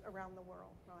leaders around the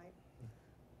world, right?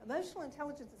 Emotional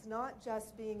intelligence is not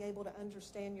just being able to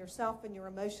understand yourself and your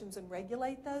emotions and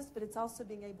regulate those, but it's also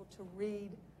being able to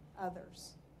read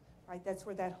others, right? That's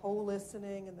where that whole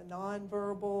listening and the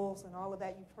nonverbals and all of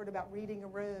that, you've heard about reading a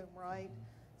room, right?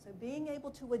 So being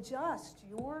able to adjust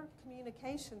your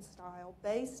communication style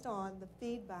based on the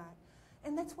feedback.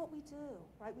 And that's what we do,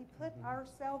 right? We put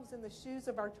ourselves in the shoes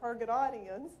of our target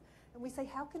audience, and we say,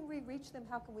 how can we reach them?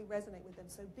 How can we resonate with them?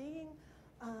 So being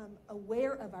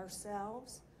aware of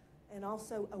ourselves and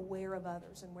also aware of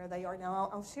others and where they are. Now,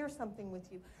 I'll share something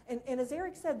with you. And as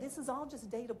Eric said, this is all just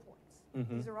data points.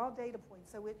 Mm-hmm. These are all data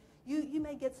points. So you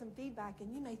may get some feedback,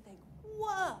 and you may think,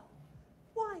 whoa,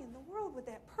 why in the world would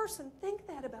that person think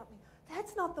that about me?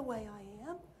 That's not the way I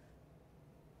am.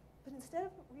 But instead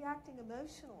of reacting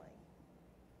emotionally,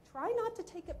 try not to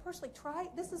take it personally.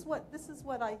 This is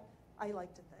what I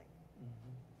like to think.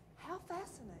 Mm-hmm. How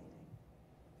fascinating.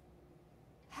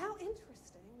 How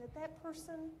interesting that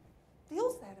person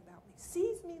feels that about me,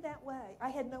 sees me that way. I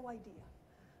had no idea,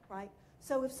 right?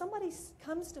 So if somebody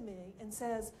comes to me and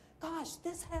says, gosh,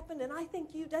 this happened, and I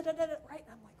think you da-da-da-da, right?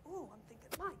 And I'm like, oh, I'm thinking,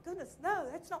 my goodness, no,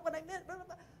 that's not what I meant, blah, blah,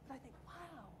 blah. But I think,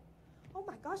 wow, oh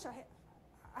my gosh,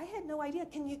 I had no idea.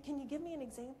 Can you give me an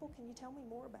example? Can you tell me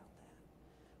more about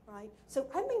that, right? So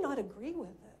I may not agree with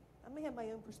it. I may have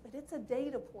my own perspective. It's a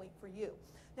data point for you.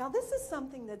 Now, this is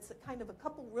something that's kind of a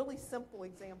couple really simple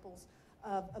examples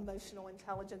of emotional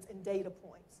intelligence and data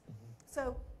points. Mm-hmm.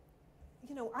 So,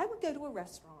 I would go to a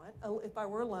restaurant if I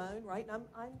were alone, right? And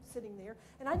I'm sitting there,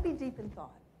 and I'd be deep in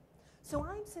thought. So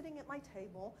I'm sitting at my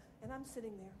table, and I'm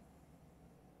sitting there.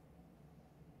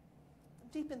 I'm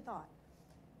deep in thought.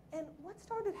 And what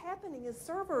started happening is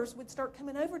servers would start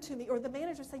coming over to me, or the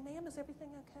manager would say, ma'am, is everything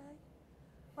okay?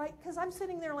 Right? Because I'm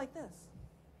sitting there like this.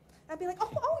 I'd be like,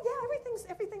 oh yeah,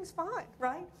 everything's fine,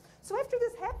 right? So after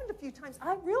this happened a few times,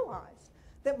 I realized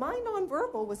that my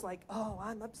nonverbal was like, oh,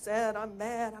 I'm upset, I'm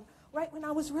mad, right, when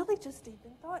I was really just deep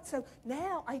in thought. So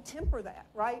now I temper that,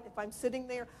 right? If I'm sitting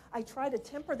there, I try to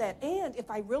temper that. And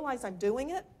if I realize I'm doing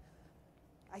it,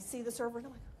 I see the server and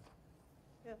I'm like,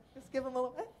 yeah, just give them a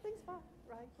little, things fine,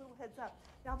 right? Little heads up.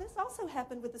 Now, this also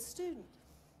happened with a student.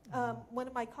 One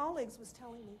of my colleagues was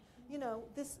telling me,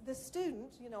 this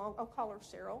student, I'll call her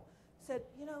Cheryl, said,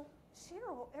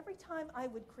 Cheryl, every time I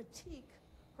would critique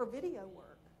her video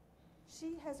work,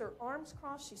 she has her arms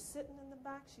crossed, she's sitting in the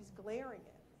back, she's glaring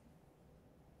at me.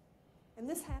 And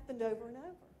this happened over and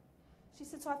over. She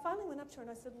said, so I finally went up to her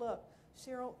and I said, look,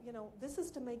 Cheryl, this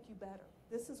is to make you better.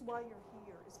 This is why you're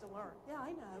here, is to learn. Yeah,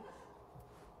 I know.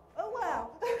 Oh,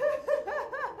 wow.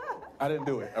 I didn't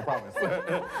do it, I promise.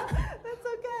 That's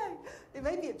okay.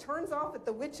 Maybe it turns off at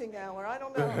the witching hour. I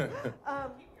don't know.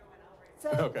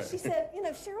 So she said,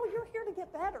 Cheryl, you're here to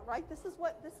get better, right? This is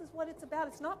what it's about.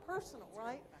 It's not personal,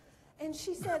 right? And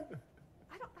she said,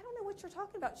 I don't know what you're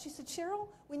talking about. She said, Cheryl,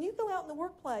 when you go out in the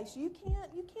workplace, you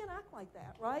can't act like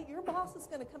that, right? Your boss is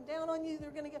going to come down on you.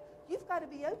 You've got to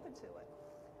be open to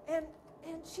it.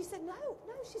 And she said, no.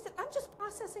 She said, I'm just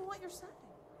processing what you're saying.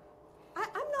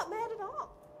 I'm not mad at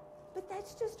all. But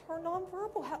that's just her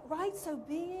nonverbal, right? So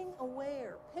being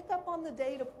aware, pick up on the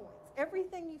data points,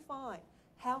 everything you find.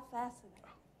 How fascinating,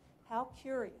 how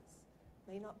curious.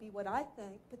 May not be what I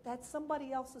think, but that's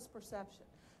somebody else's perception.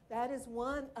 That is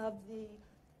one of the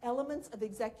elements of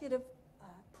executive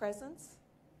presence,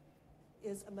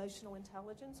 is emotional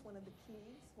intelligence, one of the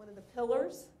keys, one of the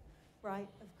pillars, right,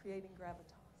 of creating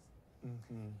gravitas.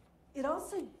 Mm-hmm. It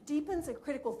also deepens a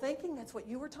critical thinking. That's what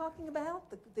you were talking about,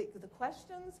 the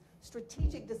questions,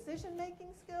 strategic decision-making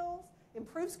skills,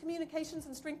 improves communications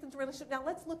and strengthens relationships. Now,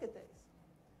 let's look at these.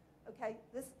 Okay,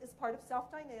 this is part of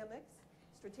self-dynamics,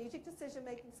 strategic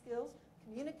decision-making skills,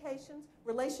 communications,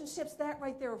 relationships. That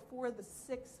right there are 4 of the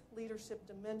 6 leadership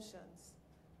dimensions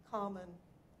common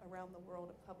around the world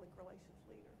of public relations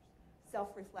leaders.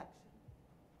 Self-reflection.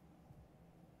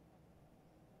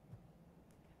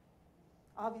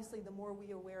 Obviously, the more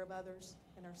we are aware of others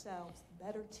and ourselves, the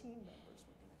better team members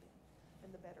we're going to be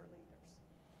and the better leaders.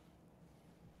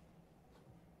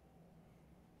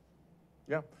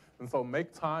 Yeah, and so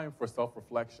make time for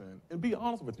self-reflection and be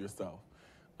honest with yourself.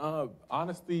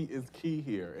 Honesty is key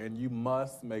here, and you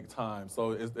must make time.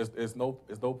 So it's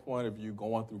no point of you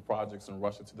going through projects and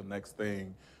rushing to the next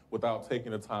thing without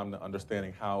taking the time to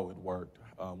understanding how it worked,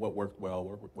 what worked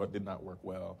well, what did not work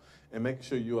well, and making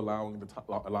sure you're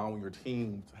allowing your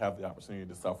team to have the opportunity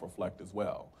to self-reflect as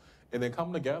well. And then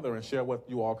come together and share what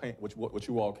you all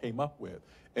came up with.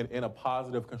 And in a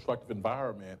positive, constructive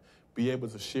environment, be able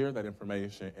to share that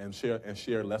information and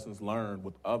share lessons learned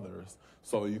with others,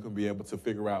 so you can be able to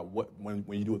figure out when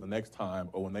you do it the next time,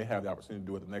 or when they have the opportunity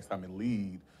to do it the next time and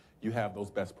lead, you have those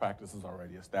best practices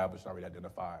already established, already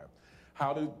identified.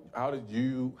 How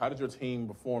did your team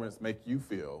performance make you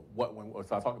feel? So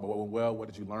I talked about what went well,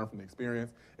 what did you learn from the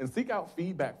experience? And seek out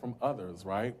feedback from others,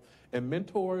 right? And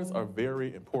mentors are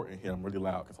very important here. I'm really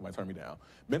loud because somebody turned me down.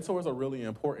 Mentors are really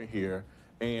important here.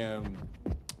 And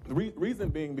the reason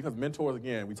being because mentors,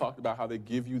 again, we talked about how they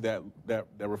give you that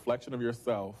reflection of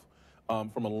yourself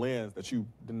from a lens that you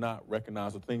did not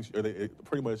recognize, or they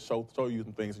pretty much show you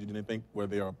some things that you didn't think were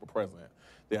there or present.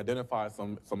 They identify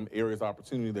some areas of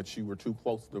opportunity that you were too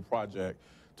close to the project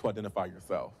to identify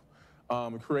yourself.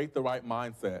 Create the right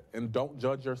mindset, and don't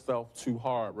judge yourself too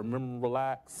hard. Remember,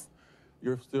 relax.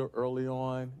 You're still early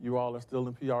on. You all are still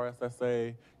in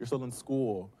PRSSA. You're still in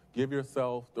school. Give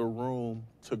yourself the room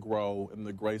to grow and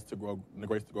the grace to grow,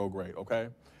 great, okay?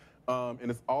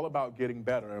 And it's all about getting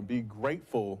better, and be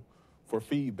grateful for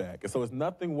feedback. And so it's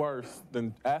nothing worse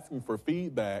than asking for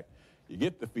feedback. You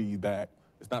get the feedback.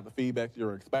 It's not the feedback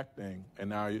you're expecting, and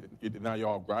now you're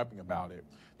all griping about it.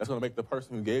 That's going to make the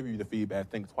person who gave you the feedback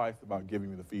think twice about giving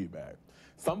you the feedback.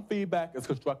 Some feedback is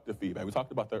constructive feedback. We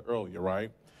talked about that earlier,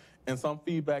 right? And some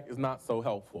feedback is not so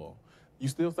helpful. You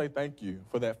still say thank you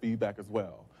for that feedback as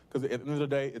well, because at the end of the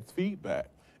day, it's feedback.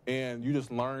 And you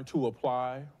just learn to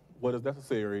apply what is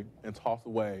necessary and toss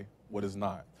away what is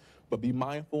not. But be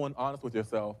mindful and honest with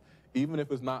yourself. Even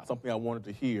if it's not something I wanted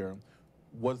to hear,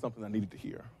 what is something I needed to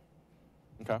hear?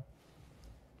 Okay?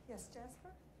 Yes,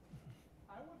 Jasper?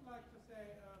 I would like to say,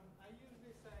 I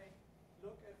usually say,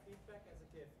 look at feedback as a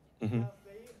gift. Mm-hmm.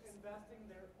 They investing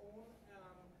their own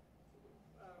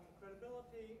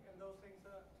credibility and those things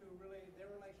to relate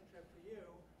their relationship to you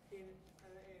in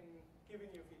giving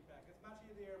you feedback. It's much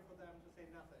easier for them to say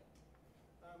nothing.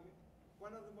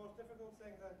 One of the most difficult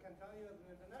things I can tell you as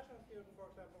an international student, for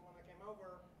example, when I came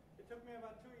over, it took me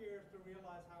about 2 years to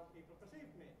realize how people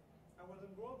perceived me. I was in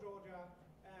rural Georgia,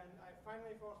 and and I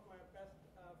finally forced my best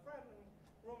friend and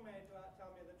roommate to tell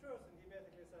me the truth, and he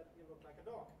basically said, "You look like a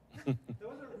dog." That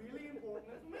was a really important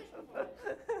information for me.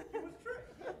 He was true.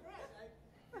 He was right.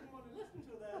 I didn't want to listen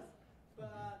to this,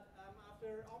 but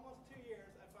after almost 2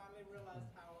 years, I finally realized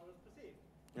how I was perceived.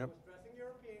 I was dressing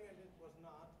European, and it was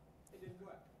not. It didn't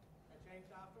work. I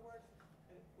changed afterwards,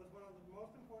 and it was one of the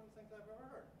most important things I've ever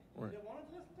heard. Right. Did I want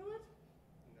to listen to it?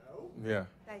 No. Yeah.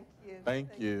 Thank you. Thank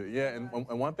you. Yeah, and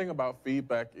one thing about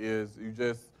feedback is you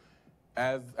just,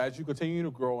 as you continue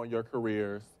to grow in your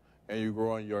careers and you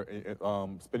grow in your,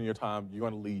 spending your time, you're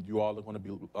going to lead. You all are going to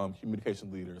be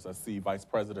communication leaders. I see vice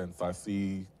presidents. I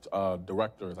see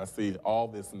directors. I see all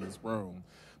this in this room.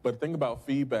 But the thing about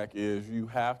feedback is you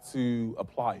have to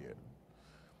apply it.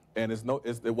 And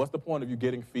what's the point of you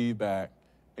getting feedback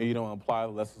and you don't apply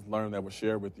the lessons learned that were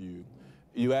shared with you?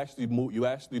 You actually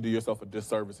do yourself a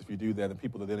disservice if you do that, and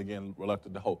people are then again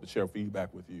reluctant to hope to share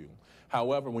feedback with you.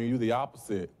 However, when you do the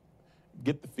opposite,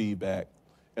 get the feedback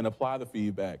and apply the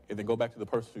feedback, and then go back to the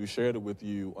person who shared it with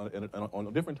you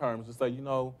on different terms and say, you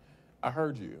know, I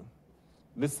heard you.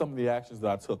 This is some of the actions that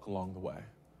I took along the way,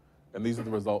 and these are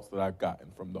the results that I've gotten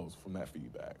from that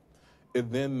feedback.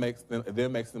 It then makes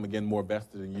them again more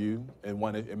vested in you, and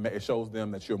it shows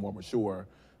them that you're more mature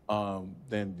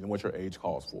than what your age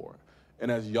calls for. And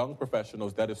as young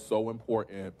professionals, that is so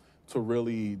important to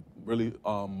really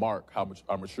mark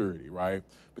our maturity, right?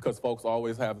 Because folks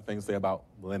always have the things to say about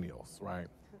millennials, right?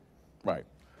 Right.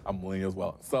 I'm a millennial as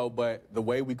well. So, but the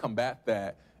way we combat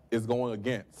that is going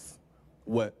against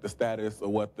what the status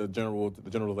or what the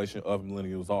generalization of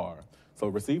millennials are. So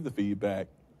receive the feedback,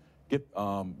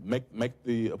 make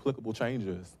the applicable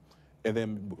changes, and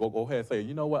then go ahead and say,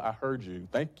 you know what, I heard you.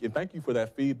 Thank you for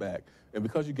that feedback. And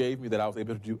because you gave me that, I was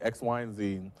able to do X, Y, and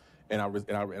Z, and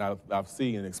I've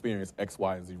seen and experienced X,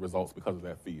 Y, and Z results because of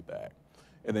that feedback.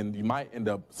 And then you might end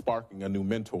up sparking a new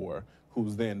mentor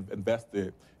who's then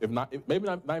invested, maybe not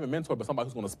even a mentor, but somebody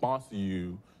who's going to sponsor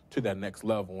you to that next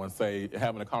level and say,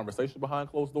 having a conversation behind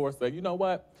closed doors, say, you know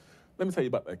what, let me tell you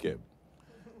about that kid.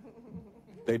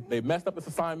 They messed up this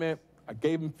assignment. I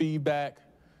gave them feedback.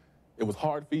 It was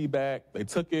hard feedback. They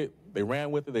took it, they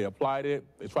ran with it, they applied it,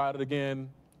 they tried it again,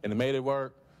 and it made it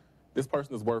work. This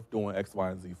person is worth doing X, Y,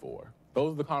 and Z for.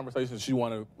 Those are the conversations you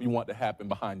want to happen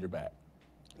behind your back.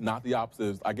 Not the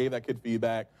opposite. I gave that kid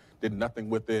feedback, did nothing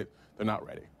with it, they're not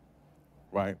ready,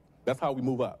 right? That's how we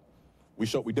move up. We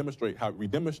demonstrate how we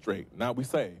demonstrate how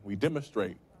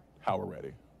we're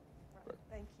ready.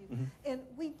 Thank you. And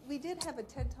we did have a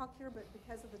TED Talk here, but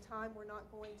because of the time, we're not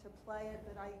going to play it,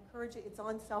 but I encourage it. It's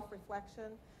on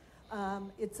self-reflection.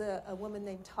 It's a woman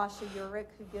named Tasha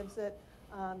Urich who gives it.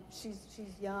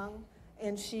 She's young,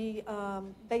 and she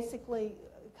basically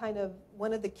kind of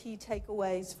one of the key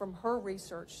takeaways from her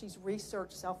research, she's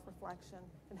researched self-reflection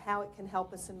and how it can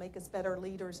help us and make us better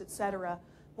leaders, et cetera.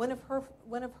 One of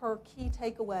her key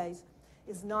takeaways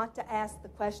is not to ask the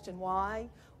question, why?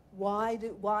 Why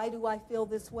do I feel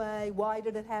this way? Why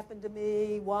did it happen to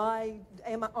me? Why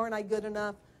aren't I good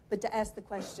enough? But to ask the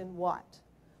question, what?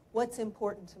 What's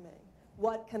important to me?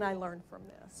 What can I learn from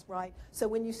this, right? So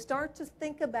when you start to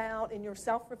think about, in your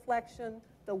self-reflection,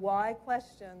 the why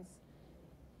questions,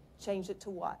 change it to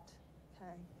what,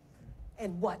 okay?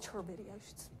 And watch her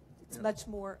videos. It's much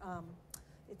more,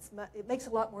 it makes a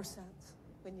lot more sense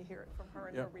when you hear it from her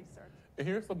and her research. And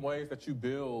here's some ways that you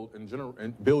build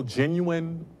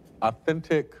genuine,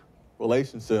 authentic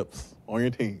relationships on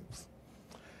your teams.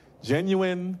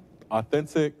 Genuine,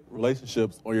 authentic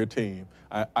relationships on your team.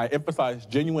 I emphasize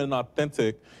genuine and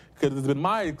authentic because it's been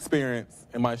my experience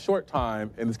in my short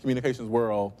time in this communications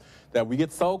world that we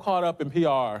get so caught up in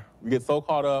PR, we get so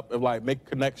caught up in like making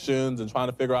connections and trying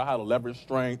to figure out how to leverage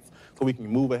strengths so we can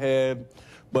move ahead.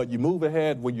 But you move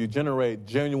ahead when you generate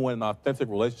genuine and authentic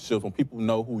relationships, when people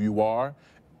know who you are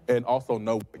and also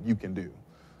know what you can do.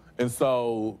 And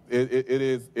so it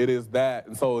is that.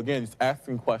 And so again, just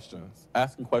asking questions,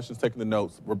 taking the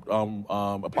notes,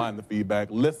 applying the feedback.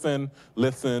 Listen.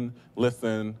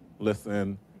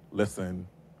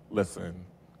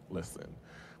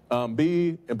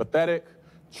 Be empathetic.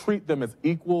 Treat them as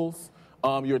equals.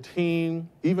 Your team,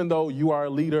 even though you are a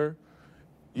leader,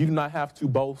 you do not have to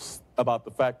boast about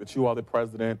the fact that you are the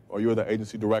president or you're the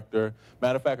agency director.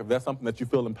 Matter of fact, if that's something that you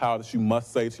feel empowered that you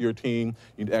must say to your team,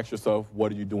 you need to ask yourself,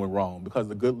 what are you doing wrong? Because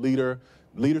a good leaders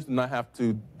do not have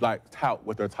to tout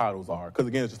what their titles are. Because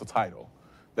again, it's just a title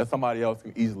that somebody else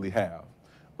can easily have.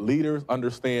 Leaders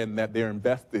understand that they're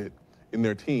invested in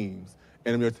their teams.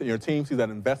 And if your team sees that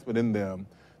investment in them,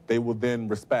 they will then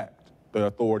respect the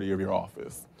authority of your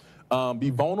office. Be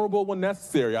vulnerable when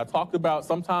necessary. I talked about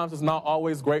sometimes it's not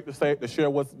always great to share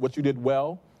what you did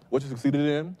well. what you succeeded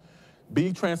in.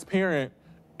 Be transparent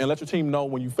and let your team know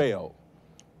when you failed.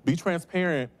 Be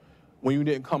transparent when you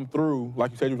didn't come through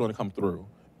like you said you were going to come through.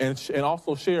 And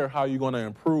also share how you're going to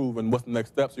improve and what's the next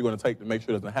steps you're going to take to make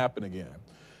sure it doesn't happen again.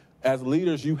 As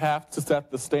leaders, you have to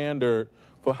set the standard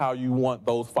for how you want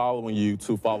those following you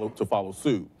to follow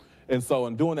suit. And so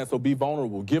in doing that, so be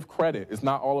vulnerable. Give credit. It's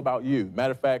not all about you.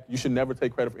 Matter of fact, you should never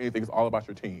take credit for anything. It's all about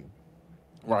your team,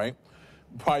 right?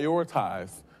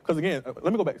 Prioritize. Because again,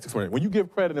 let me go back to 6 minutes. When you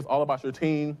give credit, it's all about your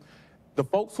team. The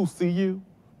folks who see you,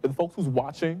 the folks who's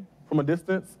watching from a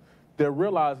distance, they're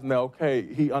realizing that, okay,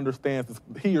 he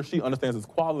or she understands his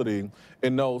quality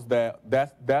and knows that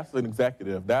that's an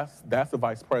executive, that's a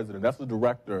vice president, that's a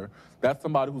director, that's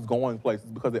somebody who's going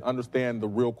places because they understand the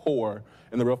real core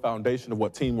and the real foundation of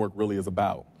what teamwork really is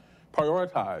about.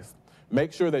 Prioritize.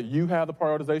 Make sure that you have the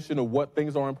prioritization of what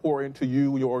things are important to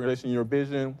you, your organization, your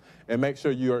vision, and make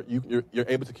sure you're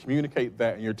able to communicate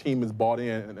that and your team is bought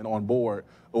in and on board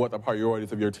with what the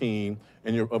priorities of your team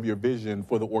and of your vision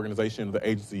for the organization or the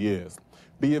agency is.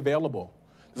 Be available.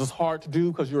 This is hard to do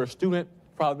because you're a student,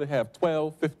 probably have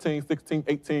 12, 15, 16,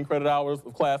 18 credit hours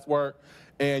of classwork,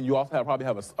 and you also probably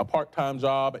have a part-time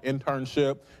job, an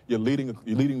internship. You're leading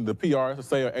the PR, to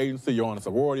say, or agency. You're on a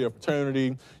sorority or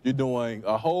fraternity. You're doing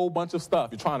a whole bunch of stuff.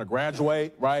 You're trying to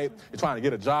graduate, right? You're trying to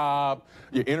get a job.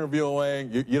 You're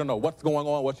interviewing. You don't know what's going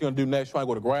on, what you're going to do next. You're trying to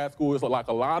go to grad school. It's like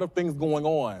a lot of things going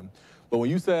on. But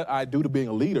when you said, I do to being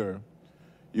a leader,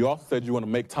 you also said you want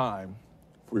to make time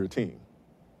for your team.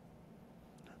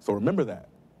 So remember that.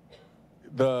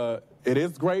 It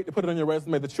is great to put it on your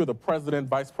resume that you're the president,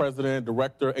 vice president,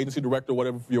 director, agency director,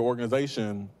 whatever for your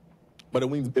organization, but it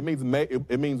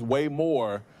means way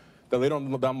more that later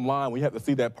on down the line when you have to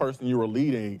see that person you were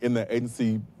leading in the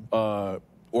agency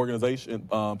organization,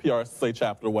 PRSA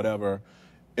chapter or whatever,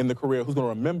 in the career, who's going to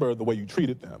remember the way you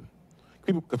treated them.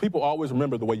 Because people always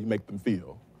remember the way you make them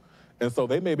feel. And so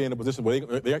they may be in a position where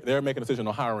they're making a decision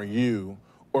on hiring you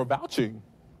or vouching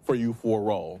for you for a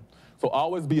role. So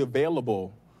always be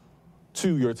available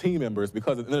to your team members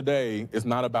because at the end of the day, it's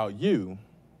not about you,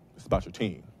 it's about your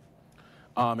team.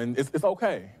 And it's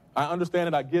okay. I understand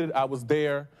it, I get it, I was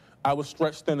there, I was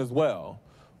stretched thin as well.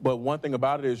 But one thing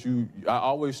about it is I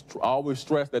always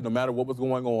stress that no matter what was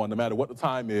going on, no matter what the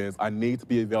time is, I need to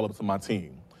be available to my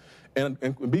team. And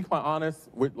be quite honest,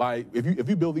 if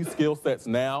you build these skill sets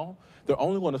now, they're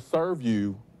only going to serve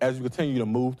you as you continue to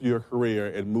move through your career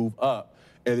and move up.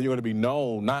 And then you're going to be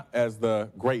known not as the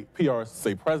great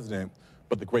PRSA president,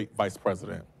 but the great vice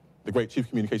president, the great chief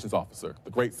communications officer, the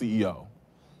great CEO,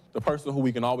 the person who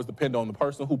we can always depend on, the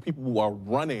person who people who are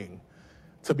running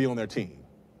to be on their team,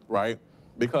 right?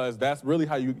 Because that's really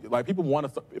how you, people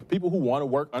who want to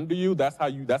work under you, that's how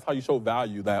you show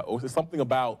value. That there's something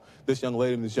about this young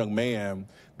lady and this young man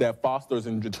that fosters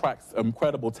and attracts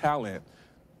incredible talent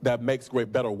that makes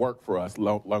better work for us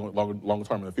long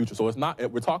term in the future. So it's not,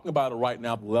 we're talking about it right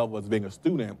now at the level as being a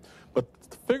student, but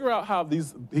figure out how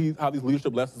these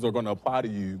leadership lessons are going to apply to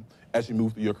you as you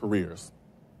move through your careers.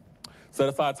 Set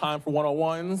aside time for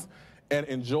one-on-ones and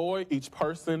enjoy each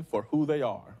person for who they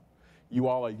are. You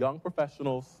all are young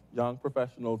professionals, getting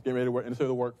ready to enter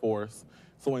the workforce,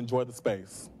 so enjoy the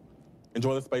space.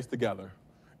 Enjoy the space together.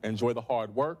 Enjoy the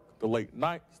hard work, the late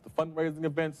nights, the fundraising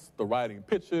events, the writing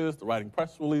pitches, the writing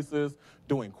press releases,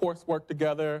 doing coursework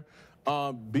together.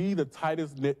 Be the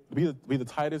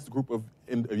tightest group of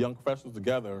young professionals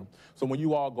together. So when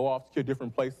you all go off to your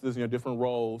different places and your different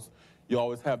roles, you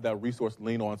always have that resource to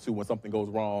lean on to when something goes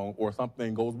wrong or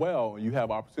something goes well, and you have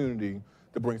opportunity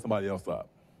to bring somebody else up.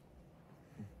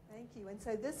 Thank you. And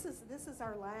so this is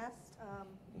our last,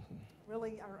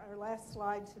 really our last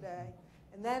slide today.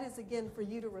 And that is, again, for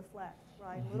you to reflect,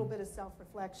 right? A little bit of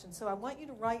self-reflection. So I want you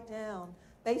to write down,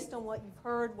 based on what you've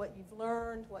heard, what you've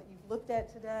learned, what you've looked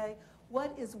at today,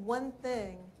 what is one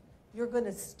thing you're going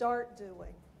to start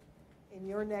doing in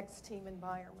your next team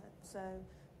environment? So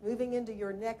moving into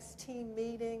your next team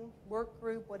meeting, work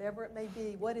group, whatever it may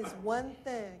be, what is one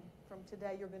thing from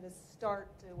today you're going to start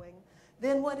doing?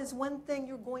 Then what is one thing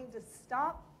you're going to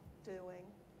stop doing?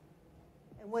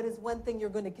 And what is one thing you're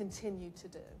going to continue to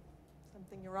do?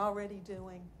 Something you're already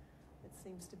doing that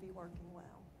seems to be working well.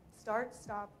 Start,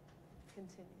 stop,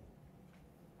 continue.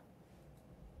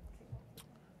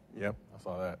 Yep, I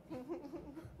saw that.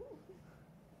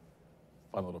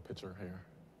 Fun little picture here.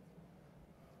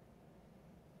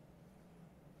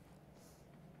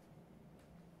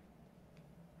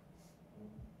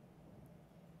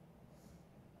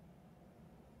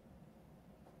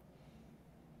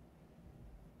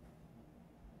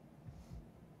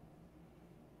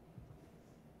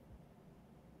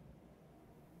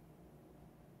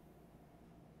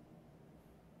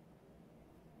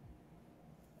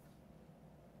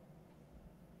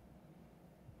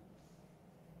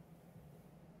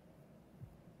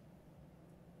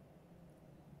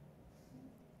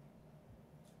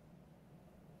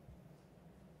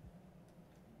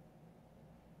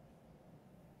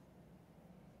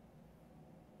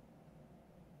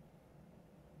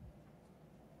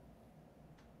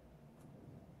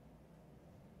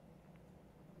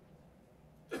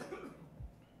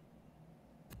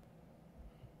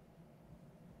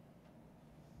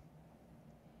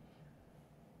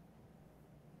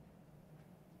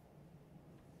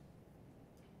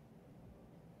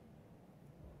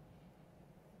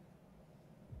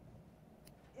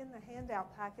 in the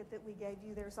handout packet that we gave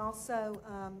you, there's also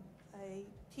a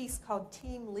piece called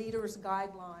Team Leaders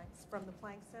Guidelines from the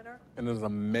Planck Center. And it's an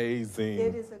amazing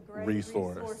It is a great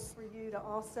resource for you to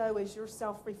also, as you're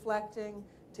self-reflecting,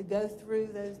 to go through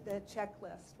that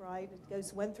checklist, right? It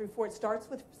goes 1 through 4. It starts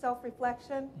with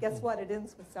self-reflection. Guess what? It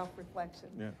ends with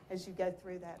self-reflection as you go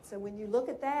through that. So when you look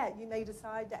at that, you may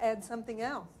decide to add something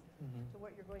else to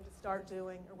what you're going to start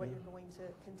doing or what you're going to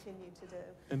continue to do.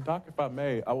 And Doc, if I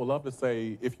may, I would love to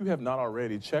say, if you have not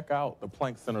already, check out the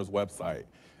Planck Center's website.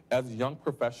 As a young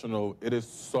professional, it is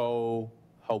so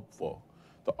helpful.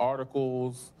 The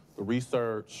articles, the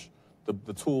research,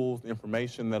 the tools, the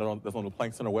information that's on the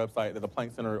Planck Center website that the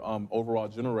Planck Center overall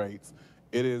generates,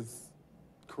 it is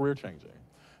career changing.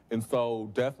 And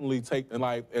so definitely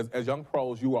as young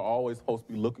pros, you are always supposed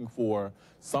to be looking for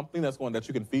something that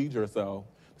you can feed yourself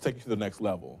to take you to the next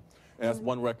level. And that's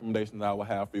one recommendation that I would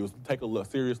have for you, is to take a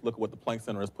serious look at what the Planck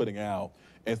Center is putting out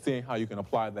and seeing how you can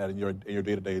apply that in your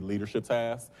day-to-day leadership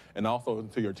tasks and also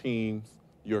into your teams,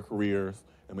 your careers,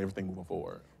 and everything moving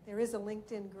forward. There is a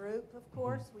LinkedIn group, of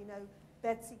course. We know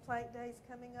Betsy Planck Day is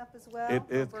coming up as well. It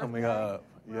is coming up,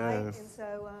 right? yes. And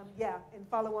so, and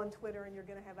follow on Twitter, and you're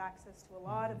going to have access to a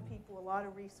lot of people, a lot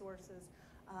of resources,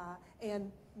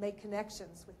 and make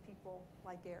connections with people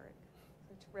like Eric.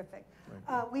 So terrific.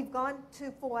 We've gone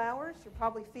 2 full hours. You're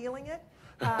probably feeling it.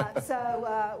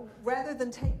 So rather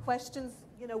than take questions,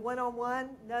 one-on-one,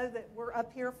 know that we're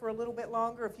up here for a little bit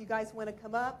longer if you guys want to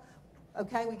come up.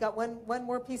 Okay, we got one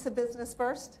more piece of business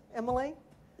first. Emily?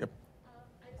 Yep.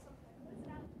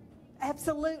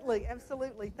 Absolutely,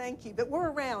 absolutely. Thank you. But we're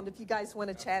around if you guys want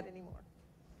to chat anymore.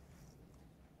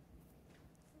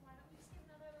 So why don't we just give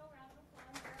another little round of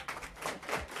applause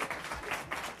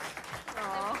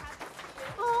for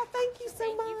Oh, thank you so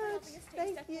Thank you for much. helping us take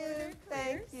Thank step you. forward in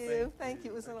Thank careers. you. Thank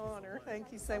you. It was an honor.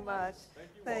 Thank you so much.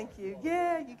 Thank you.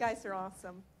 Yeah, you guys are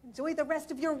awesome. Enjoy the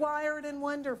rest of your Wired and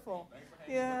Wonderful.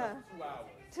 Yeah.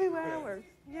 2 hours.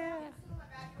 Yeah.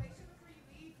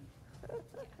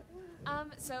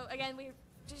 So again, we're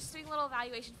just doing a little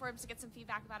evaluation forums to get some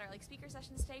feedback about our speaker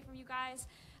sessions today from you guys.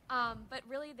 But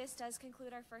really, this does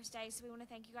conclude our first day. So we want to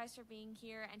thank you guys for being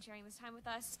here and sharing this time with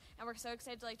us. And we're so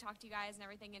excited to talk to you guys and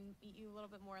everything and meet you a little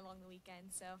bit more along the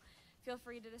weekend. So feel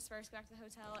free to disperse, go back to the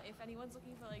hotel. If anyone's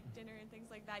looking for dinner and things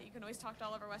like that, you can always talk to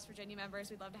all of our West Virginia members.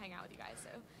 We'd love to hang out with you guys. So.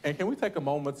 And can we take a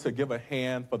moment to give a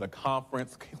hand for the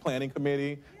conference planning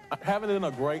committee? Having done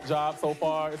a great job so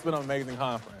far. It's been an amazing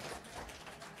conference.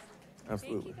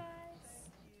 Absolutely. Thank you guys.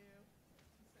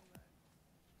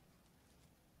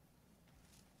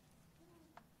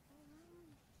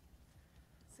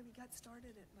 So we got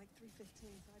started at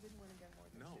 3:15, so I didn't want to go more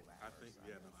than 2 hours. I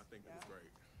think it was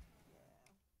great.